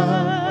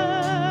cry.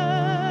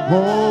 Oh,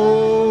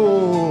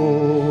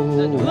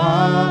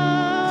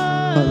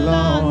 why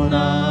alone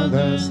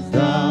others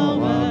thou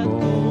art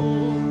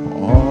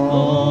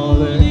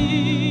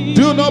holy.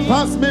 Do not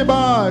pass me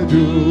by,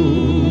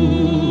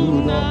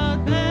 do not.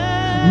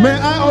 May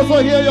I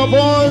also hear your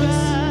voice?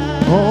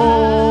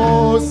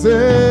 Oh,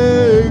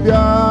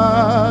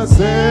 Savior,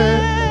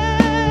 Savior.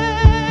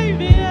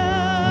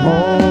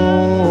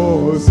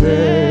 Oh, Savior.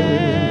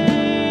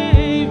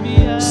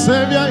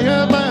 Savior,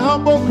 hear my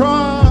humble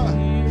cry.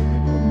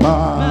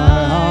 My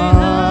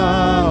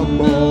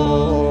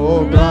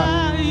humble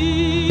cry.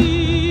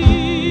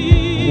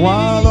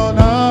 While on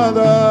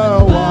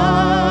others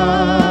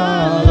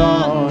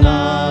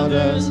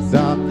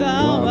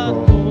thou art.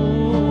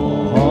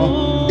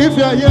 If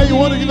you are here, you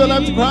want to give your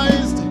life to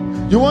Christ,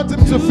 you want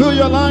Him to fill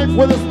your life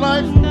with His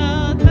life,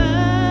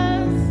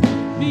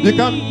 you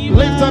can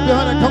lift up your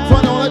hand and come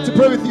forward. I would like to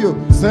pray with you.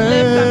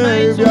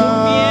 Savior,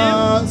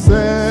 Si tu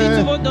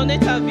Savior, veux donner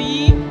ta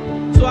vie,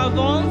 tu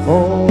avances.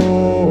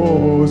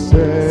 oh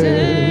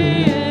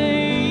Savior,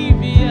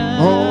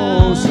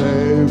 oh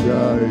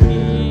Savior,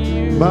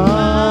 my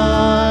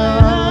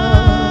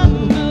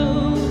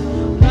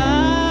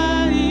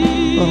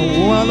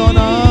one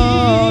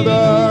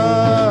another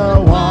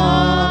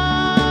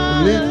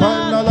one.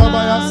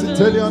 Lipandalabaya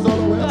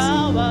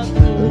siteliandolowes.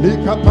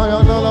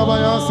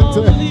 Likapayandalabaya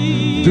site.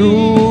 Do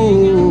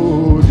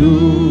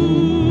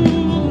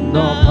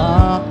not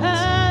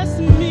pass.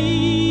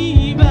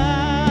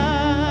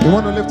 You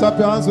want to lift up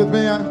your hands with me?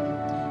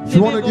 If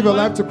you want to give your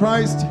life to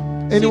Christ,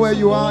 anywhere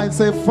you are, and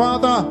say,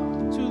 Father,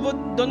 Tu veux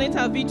donner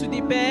ta vie, tu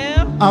dis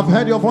Père, I've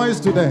heard your voice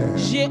today.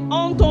 j'ai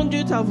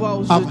entendu ta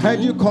voix I've heard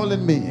aujourd'hui. you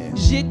calling me.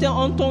 J'ai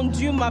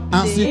entendu As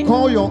m'appeler. you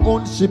call your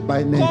own sheep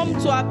by Comme name,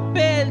 tu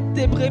appelles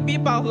tes brebis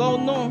par leur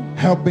nom,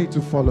 help me to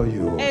follow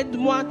you.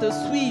 aide-moi à te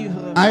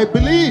suivre. I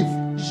believe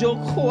Je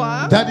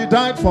crois that you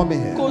died for me.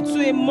 que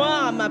tu es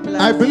mort à ma place.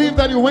 I believe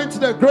that you went to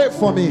the grave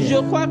for me. Je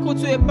crois que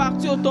tu es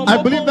parti au tombeau I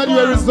pour believe that you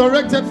were moi.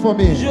 resurrected for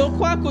me, Je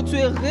crois que tu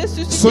es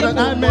ressuscité so that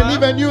I pour may moi,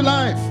 live a new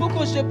life, pour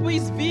que je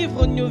puisse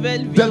vivre une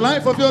nouvelle vie. the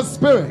life of your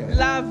spirit.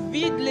 La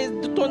vie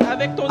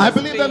avec ton I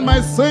believe that esprit.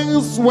 my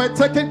sins were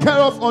taken care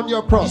of on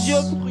your cross.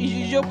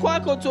 Je crois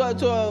que tu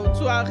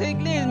as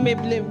réglé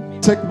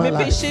Take my mes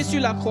life. péchés sur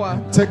la croix.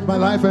 Take my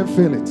life and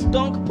fill it.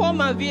 Donc, prends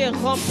ma vie et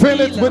Fill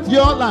it with remplis-la.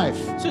 your life.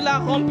 Tu la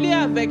remplis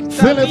avec ta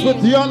Fill it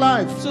with vie. your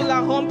life. Tu la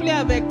remplis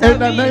avec ta In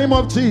the vie. name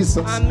of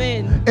Jesus.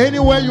 Amen.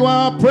 Anywhere you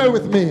are, pray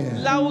with me.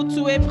 Là où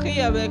tu es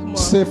pris avec moi,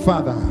 Say,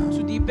 Father,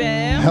 tu dis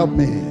Père, help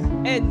me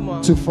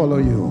aide-moi to follow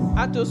you.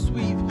 à te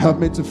suivre. Help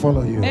me to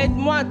follow you.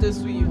 Aide-moi à te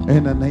suivre.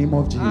 In the name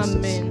of Jesus.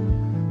 Amen.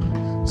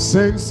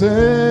 Sing,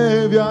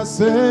 Savior,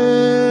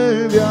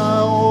 Savior,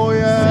 oh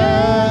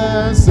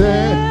yes,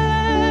 Savior,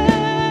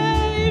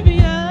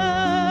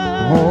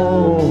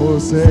 oh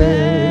Savior,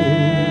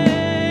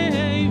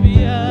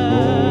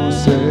 oh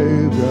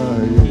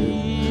Savior,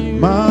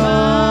 my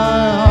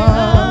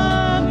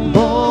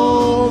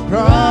humble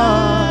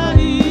cry,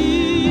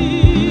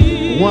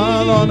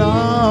 one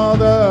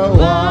another,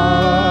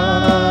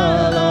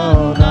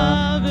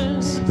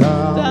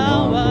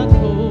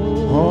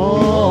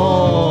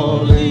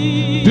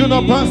 holy. Do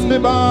not pass me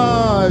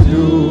by,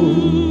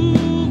 do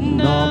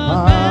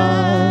not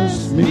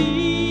pass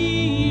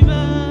me.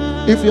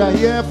 If you are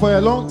here for a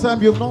long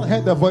time, you've not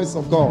heard the voice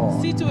of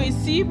God. Si tu es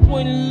ici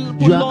pour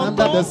You are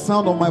under the longtemps,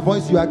 sound of my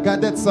voice. You are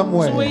gathered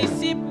somewhere. tu es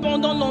ici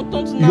pendant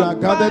longtemps, tu You n'as are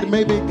pas. gathered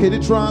maybe in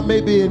Keditra,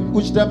 maybe in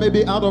Ujda,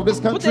 maybe out of this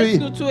Peut-être country.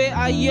 que tu es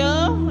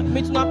ailleurs,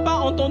 mais tu n'as pas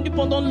entendu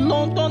pendant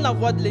longtemps la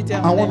voix de I want to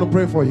l'Éternel.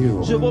 pray for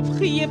you. Je veux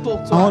prier pour I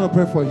want toi. to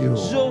pray for you.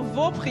 Je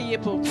veux prier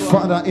pour toi.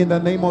 Father, in the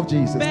name of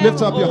Jesus, Père,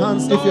 lift up your au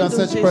hands nom if you are de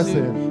such Jésus.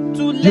 person.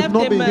 tu You've lèves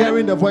not tes been mains.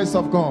 hearing the voice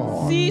of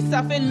God. Si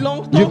ça fait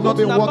longtemps You've que not tu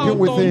been n'as pas walking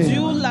with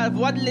entendu Him. la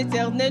voix de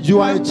l'Éternel,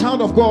 You are a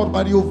child of God,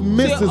 but you've tu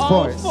missed es His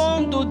voice.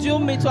 enfant de Dieu,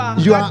 mais tu as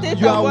You are- raté you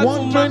ta are voix, tu ne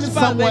wandering marches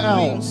pas avec somewhere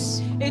lui.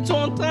 else. Et tu es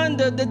en train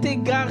de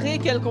t'égarer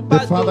quelque The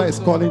part Father is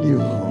d'autre. calling you.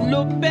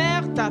 Le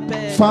Père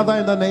t'appelle. Father,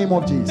 in the name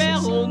of Père,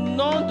 Jesus, au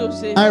nom de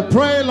Jésus, I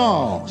pray,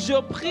 Lord, je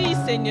prie,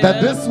 Seigneur, that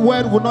this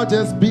word will not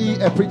just be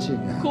a preaching,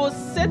 que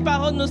cette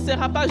parole ne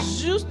sera pas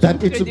juste that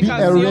une it will be a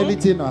prédication,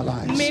 reality in our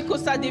mais lives. que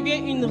ça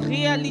devienne une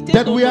réalité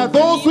That dans we nos are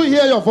those who vies,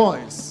 hear your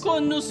voice. que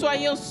nous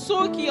soyons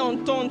ceux qui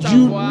entendent ta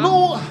You voix.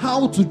 know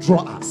how to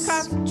draw Car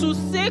us. tu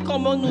sais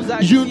comment nous You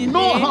attirer.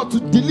 know how to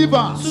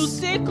deliver Tu us.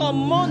 sais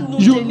comment nous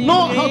You délivrer.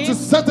 know how to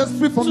set us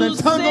free from the Tu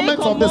sais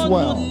entanglements of this comment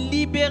world. nous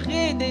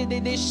libérer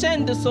des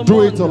chaînes de ce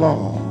Do it, O monde.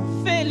 Lord.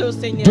 Fais-le,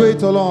 Seigneur. Do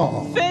it, O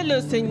Lord.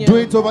 Fais-le, Seigneur. Do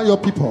it over your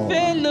people.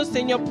 Fais-le,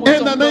 Seigneur, pour In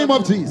ton the name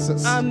of peuple.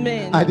 Jesus,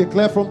 Amen. I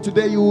declare from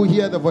today you will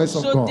hear the voice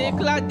of Je God.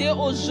 déclare dès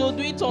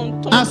aujourd'hui ton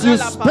As you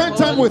la spend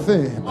time parole with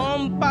Him,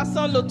 en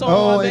passant le temps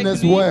oh, avec in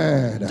His lui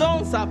word,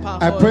 dans sa I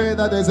parole. pray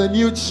that there's a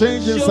new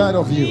change Je inside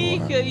of prie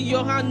you. qu'il y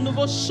aura un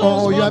nouveau Oh,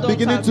 changement you are dans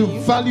beginning ta to vie.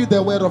 value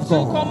the word of Tu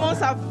God.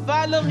 commences à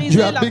valoriser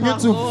You are la beginning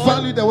to parole.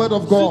 value the word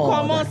of Tu God.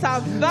 commences à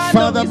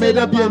Father, may valoriser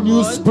la there be a new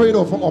parole. spirit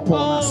upon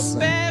Oh us.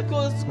 Père,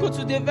 que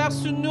tu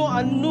déverses sur nous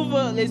un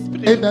nouvel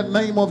esprit. In the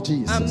name of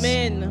Jesus,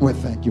 Amen. we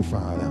thank you,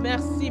 Father.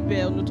 Merci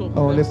Père, nous te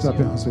Oh, lift up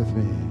your remercions. hands with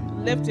me.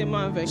 Lève tes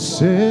mains avec moi.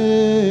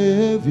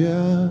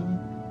 Savior,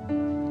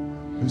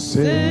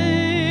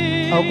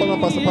 Savior. I'll call on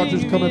Pastor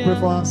Patrick to come and pray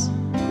for us.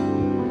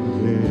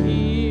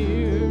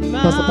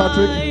 Pastor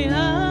Patrick.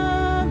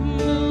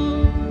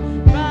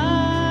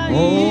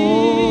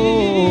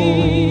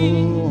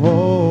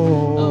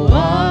 Oh,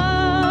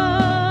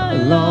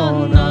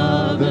 alone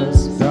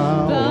others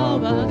thou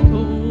art.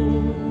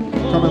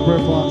 Come and pray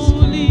for us.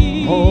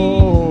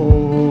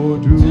 Oh,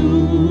 do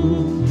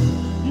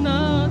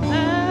not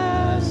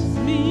pass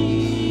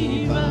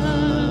me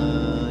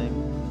by.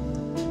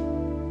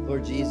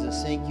 Lord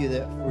Jesus, thank you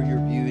that for your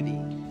beauty.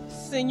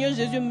 Seigneur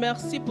Jésus,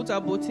 merci pour ta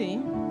beauté.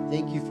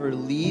 Thank you for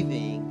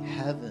leaving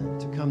heaven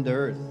to come to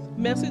earth.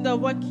 Merci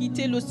d'avoir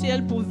quitté le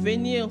ciel pour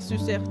venir sur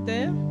cette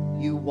terre.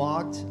 You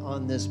walked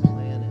on this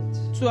planet.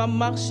 Tu as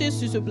marché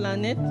sur cette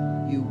planète.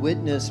 You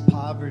witnessed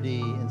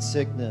poverty and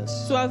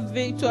sickness. Tu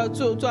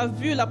as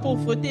vu la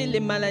pauvreté et les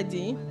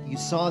maladies. You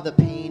saw the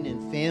pain in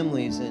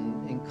families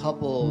and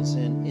couples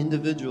and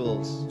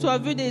individuals. Tu as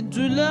vu des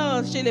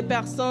douleurs chez les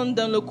personnes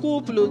dans le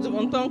couple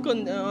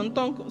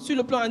sur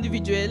le plan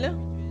individuel.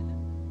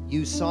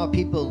 You saw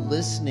people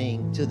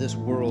listening to this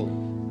world,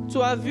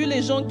 Tu as vu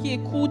les gens qui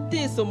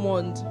écoutaient ce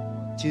monde,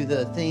 to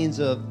the things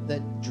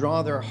that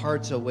draw their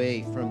hearts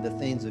away from the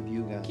things of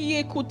you, God. qui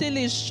écoutaient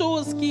les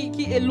choses qui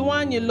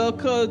éloignent leur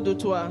cœur de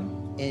toi.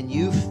 And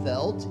you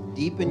felt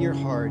deep in your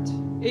heart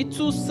Et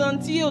tu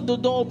sentis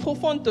au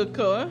profond de ton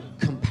cœur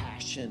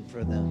compassion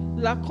for them.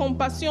 la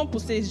compassion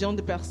pour ces gens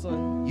de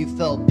personnes. You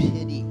felt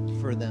pity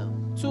for them.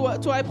 Tu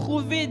as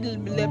éprouvé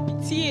la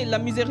pitié, la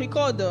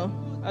miséricorde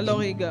à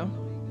leur égard.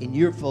 And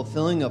you're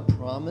fulfilling a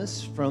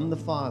promise from the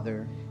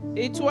Father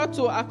Et toi, tu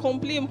as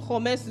accompli une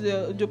promesse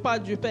de part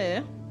du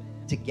Père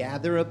to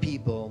gather a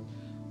people,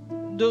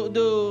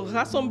 de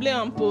rassembler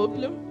un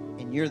peuple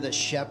and you're the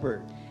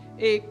shepherd.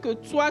 et que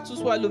toi, tu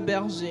sois le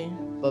berger.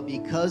 But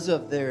because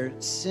of their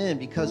sin,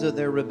 because of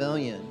their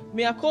rebellion,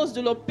 Mais à cause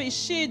de leur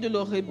péché, de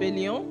leur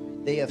rébellion,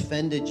 they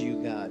offended you,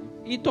 God.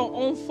 ils t'ont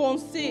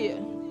enfoncé,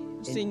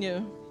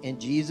 Seigneur. And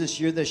Jesus,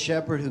 you're the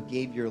shepherd who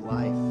gave your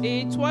life.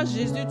 Et toi,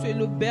 Jésus, tu es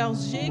le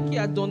berger qui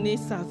a donné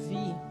sa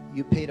vie.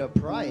 You paid a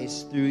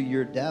price through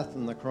your death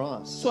on the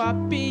cross. Tu as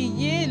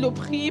payé le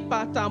prix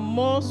par ta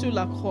mort sur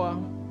la croix.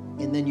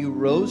 And then you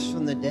rose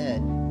from the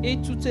dead Et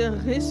tu t'es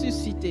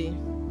ressuscité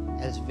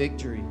as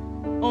victory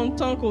en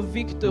tant que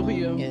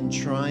victorieux, and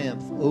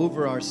triumph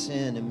over our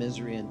sin and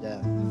misery and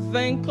death.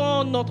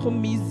 vainquant notre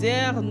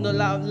misère,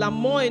 la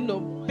mort et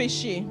nos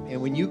péchés. And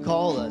when you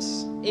call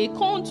us, Et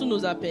quand tu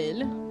nous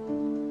appelles,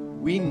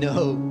 we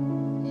know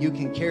you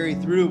can carry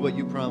through what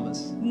you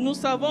promise. nous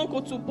savons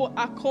que tu peux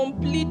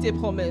accomplir tes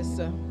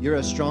promesses. You're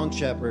a strong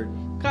shepherd.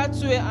 Car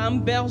tu es un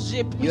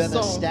berger You have a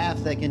puissant.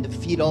 staff that can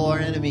defeat all our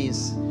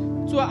enemies.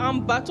 Tu as un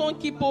bâton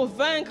qui peut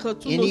vaincre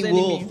tous nos Any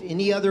wolf, ennemis.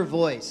 any other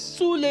voice,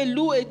 Tous les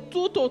loups et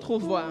toute autre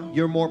voix.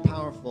 you're more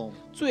powerful.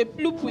 Tu es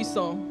plus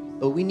puissant.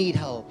 But we need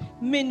help.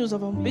 Mais nous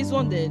avons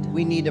besoin d'aide.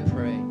 We need to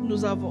pray. Nous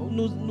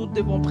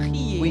devons We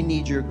prier.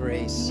 need your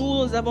grace.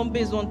 Nous avons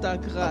besoin de ta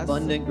grâce.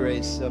 Abundant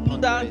grace upon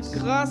Ta grace.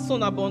 grâce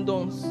en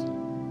abondance.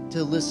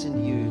 To listen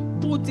to you,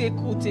 Pour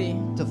t'écouter.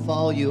 to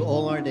follow you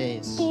all our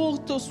days, Pour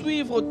te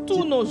suivre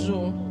tous nos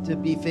jours. to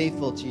be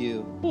faithful to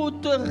you, Pour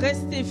te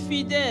rester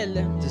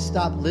fidèle. to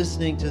stop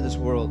listening to this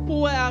world,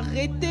 Pour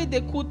arrêter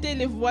d'écouter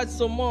les voix de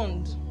ce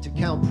monde. to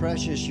count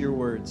precious your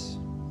words.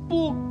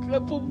 Pour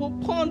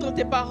prendre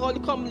tes paroles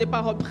comme les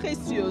paroles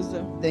précieuses.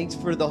 Thanks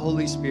for the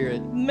Holy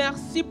Spirit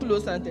Merci pour le who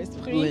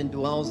Saint-Esprit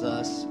indwells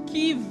us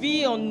qui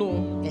vit en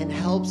nous and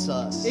helps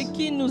us. et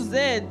qui nous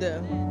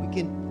aide.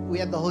 We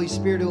have the Holy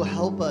Spirit who will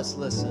help us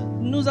listen.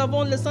 Nous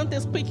avons le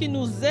Saint-Esprit qui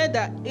nous aide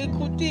à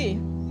écouter.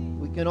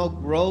 can all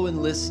grow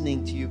in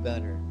listening to you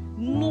better.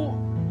 Nous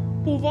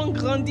pouvons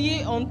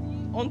grandir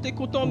en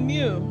t'écoutant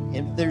mieux. And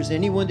if there's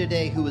anyone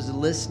today who is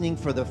listening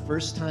for the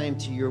first time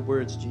to your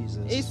words, Et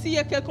Jesus, s'il y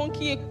a quelqu'un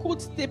qui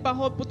écoute tes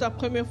paroles pour ta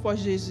première fois,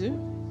 Jésus,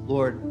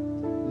 Lord,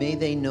 may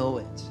they know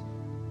it.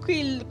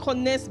 qu'ils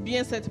connaissent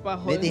bien cette May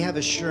parole, they have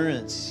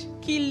assurance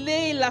qu'il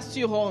ait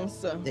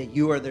l'assurance that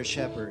you are their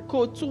shepherd.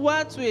 que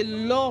toi, tu es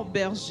leur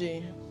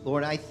berger.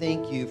 Lord, I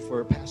thank you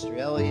for Pastor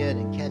Elliot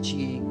and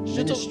Catchy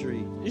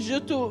Ministry Je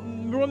te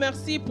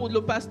remercie pour le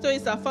pasteur et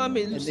sa femme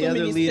et and the son other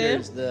ministère.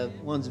 leaders, the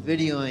ones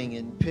videoing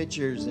and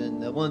pictures and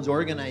the ones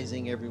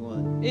organizing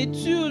everyone. Et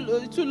tu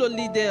le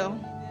leader.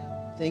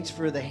 Thanks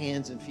for the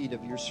hands and feet of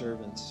your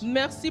servants.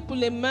 Merci pour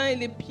les mains et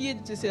les pieds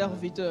de tes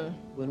serviteurs.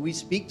 When we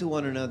speak to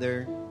one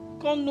another,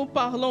 Quand nous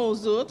parlons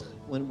aux autres,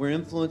 when we're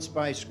influenced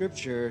by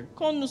Scripture,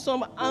 quand nous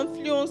sommes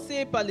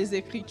influencés par les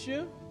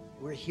Écritures,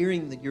 we're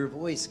hearing your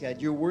voice,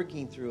 God. You're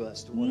working through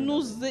us to one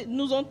another.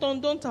 nous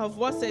entendons ta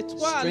voix. C'est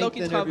toi alors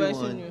qui Strengthen travailles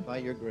sur everyone nous. by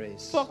your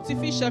grace.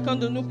 Fortifie chacun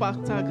de nous par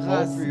ta All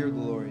grâce. for your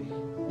glory.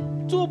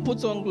 Tout pour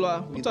ton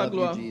gloire, pour We ta love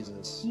gloire. you,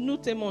 Jesus. Nous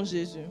t'aimons,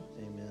 Jésus.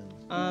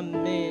 Amen.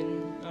 Amen.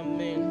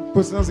 Amen.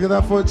 Put your hands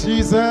together for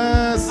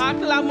Jesus.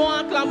 Acclamons,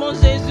 acclamons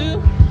Jésus.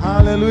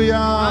 Hallelujah.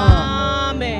 Amen.